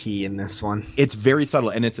lock and key in this one. It's very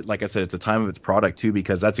subtle, and it's like I said, it's a time of its product too,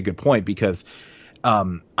 because that's a good point. Because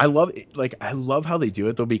I love how they do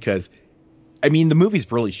it though, because I mean the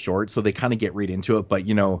movie's really short, so they kind of get right into it. But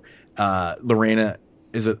Irina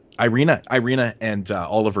and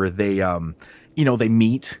Oliver, they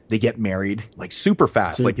meet, they get married like super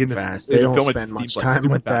fast, They don't spend much time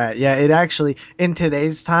with that. Yeah, it actually, in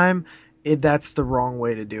today's time, that's the wrong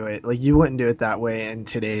way to do it. Like you wouldn't do it that way in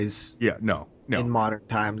today's in modern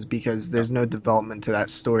times, because there's no development to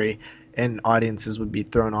that story and audiences would be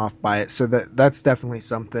thrown off by it. So that's definitely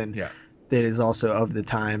something that is also of the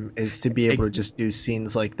time, is to be able to just do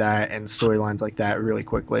scenes like that and storylines like that really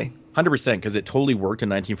quickly. 100%, because it totally worked in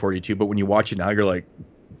 1942, but when you watch it now, you're like,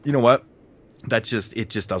 you know what? It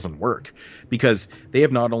just doesn't work, because they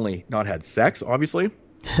have not only not had sex, obviously,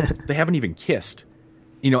 they haven't even kissed,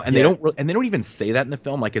 and they don't even say that in the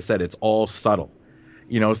film. Like I said, it's all subtle,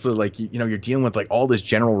 so like, you're dealing with like all this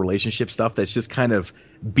general relationship stuff that's just kind of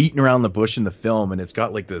beating around the bush in the film. And it's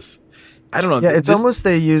got like this, I don't know. Yeah, it's almost,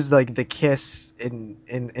 they use like the kiss in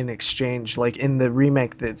exchange. Like in the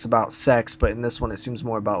remake, it's about sex, but in this one, it seems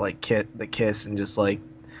more about like the kiss and just like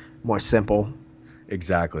more simple.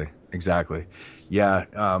 Exactly. Yeah.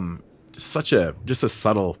 Just a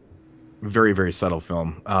subtle, very, very subtle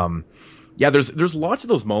film. There's lots of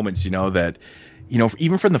those moments, that,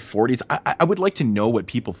 even from the 40s, I would like to know what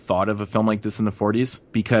people thought of a film like this in the 40s,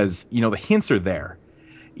 because, the hints are there.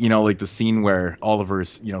 Like the scene where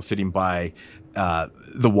Oliver's, sitting by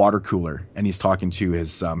the water cooler and he's talking to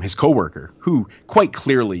his coworker, who quite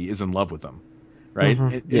clearly is in love with him. Right.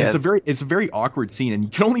 Mm-hmm. It's a very awkward scene. And you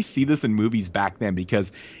can only see this in movies back then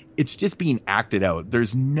because it's just being acted out.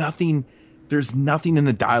 There's nothing in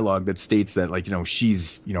the dialogue that states that, like,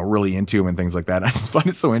 she's, really into him and things like that. I just find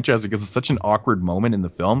it so interesting because it's such an awkward moment in the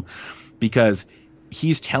film, because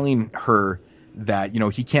he's telling her that,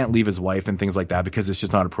 he can't leave his wife and things like that because it's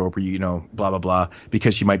just not appropriate, blah, blah, blah,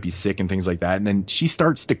 because she might be sick and things like that. And then she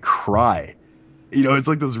starts to cry. It's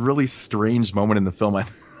like this really strange moment in the film. I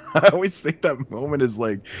always think that moment is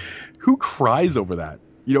like, who cries over that?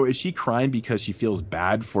 Is she crying because she feels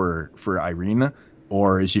bad for Irina?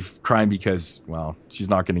 or is she crying because, well, she's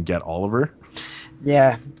not going to get Oliver?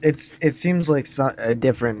 Yeah, it seems like a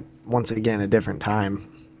different time.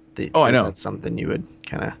 I know. That's something you would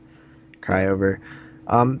kind of cry over.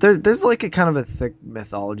 There's like a kind of a thick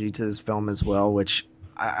mythology to this film as well, which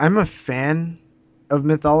I'm a fan of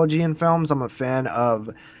mythology in films. I'm a fan of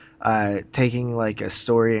taking like a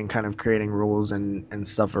story and kind of creating rules and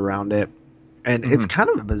stuff around it. And it's kind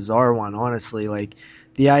of a bizarre one, honestly. Like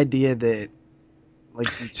the idea that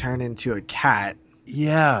like you turn into a cat.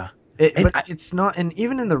 Yeah. It's not, and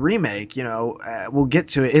even in the remake, we'll get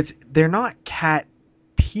to it. They're not cat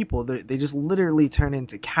people. They just literally turn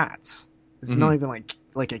into cats. It's not even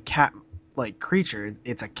like a cat like creature.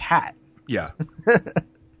 It's a cat. Yeah.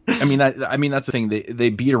 I mean that's the thing. They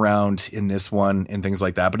beat around in this one and things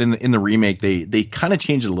like that, but in the remake they kind of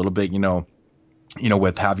changed it a little bit.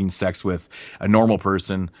 With having sex with a normal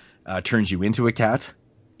person turns you into a cat.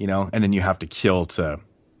 And then you have to kill to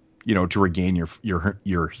regain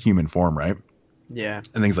your human form, right? Yeah.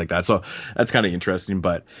 And things like that. So that's kind of interesting.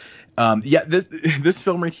 But this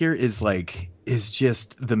film right here is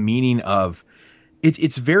just the meaning of it.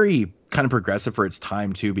 It's very kind of progressive for its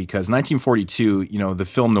time too, because 1942, the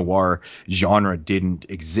film noir genre didn't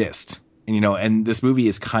exist. And this movie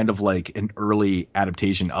is kind of like an early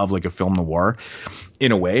adaptation of like a film noir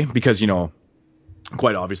in a way, because,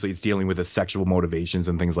 quite obviously it's dealing with the sexual motivations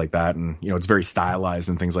and things like that. And, it's very stylized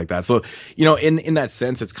and things like that. So, in that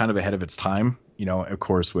sense, it's kind of ahead of its time, of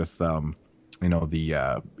course, with, the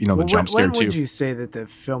jump scare too. When would you say that the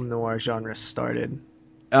film noir genre started?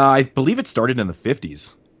 I believe it started in the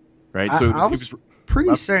 50s, right? So I was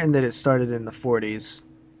pretty certain that it started in the 40s.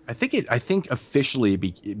 I think officially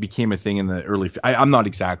it became a thing in the early. I'm not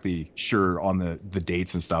exactly sure on the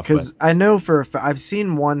dates and stuff, because I know I've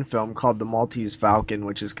seen one film called The Maltese Falcon,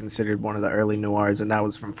 which is considered one of the early noirs, and that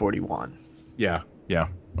was from 41. Yeah,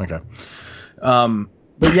 okay.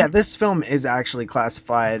 But yeah, this film is actually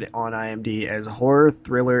classified on IMDb as horror,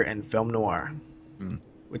 thriller, and film noir,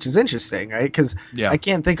 which is interesting, right? Because I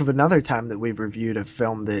can't think of another time that we've reviewed a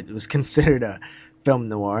film that was considered a film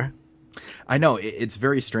noir. I know, it's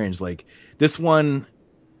very strange. Like this one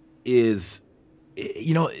is,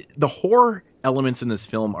 the horror elements in this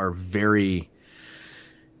film are very,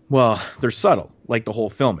 well, they're subtle, like the whole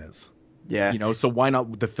film is. Yeah. So why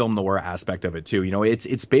not the film noir aspect of it too?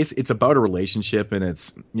 It's about a relationship, and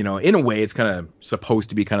it's, in a way it's kind of supposed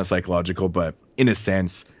to be kind of psychological, but in a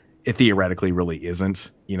sense it theoretically really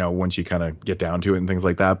isn't, once you kind of get down to it and things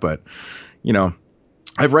like that. But,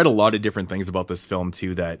 I've read a lot of different things about this film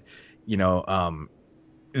too, that,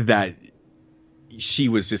 that she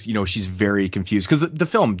was just, she's very confused, because the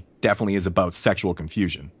film definitely is about sexual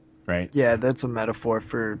confusion, right? Yeah, that's a metaphor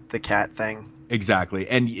for the cat thing. Exactly.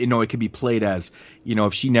 And, it could be played as,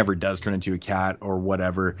 if she never does turn into a cat or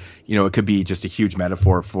whatever, it could be just a huge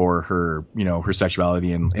metaphor for her, her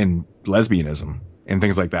sexuality and lesbianism and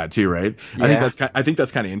things like that too, right? Yeah. I think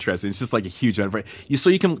that's kind of interesting. It's just like a huge metaphor. So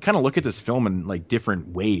you can kind of look at this film in like different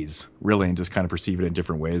ways, really, and just kind of perceive it in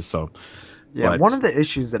different ways. So, yeah, one of the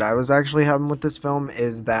issues that I was actually having with this film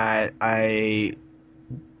is that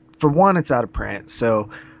for one, it's out of print, so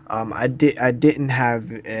I didn't have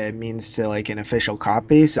means to like an official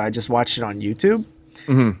copy, so I just watched it on YouTube.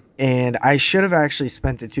 Mm-hmm. And I should have actually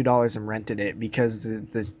spent the $2 and rented it, because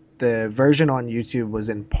the version on YouTube was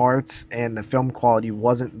in parts and the film quality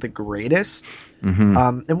wasn't the greatest.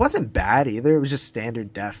 Mm-hmm. It wasn't bad either. It was just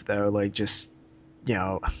standard def though, like just,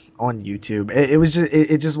 on YouTube.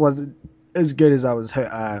 It just wasn't as good as I was,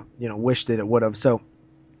 wished that it would have. So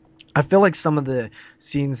I feel like some of the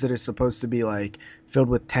scenes that are supposed to be like filled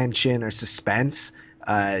with tension or suspense,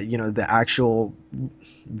 the actual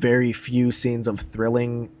very few scenes of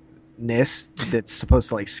thrillingness that's supposed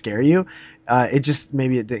to like scare you, it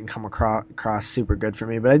didn't come across super good for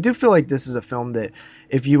me. But I do feel like this is a film that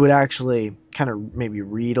if you would actually kind of maybe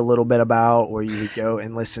read a little bit about, or you would go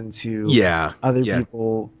and listen to other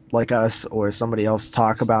people like us or somebody else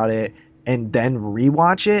talk about it and then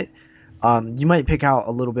rewatch it, you might pick out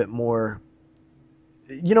a little bit more.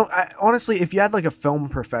 Honestly, if you had like a film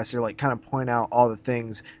professor like kind of point out all the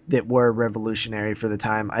things that were revolutionary for the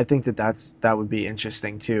time, I think that would be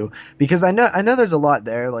interesting too, because I know there's a lot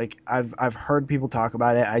there. Like I've heard people talk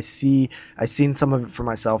about it. I've seen some of it for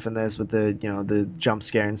myself in this with the jump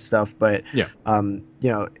scare and stuff. But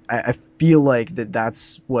I feel like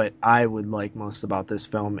that's what I would like most about this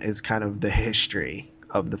film, is kind of the history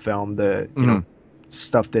of the film, the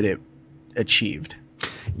stuff that it achieved.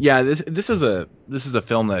 Yeah, this is a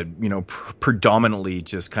film that predominantly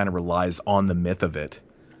just kind of relies on the myth of it,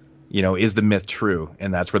 is the myth true?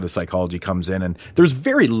 And that's where the psychology comes in. And there's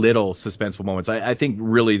very little suspenseful moments. I think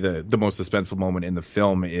really the most suspenseful moment in the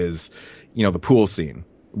film is, the pool scene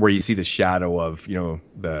where you see the shadow of,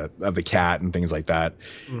 the cat and things like that.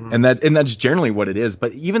 Mm-hmm. And that's generally what it is.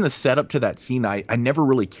 But even the setup to that scene, I never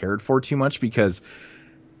really cared for too much because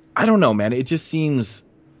I don't know, man. It just seems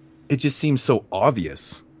so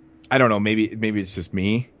obvious. I don't know. Maybe it's just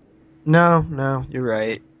me. No, you're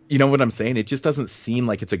right. You know what I'm saying? It just doesn't seem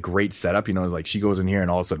like it's a great setup. It's like she goes in here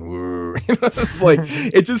and all of a sudden, woo, it's like,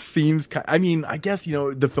 it just seems, I mean, I guess,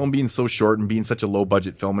 the film being so short and being such a low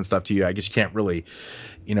budget film and stuff to you, I guess you can't really,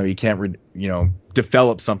 you can't,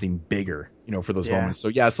 develop something bigger, for those moments. So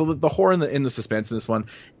yeah, so the horror and the suspense in this one,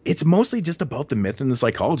 it's mostly just about the myth and the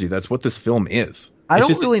psychology. That's what this film is. I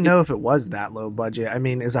don't really know if it was that low budget. I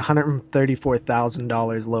mean, is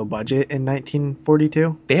 $134,000 low budget in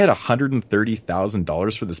 1942? They had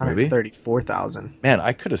 $130,000 for this movie. $134,000. Man,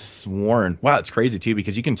 I could have sworn. Wow, it's crazy too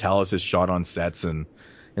because you can tell it's just shot on sets and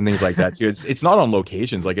things like that too. It's not on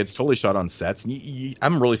locations. Like it's totally shot on sets. And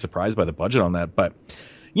I'm really surprised by the budget on that. But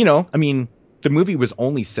I mean, the movie was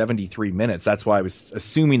only 73 minutes. That's why I was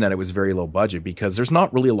assuming that it was very low budget because there's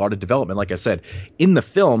not really a lot of development. Like I said, in the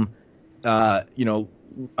film,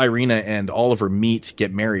 Irina and Oliver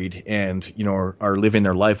get married, and are living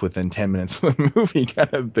their life within 10 minutes of the movie,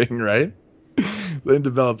 kind of thing, right? They didn't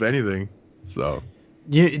develop anything. So,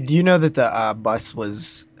 do you know that the bus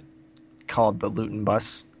was called the Luton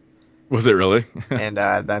bus? Was it really? And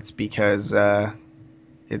that's because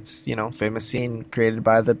it's famous scene created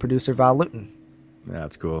by the producer Val Lewton. Yeah,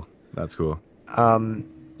 that's cool. That's cool.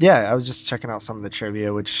 Yeah, I was just checking out some of the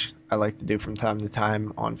trivia, which I like to do from time to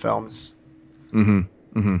time on films.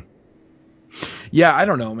 Yeah, I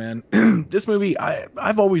don't know, man. This movie,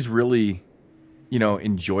 I've always really,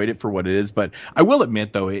 enjoyed it for what it is. But I will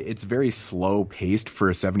admit, though, it's very slow paced for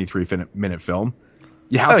a 73-minute film.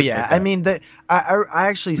 I mean, I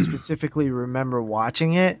actually specifically remember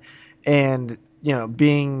watching it and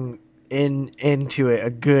being into it a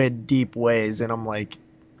good deep ways, and I'm like,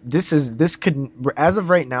 this could, as of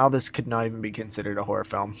right now, this could not even be considered a horror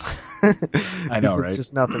film. I know, right?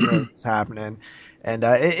 Just nothing really is happening. And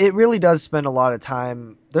it really does spend a lot of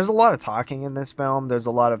time. There's a lot of talking in this film. There's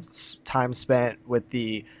a lot of time spent with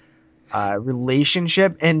the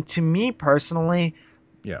relationship. And to me personally,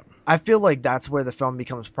 I feel like that's where the film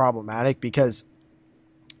becomes problematic because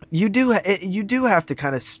you do have to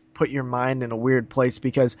kind of put your mind in a weird place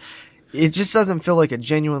because it just doesn't feel like a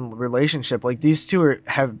genuine relationship. Like these two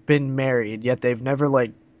have been married, yet they've never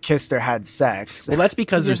kissed or had sex. Well, that's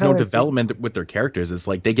because there's no development with their characters. It's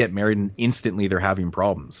like they get married and instantly they're having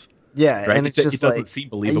problems. Yeah, right? And it doesn't seem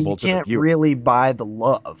believable to the viewer. You can't really buy the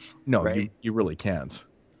love. No, right? you really can't.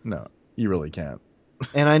 No, you really can't.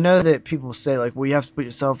 And I know that people say well, you have to put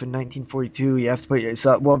yourself in 1942. You have to put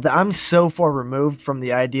yourself. Well, I'm so far removed from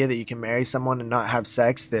the idea that you can marry someone and not have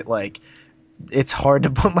sex that it's hard to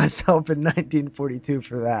put myself in 1942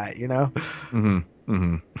 for that.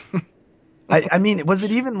 I mean, was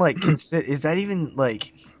it even is that even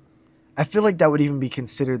I feel like that would even be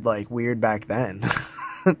considered weird back then.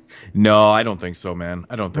 No, I don't think so, man.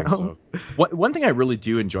 I don't think so. One thing I really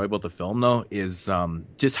do enjoy about the film, though, is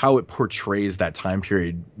just how it portrays that time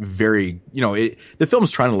period. Very, the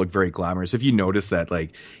film's trying to look very glamorous. If you notice that,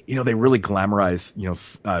 they really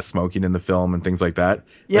glamorize, smoking in the film and things like that.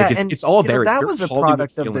 Yeah, it's all there. That was a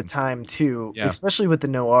product of the time too, especially with the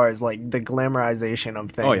noirs, the glamorization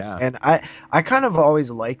of things. Oh, yeah. And I kind of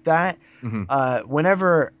always liked that. Mm-hmm.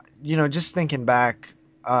 Whenever just thinking back.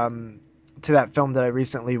 To that film that I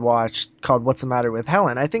recently watched called What's the Matter with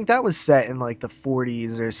Helen. I think that was set in the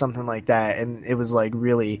 40s or something like that, and it was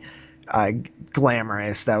really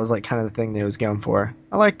glamorous. That was kind of the thing they was going for.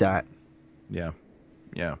 I like that. Yeah.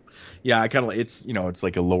 I kind of it's it's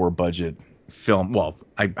like a lower budget film. Well,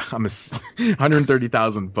 I'm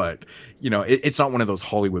 130,000, but it's not one of those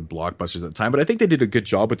Hollywood blockbusters at the time. But I think they did a good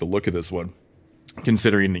job with the look of this one,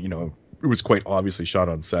 considering it was quite obviously shot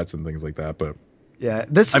on sets and things like that. But yeah,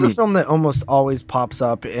 this is a film that almost always pops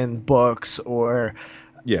up in books or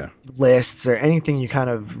lists or anything you kind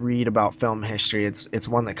of read about film history. It's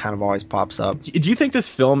one that kind of always pops up. Do you think this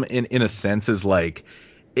film, in a sense, is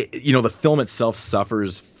the film itself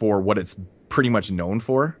suffers for what it's pretty much known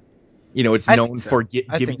for? It's known for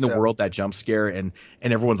giving the world that jump scare, and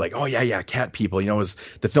everyone's like, oh yeah, cat people. It was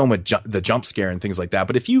the film with the jump scare and things like that.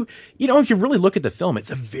 But if you really look at the film,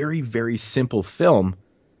 it's a very, very simple film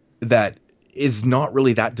that is not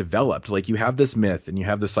really that developed. You have this myth and you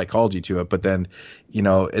have the psychology to it, but then,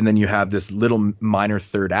 and then you have this little minor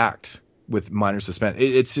third act, with minor suspense.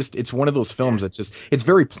 It's one of those films that's just it's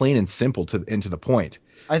very plain and simple to the point.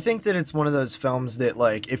 I think that it's one of those films that,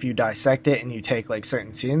 like, if you dissect it and you take like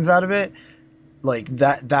certain scenes out of it, like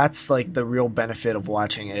that's like the real benefit of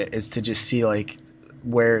watching it, is to just see like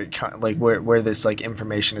where this like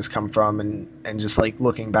information has come from, and just like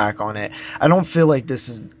looking back on it. I don't feel like this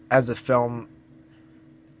is, as a film,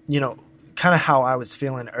 kind of how I was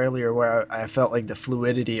feeling earlier, where I felt like the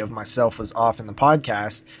fluidity of myself was off in the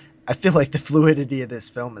podcast. I feel like the fluidity of this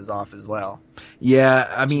film is off as well.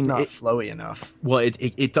 Yeah, I It's mean, just not flowy enough. well,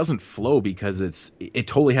 it doesn't flow because it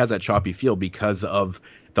totally has that choppy feel because of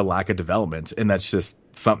the lack of development, and that's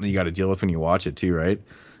just something you got to deal with when you watch it too, right?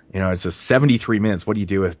 It's just 73 minutes. What do you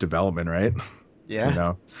do with development, right?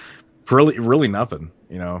 Yeah. Really nothing.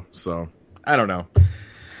 So I don't know.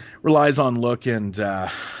 Relies on look and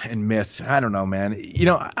myth. I don't know, man.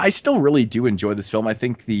 I still really do enjoy this film. I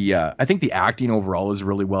think the acting overall is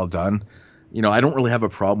really well done. I don't really have a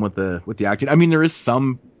problem with the acting. I mean, there is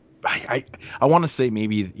some. I want to say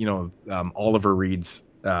maybe Oliver Reed's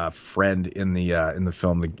friend in the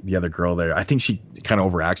film, the other girl there. I think she kind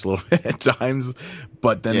of overacts a little bit at times,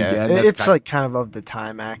 but then again, it's kind of the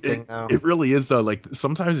time acting though. It really is though. Like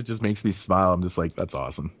sometimes it just makes me smile. I'm just like, that's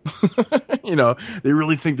awesome. They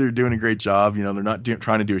really think they're doing a great job. They're not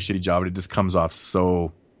trying to do a shitty job, but it just comes off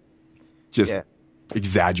so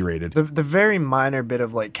exaggerated. The very minor bit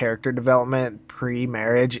of like character development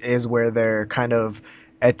pre-marriage is where they're kind of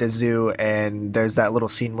at the zoo, and there's that little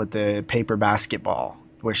scene with the paper basketball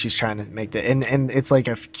where she's trying to make and it's like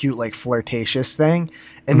a cute, like flirtatious thing,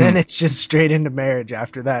 and then it's just straight into marriage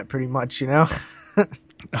after that, pretty much.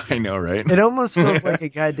 I know, right? It almost feels like a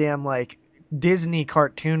goddamn like Disney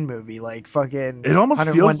cartoon movie, like fucking it almost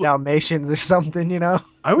 101 feels Dalmatians or something. I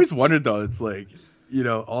always wondered though, it's like,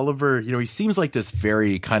 Oliver, he seems like this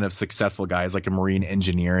very kind of successful guy. He's like a marine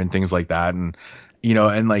engineer and things like that, and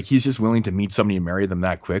and like he's just willing to meet somebody and marry them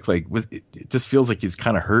that quick. Like it just feels like he's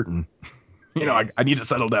kind of hurting. I need to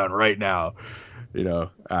settle down right now. I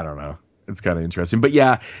don't know. It's kind of interesting, but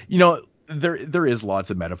yeah, there is lots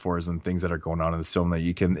of metaphors and things that are going on in this film that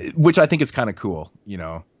you can, which I think is kind of cool.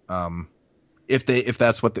 If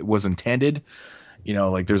that's what was intended,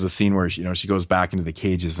 like there's a scene where she goes back into the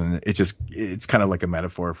cages, and it's kind of like a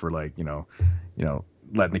metaphor for like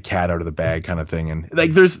letting the cat out of the bag kind of thing, and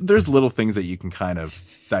like there's little things that you can kind of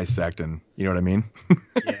dissect, and you know what I mean.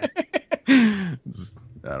 Yeah. I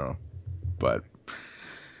don't know. But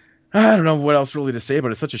I don't know what else really to say, but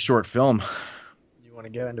it's such a short film. You want to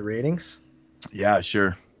go into ratings? Yeah,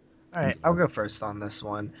 sure. All right, I'll go first on this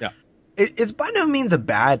one. Yeah. It's by no means a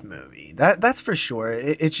bad movie. That's for sure.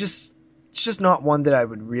 It's just not one that I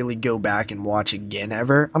would really go back and watch again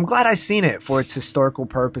ever. I'm glad I seen it for its historical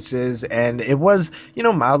purposes, and it was,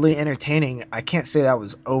 mildly entertaining. I can't say that I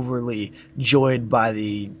was overly joyed by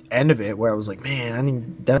the end of it, where I was like,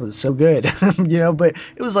 man, that was so good, but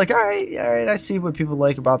it was like, all right, I see what people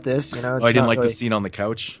like about this, It's I didn't like really the scene on the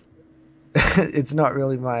couch. It's not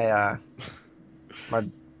really my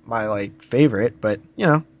my like favorite, but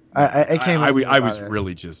I came. I was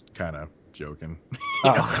really just kind of joking.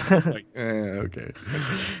 It's just like, okay.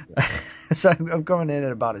 So I'm going in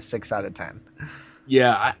at about a 6 out of 10.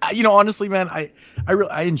 Yeah, honestly, man, I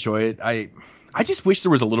enjoy it. I just wish there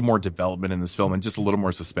was a little more development in this film and just a little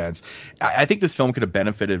more suspense. I think this film could have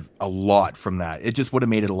benefited a lot from that. It just would have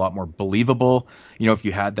made it a lot more believable, if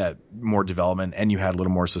you had that more development and you had a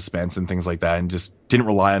little more suspense and things like that, and just didn't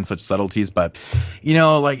rely on such subtleties. But,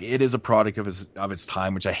 like it is a product of its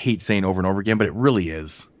time, which I hate saying over and over again, but it really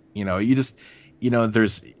is. You just,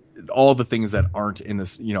 there's all the things that aren't in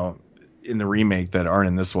this, in the remake that aren't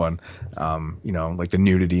in this one, like the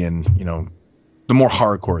nudity and, the more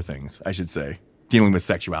hardcore things, I should say, dealing with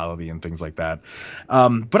sexuality and things like that.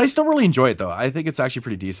 But I still really enjoy it, though. I think it's actually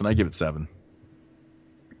pretty decent. I give it 7.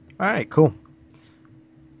 All right, cool.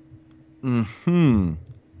 Hmm.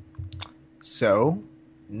 So,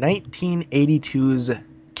 1982's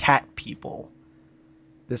Cat People.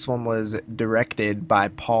 This one was directed by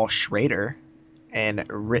Paul Schrader and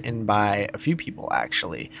written by a few people,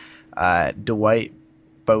 actually. Dwight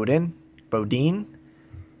Bodine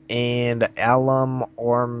and Alum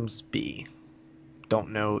Ormsby.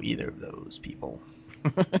 Don't know either of those people.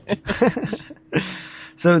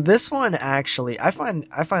 So this one actually, I find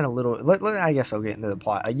a little. I guess I'll get into the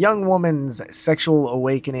plot. A young woman's sexual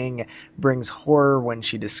awakening brings horror when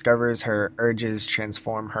she discovers her urges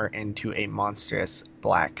transform her into a monstrous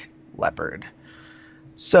black leopard.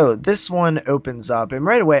 So this one opens up, and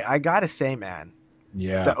right away, I gotta say, man,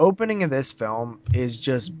 Yeah. The opening of this film is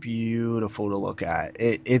just beautiful to look at.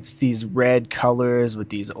 It's these red colors with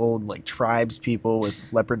these old like tribes people with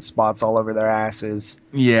leopard spots all over their asses.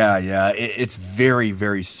 Yeah, yeah. It's very,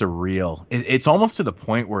 very surreal. It's almost to the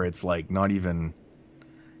point where it's like not even,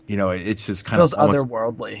 it's just kind of Feels almost.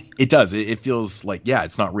 otherworldly. It does. It feels like, yeah,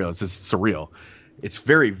 it's not real. It's just surreal. It's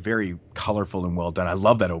very, very colorful and well done. I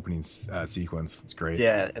love that opening sequence. It's great.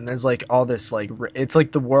 Yeah, and there's like all this like it's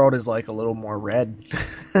like the world is like a little more red.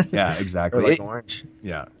 Yeah, Or exactly. like orange.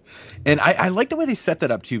 Yeah. And I like the way they set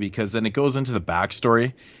that up too, because then it goes into the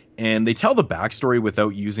backstory and they tell the backstory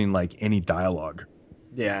without using like any dialogue.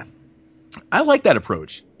 Yeah. I like that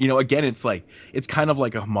approach. Again, it's kind of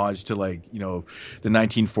like a homage to like, the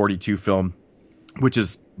 1942 film, which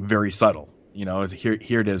is very subtle.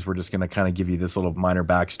 Here it is. We're just going to kind of give you this little minor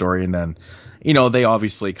backstory. And then, they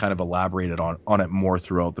obviously kind of elaborated on it more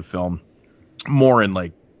throughout the film, more in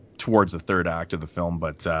like towards the third act of the film.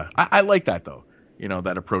 But I like that though,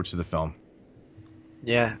 that approach to the film.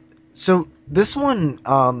 Yeah. So this one,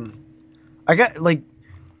 I got like,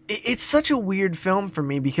 it's such a weird film for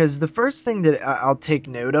me because the first thing that I'll take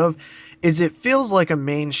note of is it feels like a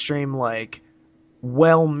mainstream, like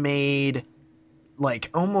well-made, like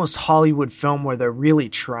almost Hollywood film where they're really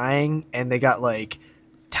trying and they got like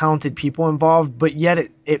talented people involved, but yet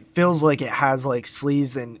it feels like it has like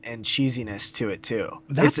sleaze and cheesiness to it too.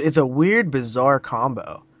 It's a weird, bizarre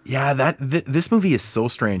combo. Yeah, this movie is so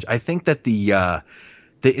strange. I think that the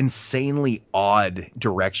insanely odd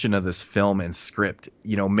direction of this film and script,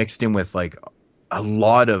 mixed in with like a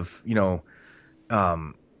lot of,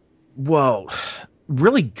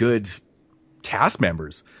 really good cast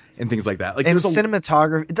members and things like that. Like And there's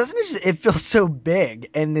cinematography, it feels so big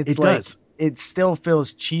and it's like does. It still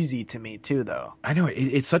feels cheesy to me too, though. I know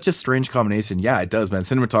it's such a strange combination. Yeah, it does, man.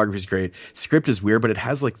 Cinematography is great. Script is weird, but it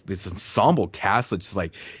has like this ensemble cast that's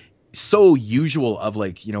like so usual of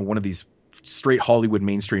like, one of these straight Hollywood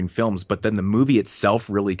mainstream films, but then the movie itself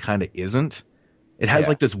really kind of isn't. It has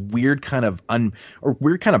like this weird kind of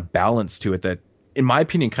weird kind of balance to it that, in my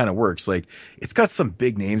opinion, kind of works. Like it's got some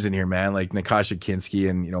big names in here, man, like Natasha Kinski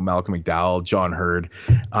and Malcolm McDowell, John Hurd.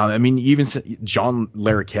 I mean, even John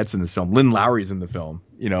Larroquette's in this film. Lynn Lowry's in the film.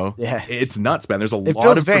 Yeah, it's nuts, man. There's a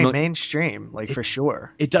lot of very mainstream, like for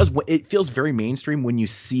sure. It does. It feels very mainstream when you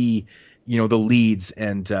see the leads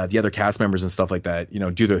and the other cast members and stuff like that.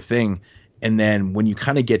 Do their thing. And then when you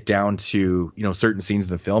kind of get down to, certain scenes in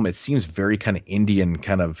the film, it seems very kind of Indian,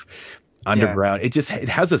 kind of underground. Yeah. It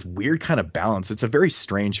has this weird kind of balance. It's a very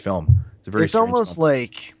strange film. It's almost film.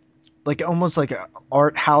 like almost like a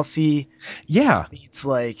art housey. Yeah. It's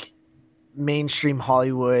like mainstream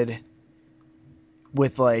Hollywood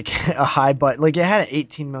with like a high budget. Like it had an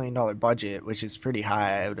 $18 million budget, which is pretty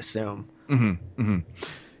high, I would assume. Mm-hmm. Mm-hmm.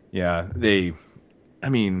 Yeah. They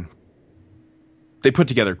put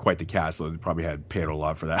together quite the cast, so they probably had paid a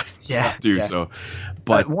lot for that stuff too. Yeah. So,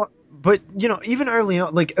 but even early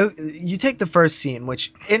on, like you take the first scene,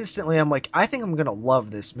 which instantly I'm like, I think I'm gonna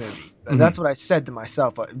love this movie. Mm-hmm. That's what I said to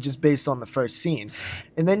myself, just based on the first scene.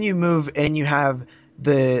 And then you move and you have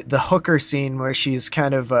the hooker scene where she's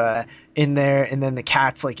kind of in there, and then the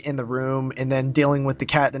cat's like in the room, and then dealing with the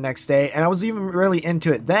cat the next day. And I was even really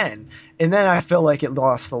into it then, and then I feel like it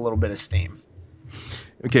lost a little bit of steam.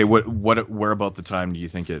 Okay, where about the time do you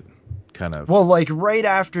think it kind of? Well, like right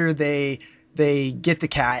after they get the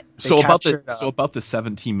cat. So about the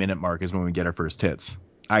 17-minute mark is when we get our first hits.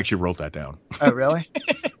 I actually wrote that down. Oh, really?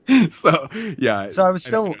 So yeah. So I was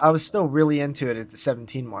still really into it at the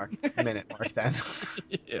 17-minute mark then.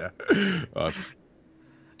 Yeah. Awesome.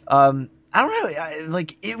 I don't know.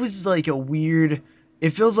 Like it was like a weird.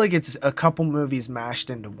 It feels like it's a couple movies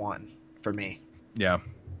mashed into one for me. Yeah.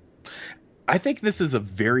 I think this is a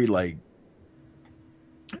very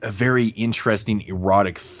interesting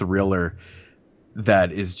erotic thriller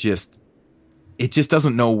that is it just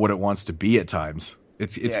doesn't know what it wants to be at times.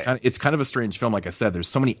 It's kind of a strange film. Like I said, there's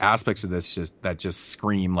so many aspects of this that just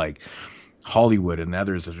scream like Hollywood, and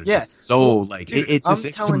others that are just so like dude,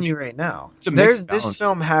 I'm telling you right now. This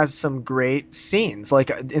film has some great scenes, like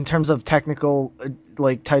in terms of technical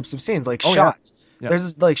like types of scenes, like shots. Yeah. Yeah.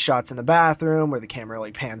 There's like shots in the bathroom where the camera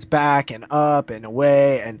like pans back and up and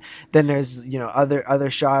away, and then there's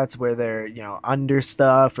other shots where they're under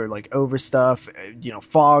stuff or like over stuff.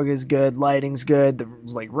 Fog is good, lighting's good, the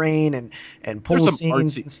like rain and pool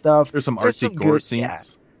scenes and stuff. There's some artsy gore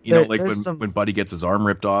scenes. Yeah. When Buddy gets his arm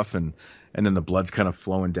ripped off and then the blood's kind of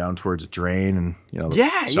flowing down towards a drain and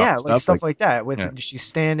like stuff like that. She's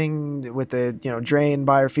standing with the drain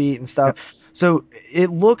by her feet and stuff. So it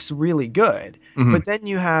looks really good. Mhm. But then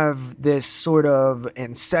you have this sort of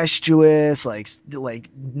incestuous, like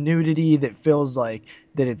nudity that feels like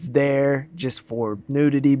that it's there just for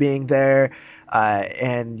nudity being there.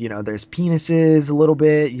 And there's penises a little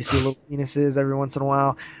bit. You see little penises every once in a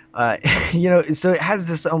while. Uh, so it has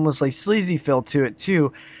this almost like sleazy feel to it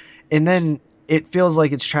too. And then it feels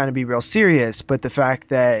like it's trying to be real serious, but the fact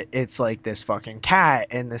that it's like this fucking cat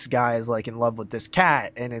and this guy is like in love with this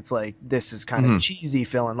cat, and it's like this is kind of cheesy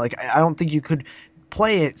feeling. Like I don't think you could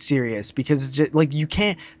play it serious because it's just like you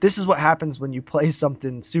can't. This is what happens when you play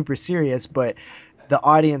something super serious, but the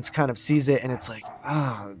audience kind of sees it and it's like,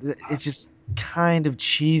 it's just kind of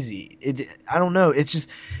cheesy. I don't know. It's just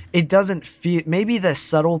it doesn't feel. Maybe the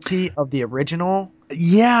subtlety of the original.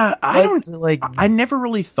 Yeah, like I never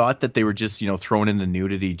really thought that they were just, throwing in the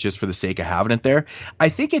nudity just for the sake of having it there. I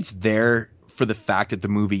think it's there for the fact that the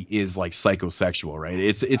movie is like psychosexual, right?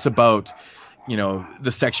 It's about, the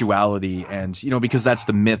sexuality and, because that's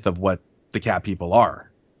the myth of what the cat people are.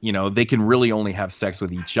 They can really only have sex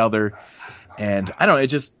with each other. And I don't know,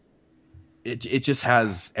 it just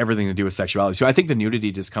has everything to do with sexuality. So I think the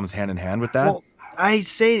nudity just comes hand in hand with that. Well, I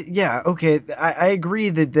say, yeah, okay. I agree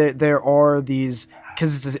that there are these,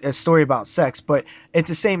 because it's a story about sex, but at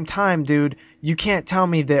the same time, dude, you can't tell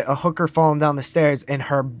me that a hooker falling down the stairs and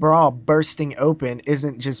her bra bursting open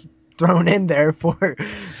isn't just thrown in there for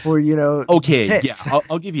Okay, hits. yeah,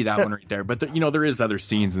 I'll give you that one right there. But there is other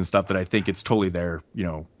scenes and stuff that I think it's totally there,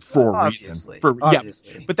 for a reason.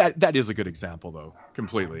 Obviously. Yeah, but that is a good example though.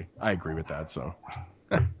 Completely, I agree with that. So.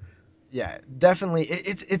 Yeah, definitely.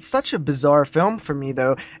 It's such a bizarre film for me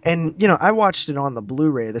though, and I watched it on the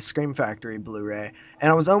Blu-ray, the Scream Factory Blu-ray,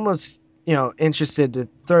 and I was almost interested to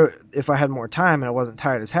throw, if I had more time and I wasn't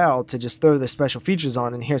tired as hell, to just throw the special features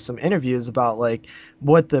on and hear some interviews about like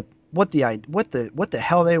what the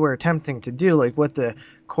hell they were attempting to do, like what the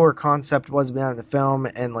core concept was behind the film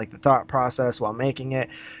and like the thought process while making it,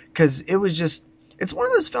 because it was just, it's one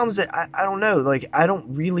of those films that I don't know, like I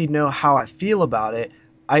don't really know how I feel about it.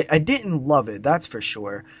 I didn't love it, that's for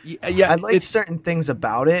sure. Yeah, I liked certain things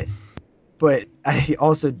about it, but I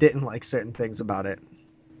also didn't like certain things about it.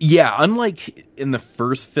 Yeah, unlike in the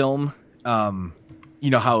first film,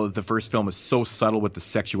 how the first film is so subtle with the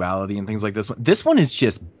sexuality and things like this one. This one is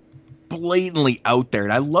just blatantly out there,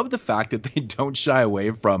 and I love the fact that they don't shy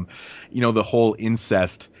away from, the whole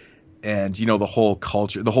incest and the whole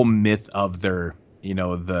culture, the whole myth of their,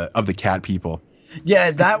 of the cat people.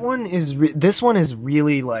 Yeah, that one is. This one is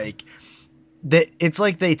really like that. It's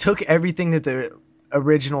like they took everything that the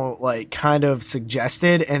original like kind of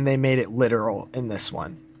suggested and they made it literal in this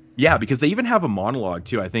one. Yeah, because they even have a monologue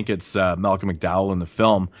too. I think it's Malcolm McDowell in the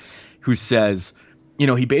film who says,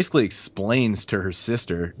 he basically explains to her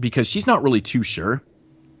sister because she's not really too sure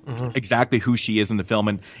exactly who she is in the film.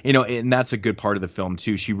 And, and that's a good part of the film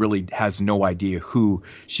too. She really has no idea who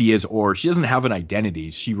she is, or she doesn't have an identity.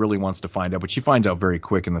 She really wants to find out, but she finds out very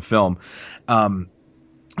quick in the film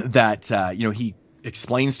that, he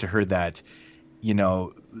explains to her that,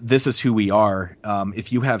 this is who we are.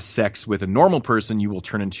 If you have sex with a normal person, you will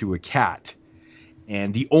turn into a cat.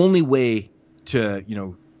 And the only way to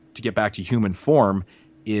get back to human form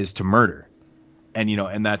is to murder. And,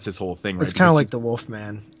 and that's his whole thing, right? It's kind of like the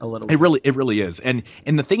Wolfman a little bit. It really is. And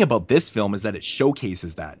the thing about this film is that it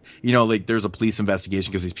showcases that, like there's a police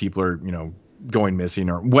investigation because these people are, going missing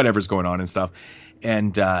or whatever's going on and stuff.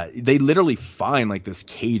 And they literally find like this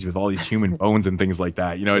cage with all these human bones and things like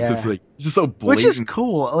that. It's just like, it's just so blatant. Which is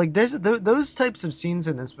cool. Like there's those types of scenes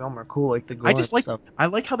in this film are cool. Like the gore stuff. I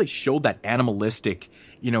like how they showed that animalistic,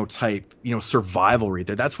 type, survival right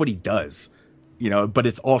there. That's what he does, but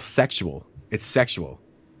it's all sexual. It's sexual.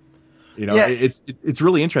 It's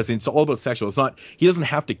really interesting. It's all about sexual. It's not, he doesn't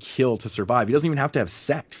have to kill to survive. He doesn't even have to have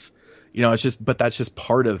sex. It's just, but that's just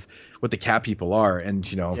part of what the cat people are.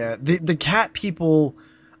 And, yeah, the cat people,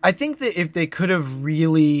 I think that if they could have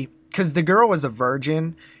really, cause the girl was a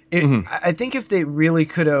virgin. I think if they really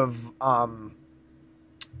could have,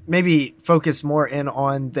 maybe focused more in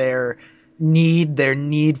on their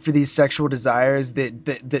need for these sexual desires,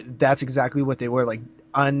 that's exactly what they were, like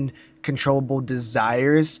uncontrollable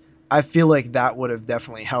desires. I feel like that would have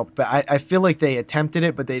definitely helped, but I feel like they attempted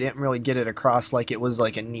it, but they didn't really get it across like it was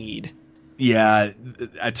like a need. Yeah,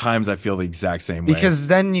 at times I feel the exact same way. Because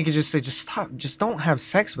then you could just say, just stop, just don't have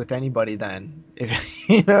sex with anybody then.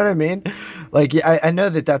 You know what I mean? Like, I know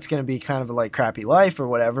that that's going to be kind of a like crappy life or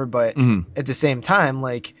whatever, but at the same time,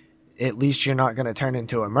 like, at least you're not going to turn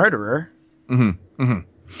into a murderer.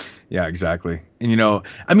 Yeah, exactly. And you know,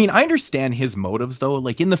 I mean, I understand his motives though.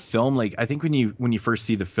 Like in the film, like I think when you first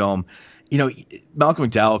see the film, you know, Malcolm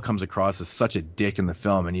McDowell comes across as such a dick in the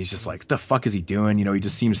film, and he's just like, "The fuck is he doing?" You know, he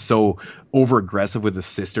just seems so over aggressive with his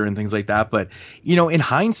sister and things like that. But you know, in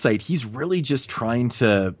hindsight, he's really just trying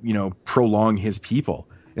to, you know, prolong his people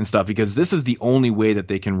and stuff, because this is the only way that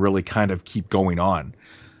they can really kind of keep going on.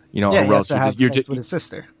 You know, Yeah, or he has else to have sex with his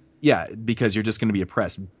sister. yeah, because you're just going to be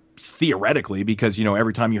oppressed theoretically, because you know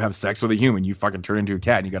every time you have sex with a human, you fucking turn into a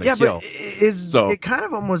cat and you got to Yeah, kill. but is So it kind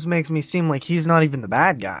of almost makes me seem like he's not even the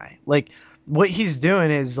bad guy. Like what he's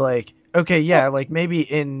doing is like, okay, yeah, like maybe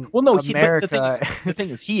in well, no, but America. the thing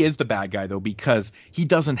is, he is the bad guy though, because he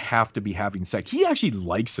doesn't have to be having sex. He actually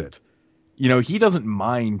likes it. You know, he doesn't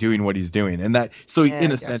mind doing what he's doing, and that so Yeah, in I a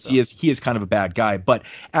guess sense so. he is kind of a bad guy. But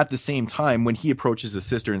at the same time, when he approaches his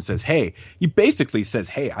sister and says, "Hey," he basically says,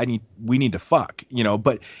 "Hey, we need to fuck," you know.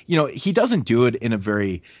 But you know, he doesn't do it in a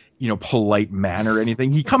very, you know, polite manner or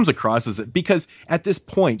anything. He comes across as it, because at this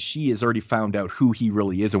point she has already found out who he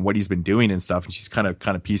really is and what he's been doing and stuff, and she's kind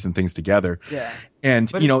of piecing things together. Yeah,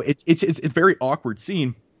 And but you know, it's a very awkward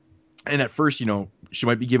scene. And at first, you know, she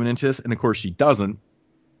might be given into this, and of course she doesn't.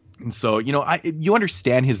 And so, you know, you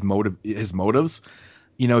understand his motives.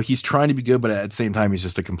 You know, he's trying to be good, but at the same time, he's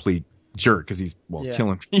just a complete jerk because he's yeah.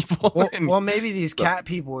 killing people. Well, And well, maybe these so, cat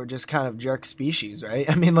people are just kind of jerk species, right?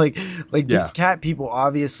 I mean, like yeah, these cat people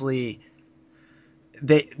obviously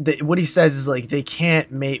they what he says is like they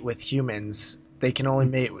can't mate with humans. They can only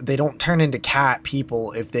mate. They don't turn into cat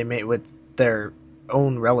people if they mate with their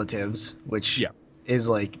own relatives, which yeah, is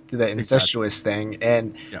like the exactly. incestuous thing.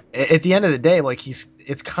 And Yeah. at the end of the day, like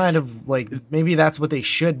it's kind of like maybe that's what they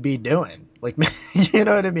should be doing. Like, you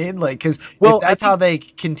know what I mean? Like, because Well, if that's how they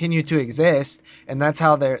continue to exist, and that's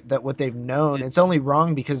how that what they've known, it's only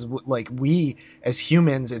wrong because like we as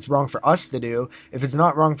humans, it's wrong for us to do. If it's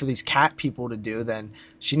not wrong for these cat people to do, then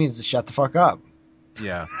she needs to shut the fuck up.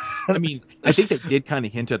 Yeah. I mean, I think they did kind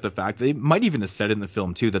of hint at the fact they might even have said in the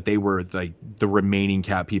film too that they were like the remaining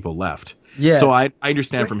cat people left. Yeah. So I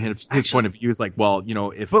understand But from his actually, point of view is like, well, you know,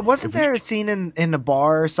 if but wasn't if we there a scene in a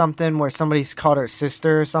bar or something where somebody's called her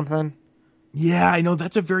sister or something? yeah, I know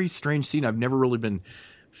that's a very strange scene. I've never really been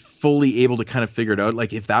fully able to kind of figure it out.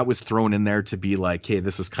 Like if that was thrown in there to be like, hey,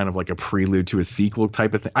 this is kind of like a prelude to a sequel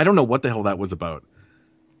type of thing. I don't know what the hell that was about.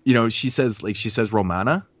 You know, she says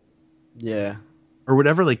Romana Yeah. or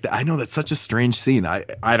whatever. Like I know that's such a strange scene. I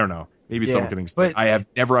don't know. Maybe someone Yeah, can explain. but I have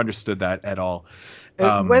never understood that at all.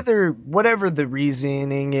 whatever the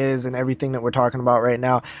reasoning is and everything that we're talking about right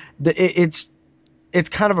now, it's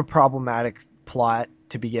kind of a problematic plot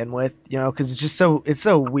to begin with, you know, because it's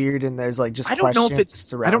so weird and there's like just I don't know if questions it's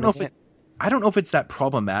surrounding it. I don't know if it's that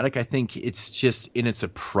problematic. I think it's just in its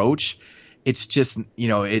approach. It's just, you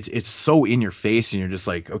know, it's so in your face and you're just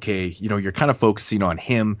like, okay, you know, you're kind of focusing on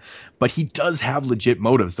him, but he does have legit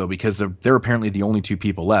motives though, because they're apparently the only two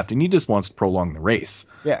people left and he just wants to prolong the race.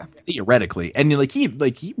 Yeah, Theoretically. And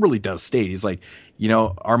he really does state, he's like, you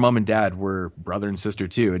know, our mom and dad were brother and sister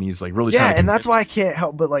too. And he's like really yeah, trying to and that's convince why I can't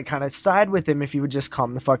help but like kind of side with him if he would just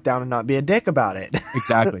calm the fuck down and not be a dick about it.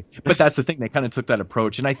 exactly. But that's the thing. They kind of took that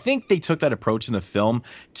approach. And I think they took that approach in the film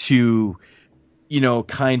to, you know,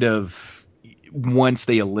 kind of once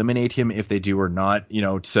they eliminate him, if they do or not, you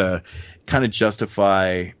know, to kind of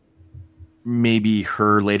justify maybe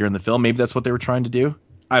her later in the film. Maybe that's what they were trying to do.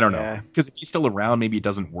 I don't know. Because if he's still around, maybe it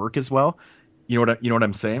doesn't work as well. You know what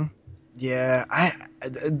I'm saying? Yeah,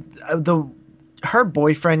 her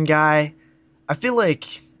boyfriend guy, I feel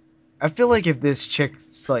like if this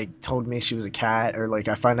chick's like told me she was a cat or like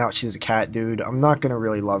I find out she's a cat dude, I'm not gonna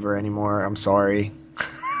really love her anymore. I'm sorry.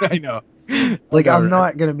 I know. Like I know, I'm right?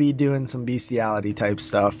 not gonna be doing some bestiality type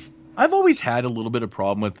stuff. I've always had a little bit of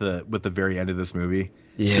problem with the very end of this movie.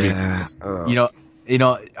 Yeah. You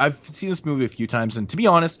know, I've seen this movie a few times, and to be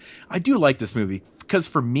honest, I do like this movie because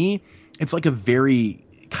for me, it's like a very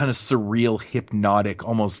kind of surreal, hypnotic,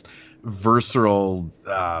 almost visceral,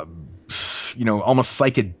 you know, almost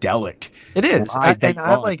psychedelic. It is. I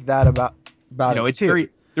like that about You know, it it's too.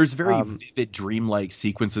 there's very vivid dreamlike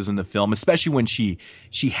sequences in the film, especially when she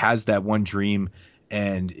has that one dream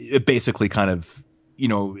and it basically kind of, you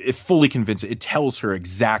know, it fully convinces, it tells her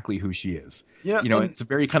exactly who she is. Yeah, You know, and- it's a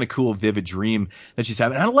very kind of cool, vivid dream that she's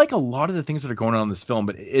having. And I like a lot of the things that are going on in this film,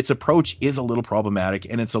 but its approach is a little problematic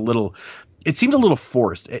and it seems a little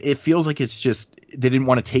forced. It feels like it's just, they didn't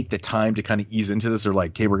want to take the time to kind of ease into this. They're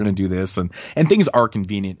like, okay, we're going to do this. And things are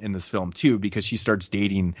convenient in this film too, because she starts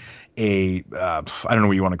dating I don't know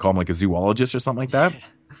what you want to call him, like a zoologist or something like that.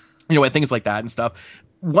 You know, and things like that and stuff.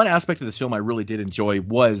 One aspect of this film I really did enjoy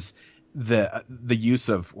was the use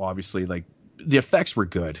of, well, obviously, like the effects were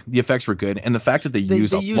good. The effects were good, and the fact that they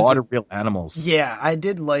used a lot of real animals. Yeah, I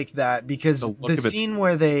did like that because the scene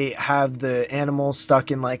where they have the animals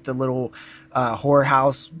stuck in like the little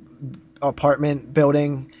whorehouse apartment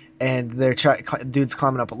building, and they're dude's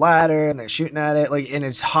climbing up a ladder and they're shooting at it, like, and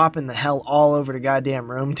it's hopping the hell all over the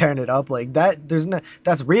goddamn room, tearing it up like that.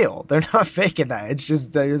 That's real. They're not faking that. It's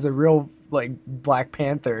just there's a real like Black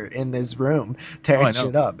Panther in this room tearing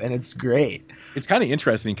shit up, and it's great. It's kind of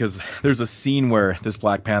interesting because there's a scene where this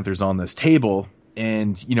Black Panther's on this table,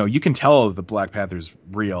 and you can tell the Black Panther's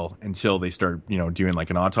real until they start doing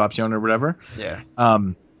like an autopsy on it or whatever. Yeah.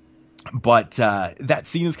 But that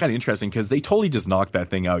scene is kind of interesting because they totally just knocked that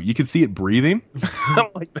thing out. You can see it breathing.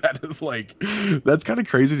 Like that's kind of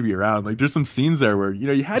crazy to be around. Like there's some scenes there where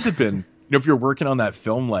you had to have been if you're working on that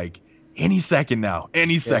film, like any second I'm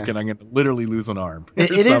going to literally lose an arm.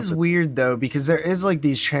 It is weird though, because there is like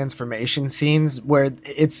these transformation scenes where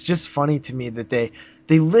it's just funny to me that they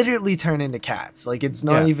literally turn into cats. Like it's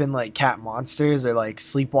not even like cat monsters or like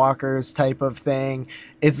sleepwalkers type of thing.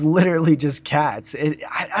 It's literally just cats.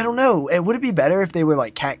 I don't know. Would it be better if they were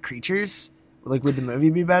like cat creatures? Like would the movie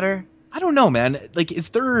be better? I don't know, man. Like, is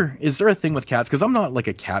there a thing with cats? Because I'm not like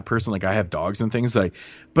a cat person. Like I have dogs and things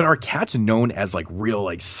but are cats known as like real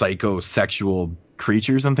like psychosexual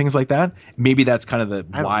creatures and things like that? Maybe that's kind of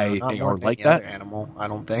why they are like that. Animal, I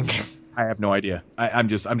don't think. I have no idea. I'm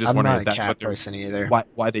just wondering if that's what they're person either.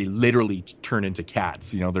 Why they literally turn into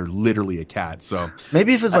cats. They're literally a cat. So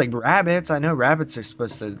maybe if it's like rabbits. I know rabbits are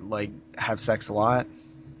supposed to like have sex a lot.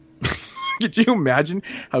 Could you imagine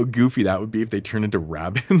how goofy that would be if they turned into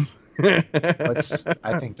rabbits? Let's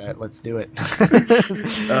do it.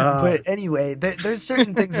 But anyway, there's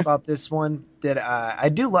certain things about this one that I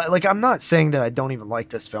do like. Like, I'm not saying that I don't even like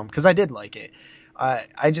this film, because I did like it. I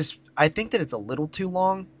think that it's a little too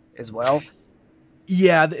long as well.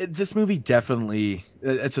 Yeah, this movie definitely,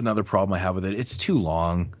 it's another problem I have with it. It's too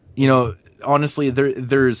long. Honestly,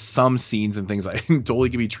 there's some scenes and things I totally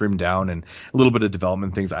can be trimmed down, and a little bit of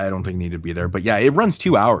development things I don't think need to be there. But yeah, it runs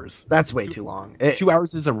 2 hours. That's way too long. 2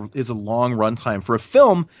 hours is a long runtime for a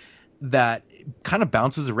film that kind of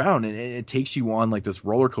bounces around, and it takes you on like this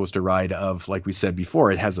roller coaster ride of, like we said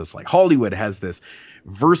before, it has this like Hollywood has this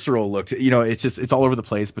visceral look to, it's all over the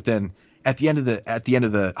place. But then at the end of the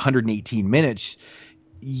 118 minutes,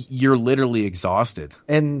 you're literally exhausted,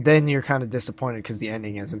 and then you're kind of disappointed because the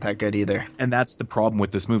ending isn't that good either. And that's the problem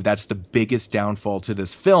with this movie. That's the biggest downfall to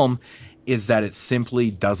this film, is that it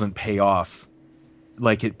simply doesn't pay off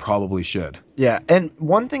like it probably should. Yeah, and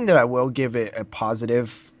one thing that I will give it a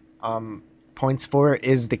positive points for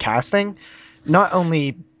is the casting, not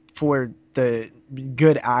only for the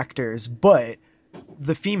good actors, but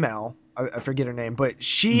the female, I forget her name, but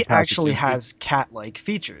she actually has cat-like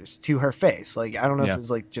features to her face. Like, I don't know if it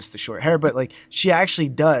was like just the short hair, but like she actually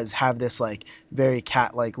does have this like very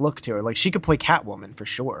cat-like look to her. Like she could play Catwoman for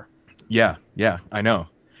sure. Yeah, I know.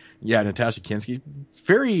 Yeah, Natasha Kinski,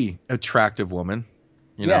 very attractive woman.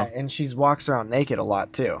 You know? And she walks around naked a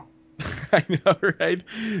lot too. I know, right?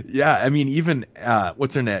 Yeah, I mean, even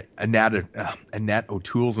what's her name? Annette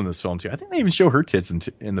O'Toole's in this film too. I think they even show her tits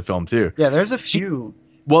in the film too. Yeah, there's a few.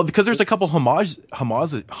 Well, because there's a couple homages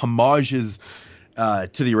to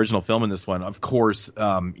the original film in this one. Of course,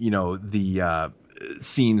 the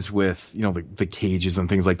scenes with the cages and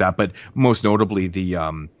things like that, but most notably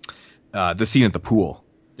the scene at the pool.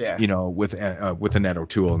 Yeah. With Annette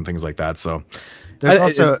O'Toole and things like that. So there's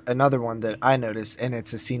also another one that I noticed, and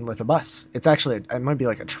it's a scene with a bus. It's actually, it might be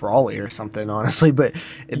like a trolley or something, honestly, but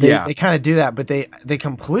they kind of do that, but they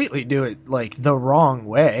completely do it like the wrong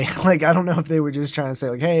way. Like, I don't know if they were just trying to say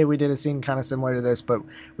like, hey, we did a scene kind of similar to this, but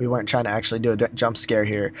we weren't trying to actually do a jump scare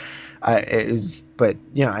here. But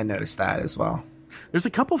I noticed that as well. There's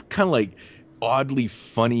a couple of kind of like oddly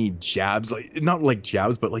funny jabs, like not like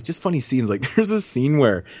jabs, but like just funny scenes. Like there's a scene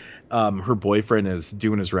where her boyfriend is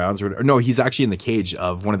doing his rounds, or no, he's actually in the cage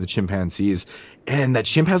of one of the chimpanzees, and that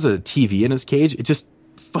chimp has a TV in his cage. It just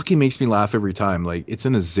fucking makes me laugh every time. Like it's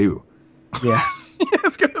in a zoo. Yeah.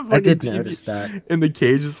 It's kind of I did notice that. In the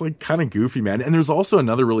cage is like kind of goofy, man. And there's also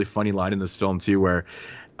another really funny line in this film too, where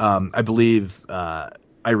I believe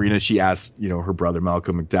Irina, she asked her brother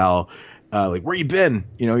Malcolm McDowell, like, where you been?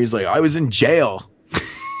 He's like, I was in jail.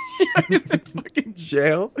 He's in fucking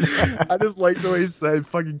jail. I just like the way he said it.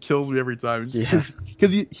 Fucking kills me every time. Because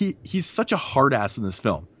he's such a hard ass in this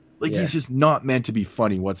film. Like he's just not meant to be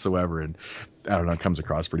funny whatsoever. And I don't know, it comes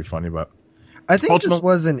across pretty funny, but I think this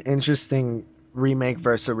was an interesting remake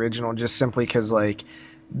versus original, just simply because like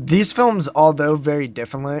these films, although very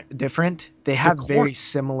different, they have very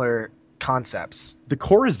similar concepts. The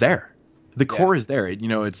core is there. The core is there. You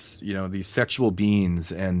know, it's, you know, these sexual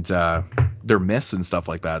beings and their myths and stuff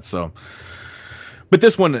like that. So, but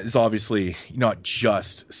this one is obviously not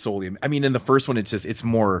just solely. I mean, in the first one, it's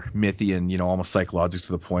more mythy and, you know, almost psychological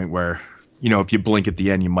to the point where, you know, if you blink at the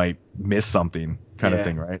end, you might miss something, kind of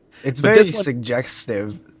thing, right? It's But very this one,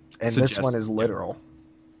 suggestive, and this one is literal.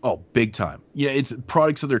 oh, big time. Yeah, it's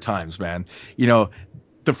products of their times, man. You know,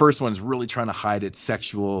 the first one's really trying to hide its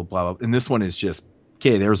sexual blah blah, and this one is just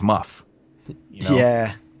okay. There's Muff. You know?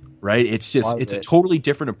 Yeah, Right. It's just love it's a it. totally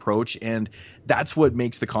different approach, and that's what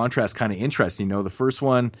makes the contrast kind of interesting. You know, the first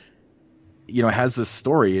one, you know, has this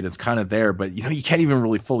story and it's kind of there, but you know, you can't even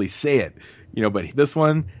really fully say it. You know, but this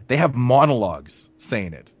one, they have monologues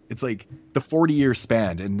saying it. It's like the 40-year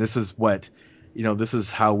span, and this is what, you know, this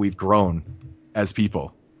is how we've grown as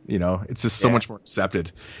people. You know, it's just so much more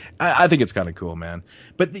accepted. I think it's kind of cool, man.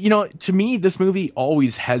 But you know, to me, this movie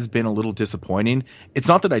always has been a little disappointing. It's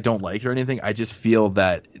not that I don't like it or anything. I just feel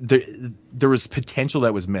that there was potential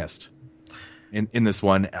that was missed in this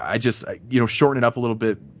one. I just, you know, shorten it up a little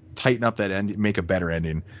bit, tighten up that end, make a better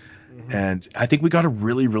ending. And I think we got a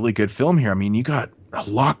really, really good film here. I mean, you got a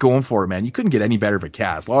lot going for it, man. You couldn't get any better of a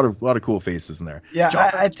cast. A lot of cool faces in there. Yeah,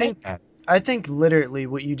 John I think literally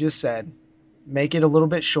what you just said, make it a little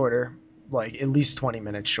bit shorter, like at least 20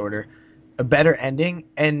 minutes shorter, a better ending,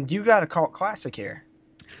 and you got a cult classic here.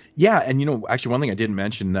 Yeah, and you know, actually, one thing I didn't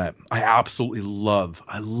mention that I absolutely love.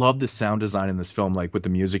 I love the sound design in this film, like with the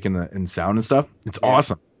music and sound and stuff. It's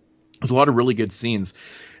awesome. There's a lot of really good scenes,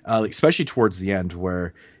 like, especially towards the end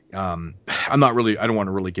where I don't want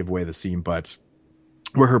to really give away the scene, but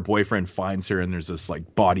where her boyfriend finds her and there's this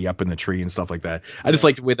like body up in the tree and stuff like that. I just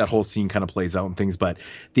like the way that whole scene kind of plays out and things, but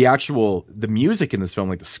the music in this film,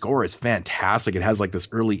 like the score is fantastic. It has like this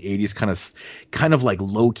early 80s kind of like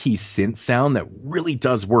low key synth sound that really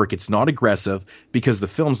does work. It's not aggressive because the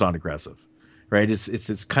film's not aggressive, right?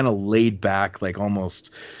 It's kind of laid back, like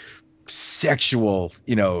almost sexual,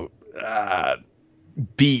 you know,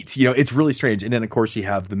 beat. You know, it's really strange. And then of course you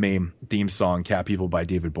have the main theme song, Cat People by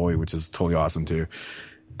David Bowie, which is totally awesome too.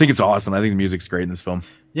 I think it's awesome. I think the music's great in this film.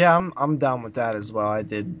 Yeah, I'm down with that as well. I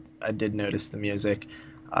did notice the music.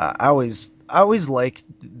 I always like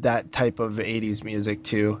that type of 80s music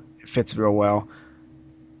too. It fits real well.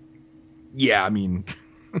 Yeah, I mean,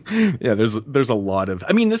 yeah, there's a lot of,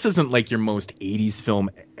 I mean, this isn't like your most 80s film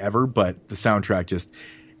ever, but the soundtrack just,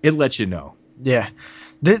 it lets you know. Yeah.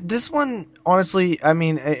 This one, honestly, I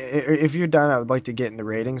mean, if you're done, I would like to get into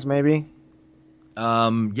ratings, maybe.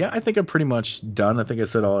 Yeah, I think I'm pretty much done. I think I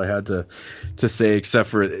said all I had to say, except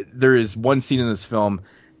for there is one scene in this film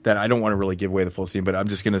that I don't want to really give away the full scene, but I'm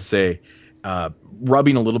just gonna say,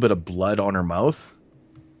 rubbing a little bit of blood on her mouth.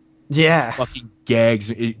 Yeah. Fucking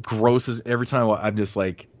gags. It grosses every time. I'm just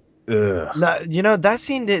like, ugh. No, you know, that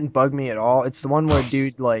scene didn't bug me at all. It's the one where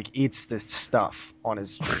dude like eats this stuff on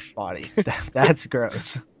his body. That's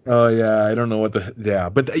gross. Oh yeah, I don't know what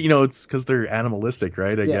but you know, it's because they're animalistic,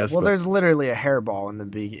 right? I guess. Well, but, there's literally a hairball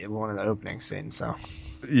in one of the opening scenes, so.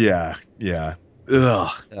 yeah. Ugh.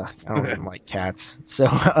 I don't even like cats. So,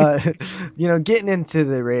 you know, getting into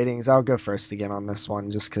the ratings, I'll go first again on this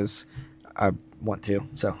one just because I want to.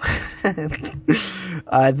 So,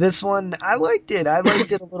 this one, I liked it. I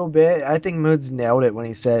liked it a little bit. I think Moods nailed it when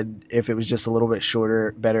he said if it was just a little bit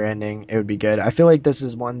shorter, better ending, it would be good. I feel like this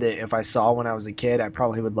is one that if I saw when I was a kid, I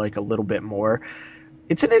probably would like a little bit more.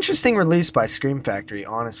 It's an interesting release by Scream Factory,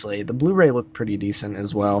 honestly. The Blu-ray looked pretty decent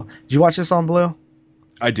as well. Did you watch this on Blue?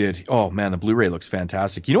 I did. Oh man, the Blu-ray looks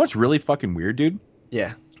fantastic. You know what's really fucking weird, dude?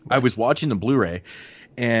 Yeah. I was watching the Blu-ray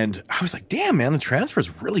and I was like, damn, man, the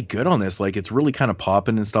transfer's really good on this. Like, it's really kind of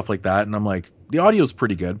popping and stuff like that. And I'm like, the audio's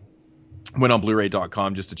pretty good. Went on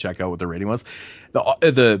Blu-ray.com just to check out what the rating was.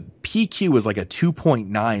 The PQ was like a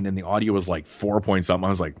 2.9 and the audio was like 4 point something. I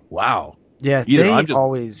was like, wow. Yeah, Jeremy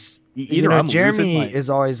is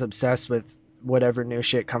always obsessed with whatever new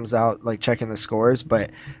shit comes out, like checking the scores,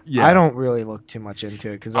 but yeah. I don't really look too much into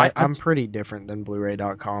it because I'm pretty different than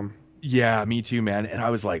Blu-ray.com. Yeah, me too, man. And I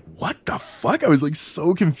was like, what the fuck? I was like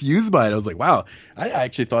so confused by it. I was like, wow, I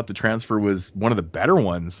actually thought the transfer was one of the better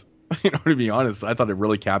ones. You know, to be honest, I thought it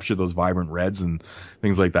really captured those vibrant reds and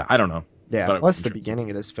things like that. I don't know. Yeah, plus the beginning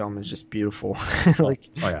of this film is just beautiful. Like,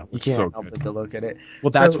 oh yeah, you can't help but to look at it. Well,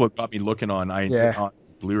 that's what got me looking on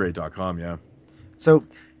Blu-ray.com. Yeah. So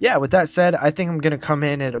yeah, with that said, I think I'm gonna come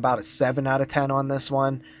in at about a 7 out of 10 on this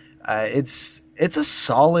one. It's a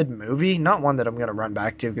solid movie, not one that I'm gonna run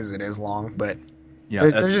back to because it is long, but yeah,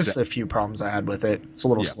 there's just a few problems I had with it. It's a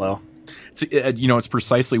little slow. So, you know, it's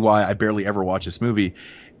precisely why I barely ever watch this movie.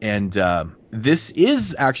 And this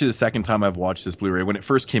is actually the second time I've watched this Blu-ray. When it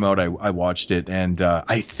first came out, I watched it, and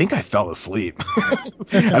I think I fell asleep.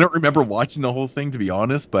 I don't remember watching the whole thing, to be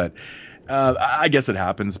honest, but I guess it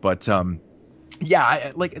happens. But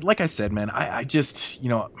yeah, like I said, man, I just,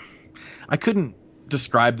 I couldn't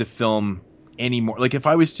describe the film anymore. Like, if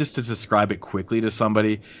I was just to describe it quickly to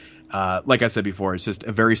somebody, like I said before, it's just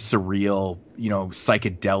a very surreal,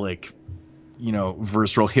 psychedelic,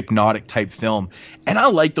 visceral, hypnotic type film. And I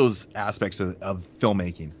like those aspects of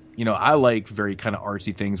filmmaking. I like very kind of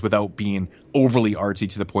artsy things without being overly artsy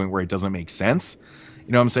to the point where it doesn't make sense.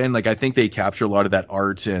 You know what I'm saying? Like, I think they capture a lot of that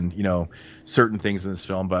art and, certain things in this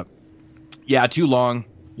film. But yeah, too long.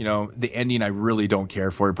 The ending I really don't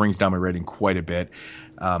care for. It brings down my rating quite a bit.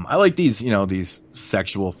 I like these, these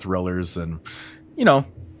sexual thrillers, and,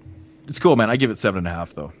 it's cool, man. I give it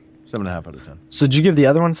 7.5 though. 7.5 out of 10. So did you give the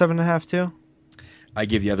other one 7.5 too? I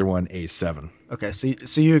give the other one a 7. Okay,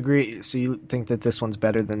 so you agree? So you think that this one's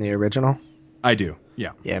better than the original? I do.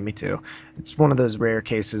 Yeah. Yeah, me too. It's one of those rare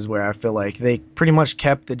cases where I feel like they pretty much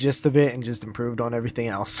kept the gist of it and just improved on everything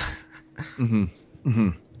else. Mm-hmm. Mm-hmm.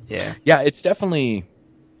 Yeah. Yeah, it's definitely.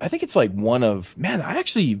 I think it's like one of, man. I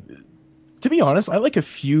actually, to be honest, I like a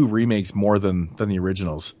few remakes more than the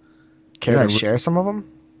originals. Care to share some of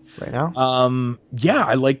them right now? Yeah,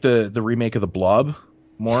 I like the remake of The Blob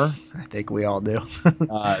more. I think we all do.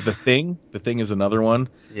 The Thing is another one.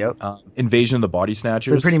 Yep. Invasion of the Body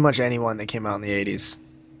Snatchers. So pretty much anyone that came out in the 80s.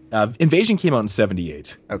 Invasion came out in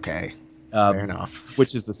 78. Okay. Fair enough.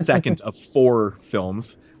 Which is the second of 4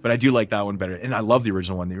 films, but I do like that one better. And I love the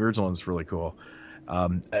original one. The original one's really cool.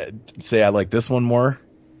 Say I like this one more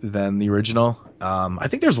than the original. I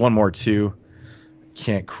think there's one more too.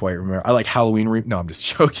 Can't quite remember. I like Halloween. No, I'm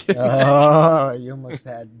just joking. Oh, you almost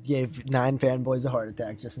gave 9 fanboys a heart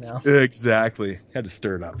attack just now. Exactly. Had to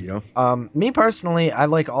stir it up, Me personally, I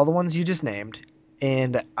like all the ones you just named,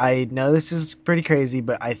 and I know this is pretty crazy,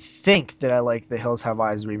 but I think that I like the Hills Have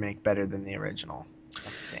Eyes remake better than the original. I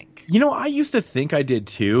think. I used to think I did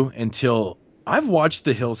too, until I've watched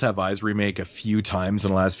the Hills Have Eyes remake a few times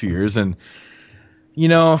in the last few years, and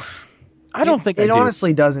I don't think it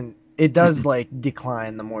honestly doesn't. It does like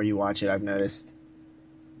decline the more you watch it, I've noticed.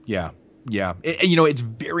 Yeah. It's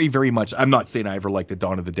very, very much. I'm not saying I ever like the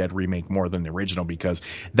Dawn of the Dead remake more than the original, because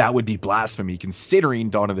that would be blasphemy, considering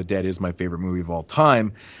Dawn of the Dead is my favorite movie of all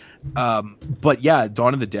time. But yeah,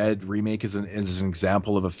 Dawn of the Dead remake is an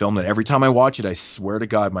example of a film that every time I watch it, I swear to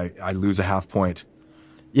God, I lose a half point.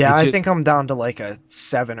 Yeah, I think I'm down to like a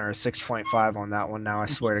 7 or a 6.5 on that one now. I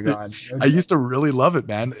swear to God. I used to really love it,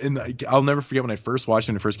 man. And I'll never forget when I first watched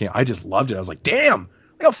it when it first came. I just loved it. I was like, damn,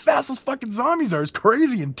 look how fast those fucking zombies are. It's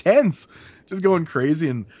crazy intense. Just going crazy.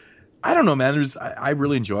 And I don't know, man. I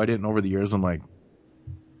really enjoyed it. And over the years, I'm like,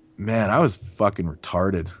 man, I was fucking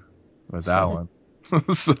retarded with that one.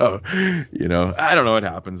 So, I don't know what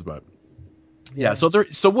happens, but yeah. So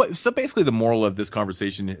basically the moral of this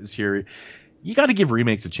conversation is here. You got to give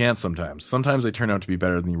remakes a chance sometimes. Sometimes they turn out to be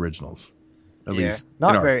better than the originals. At least.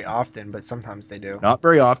 Not very often, but sometimes they do. Not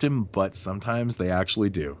very often, but sometimes they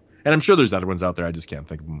actually do. And I'm sure there's other ones out there. I just can't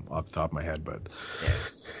think of them off the top of my head. But,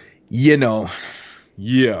 yeah.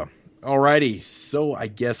 Alrighty. So I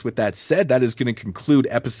guess with that said, that is going to conclude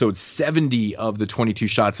episode 70 of the 22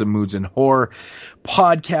 Shots of Moods and Horror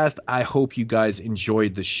podcast. I hope you guys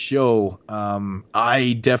enjoyed the show.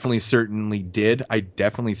 I definitely certainly did.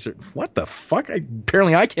 What the fuck?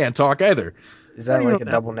 Apparently I can't talk either. Is that like a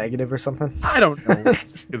double negative or something? I don't know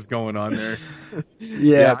what is going on there.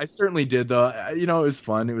 Yeah, I certainly did though. It was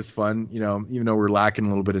fun. It was fun, even though we're lacking a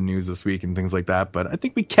little bit of news this week and things like that, but I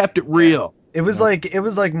think we kept it real. It was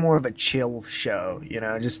like more of a chill show,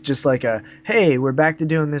 just like a, hey, we're back to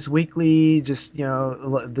doing this weekly, just,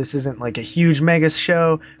 this isn't like a huge mega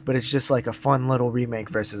show, but it's just like a fun little remake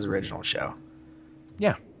versus original show.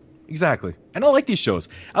 Yeah. Exactly. And I like these shows.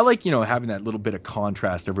 I like, having that little bit of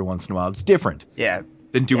contrast every once in a while. It's different. Yeah.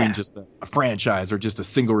 Than doing just a franchise or just a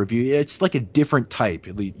single review. It's like a different type.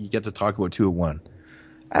 You get to talk about 2 at 1.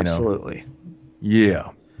 Absolutely.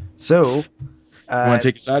 Yeah. So, you want to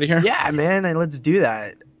take us out of here? Yeah, man. Let's do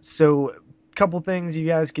that. So, a couple things you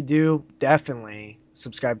guys could do. Definitely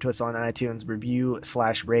subscribe to us on iTunes,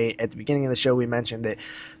 review/rate. At the beginning of the show, we mentioned that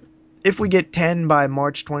if we get 10 by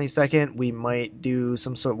March 22nd, we might do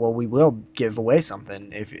we will give away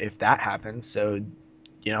something if that happens. So,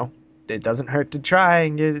 it doesn't hurt to try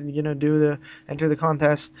and enter the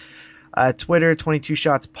contest. Twitter, 22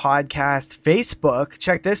 Shots Podcast. Facebook,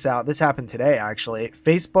 check this out. This happened today, actually.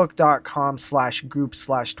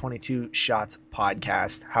 Facebook.com/group/22 Shots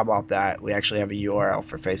Podcast. How about that? We actually have a URL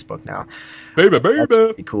for Facebook now. Baby. That's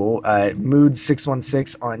pretty cool.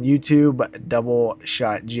 Mood616 on YouTube. Double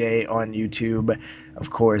Shot J on YouTube. Of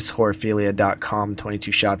course, horrorphilia.com,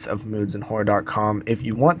 22 shots of moods and horror.com. If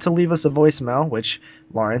you want to leave us a voicemail, which,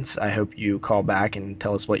 Lawrence, I hope you call back and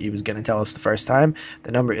tell us what you was going to tell us the first time.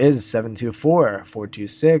 The number is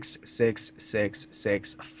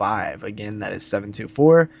 724-426-6665. Again, that is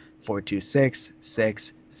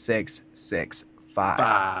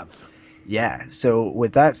 724-426-6665. Yeah, so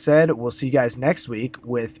with that said, we'll see you guys next week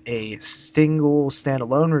with a single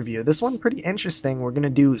standalone review. This one pretty interesting. We're going to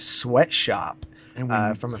do Sweatshop. From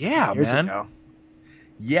a few years ago.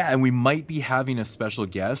 Yeah, and we might be having a special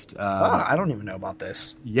guest. I don't even know about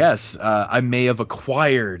this. Yes, I may have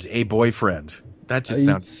acquired a boyfriend. That just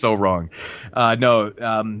sounds so wrong. It's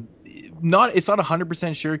not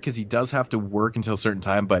 100% sure because he does have to work until a certain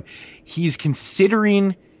time, but he's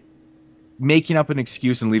considering making up an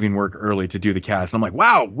excuse and leaving work early to do the cast. And I'm like,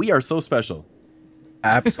 wow, we are so special.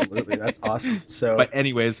 Absolutely. That's awesome. So, but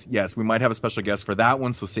anyways, yes, we might have a special guest for that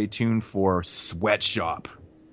one. So stay tuned for Sweatshop.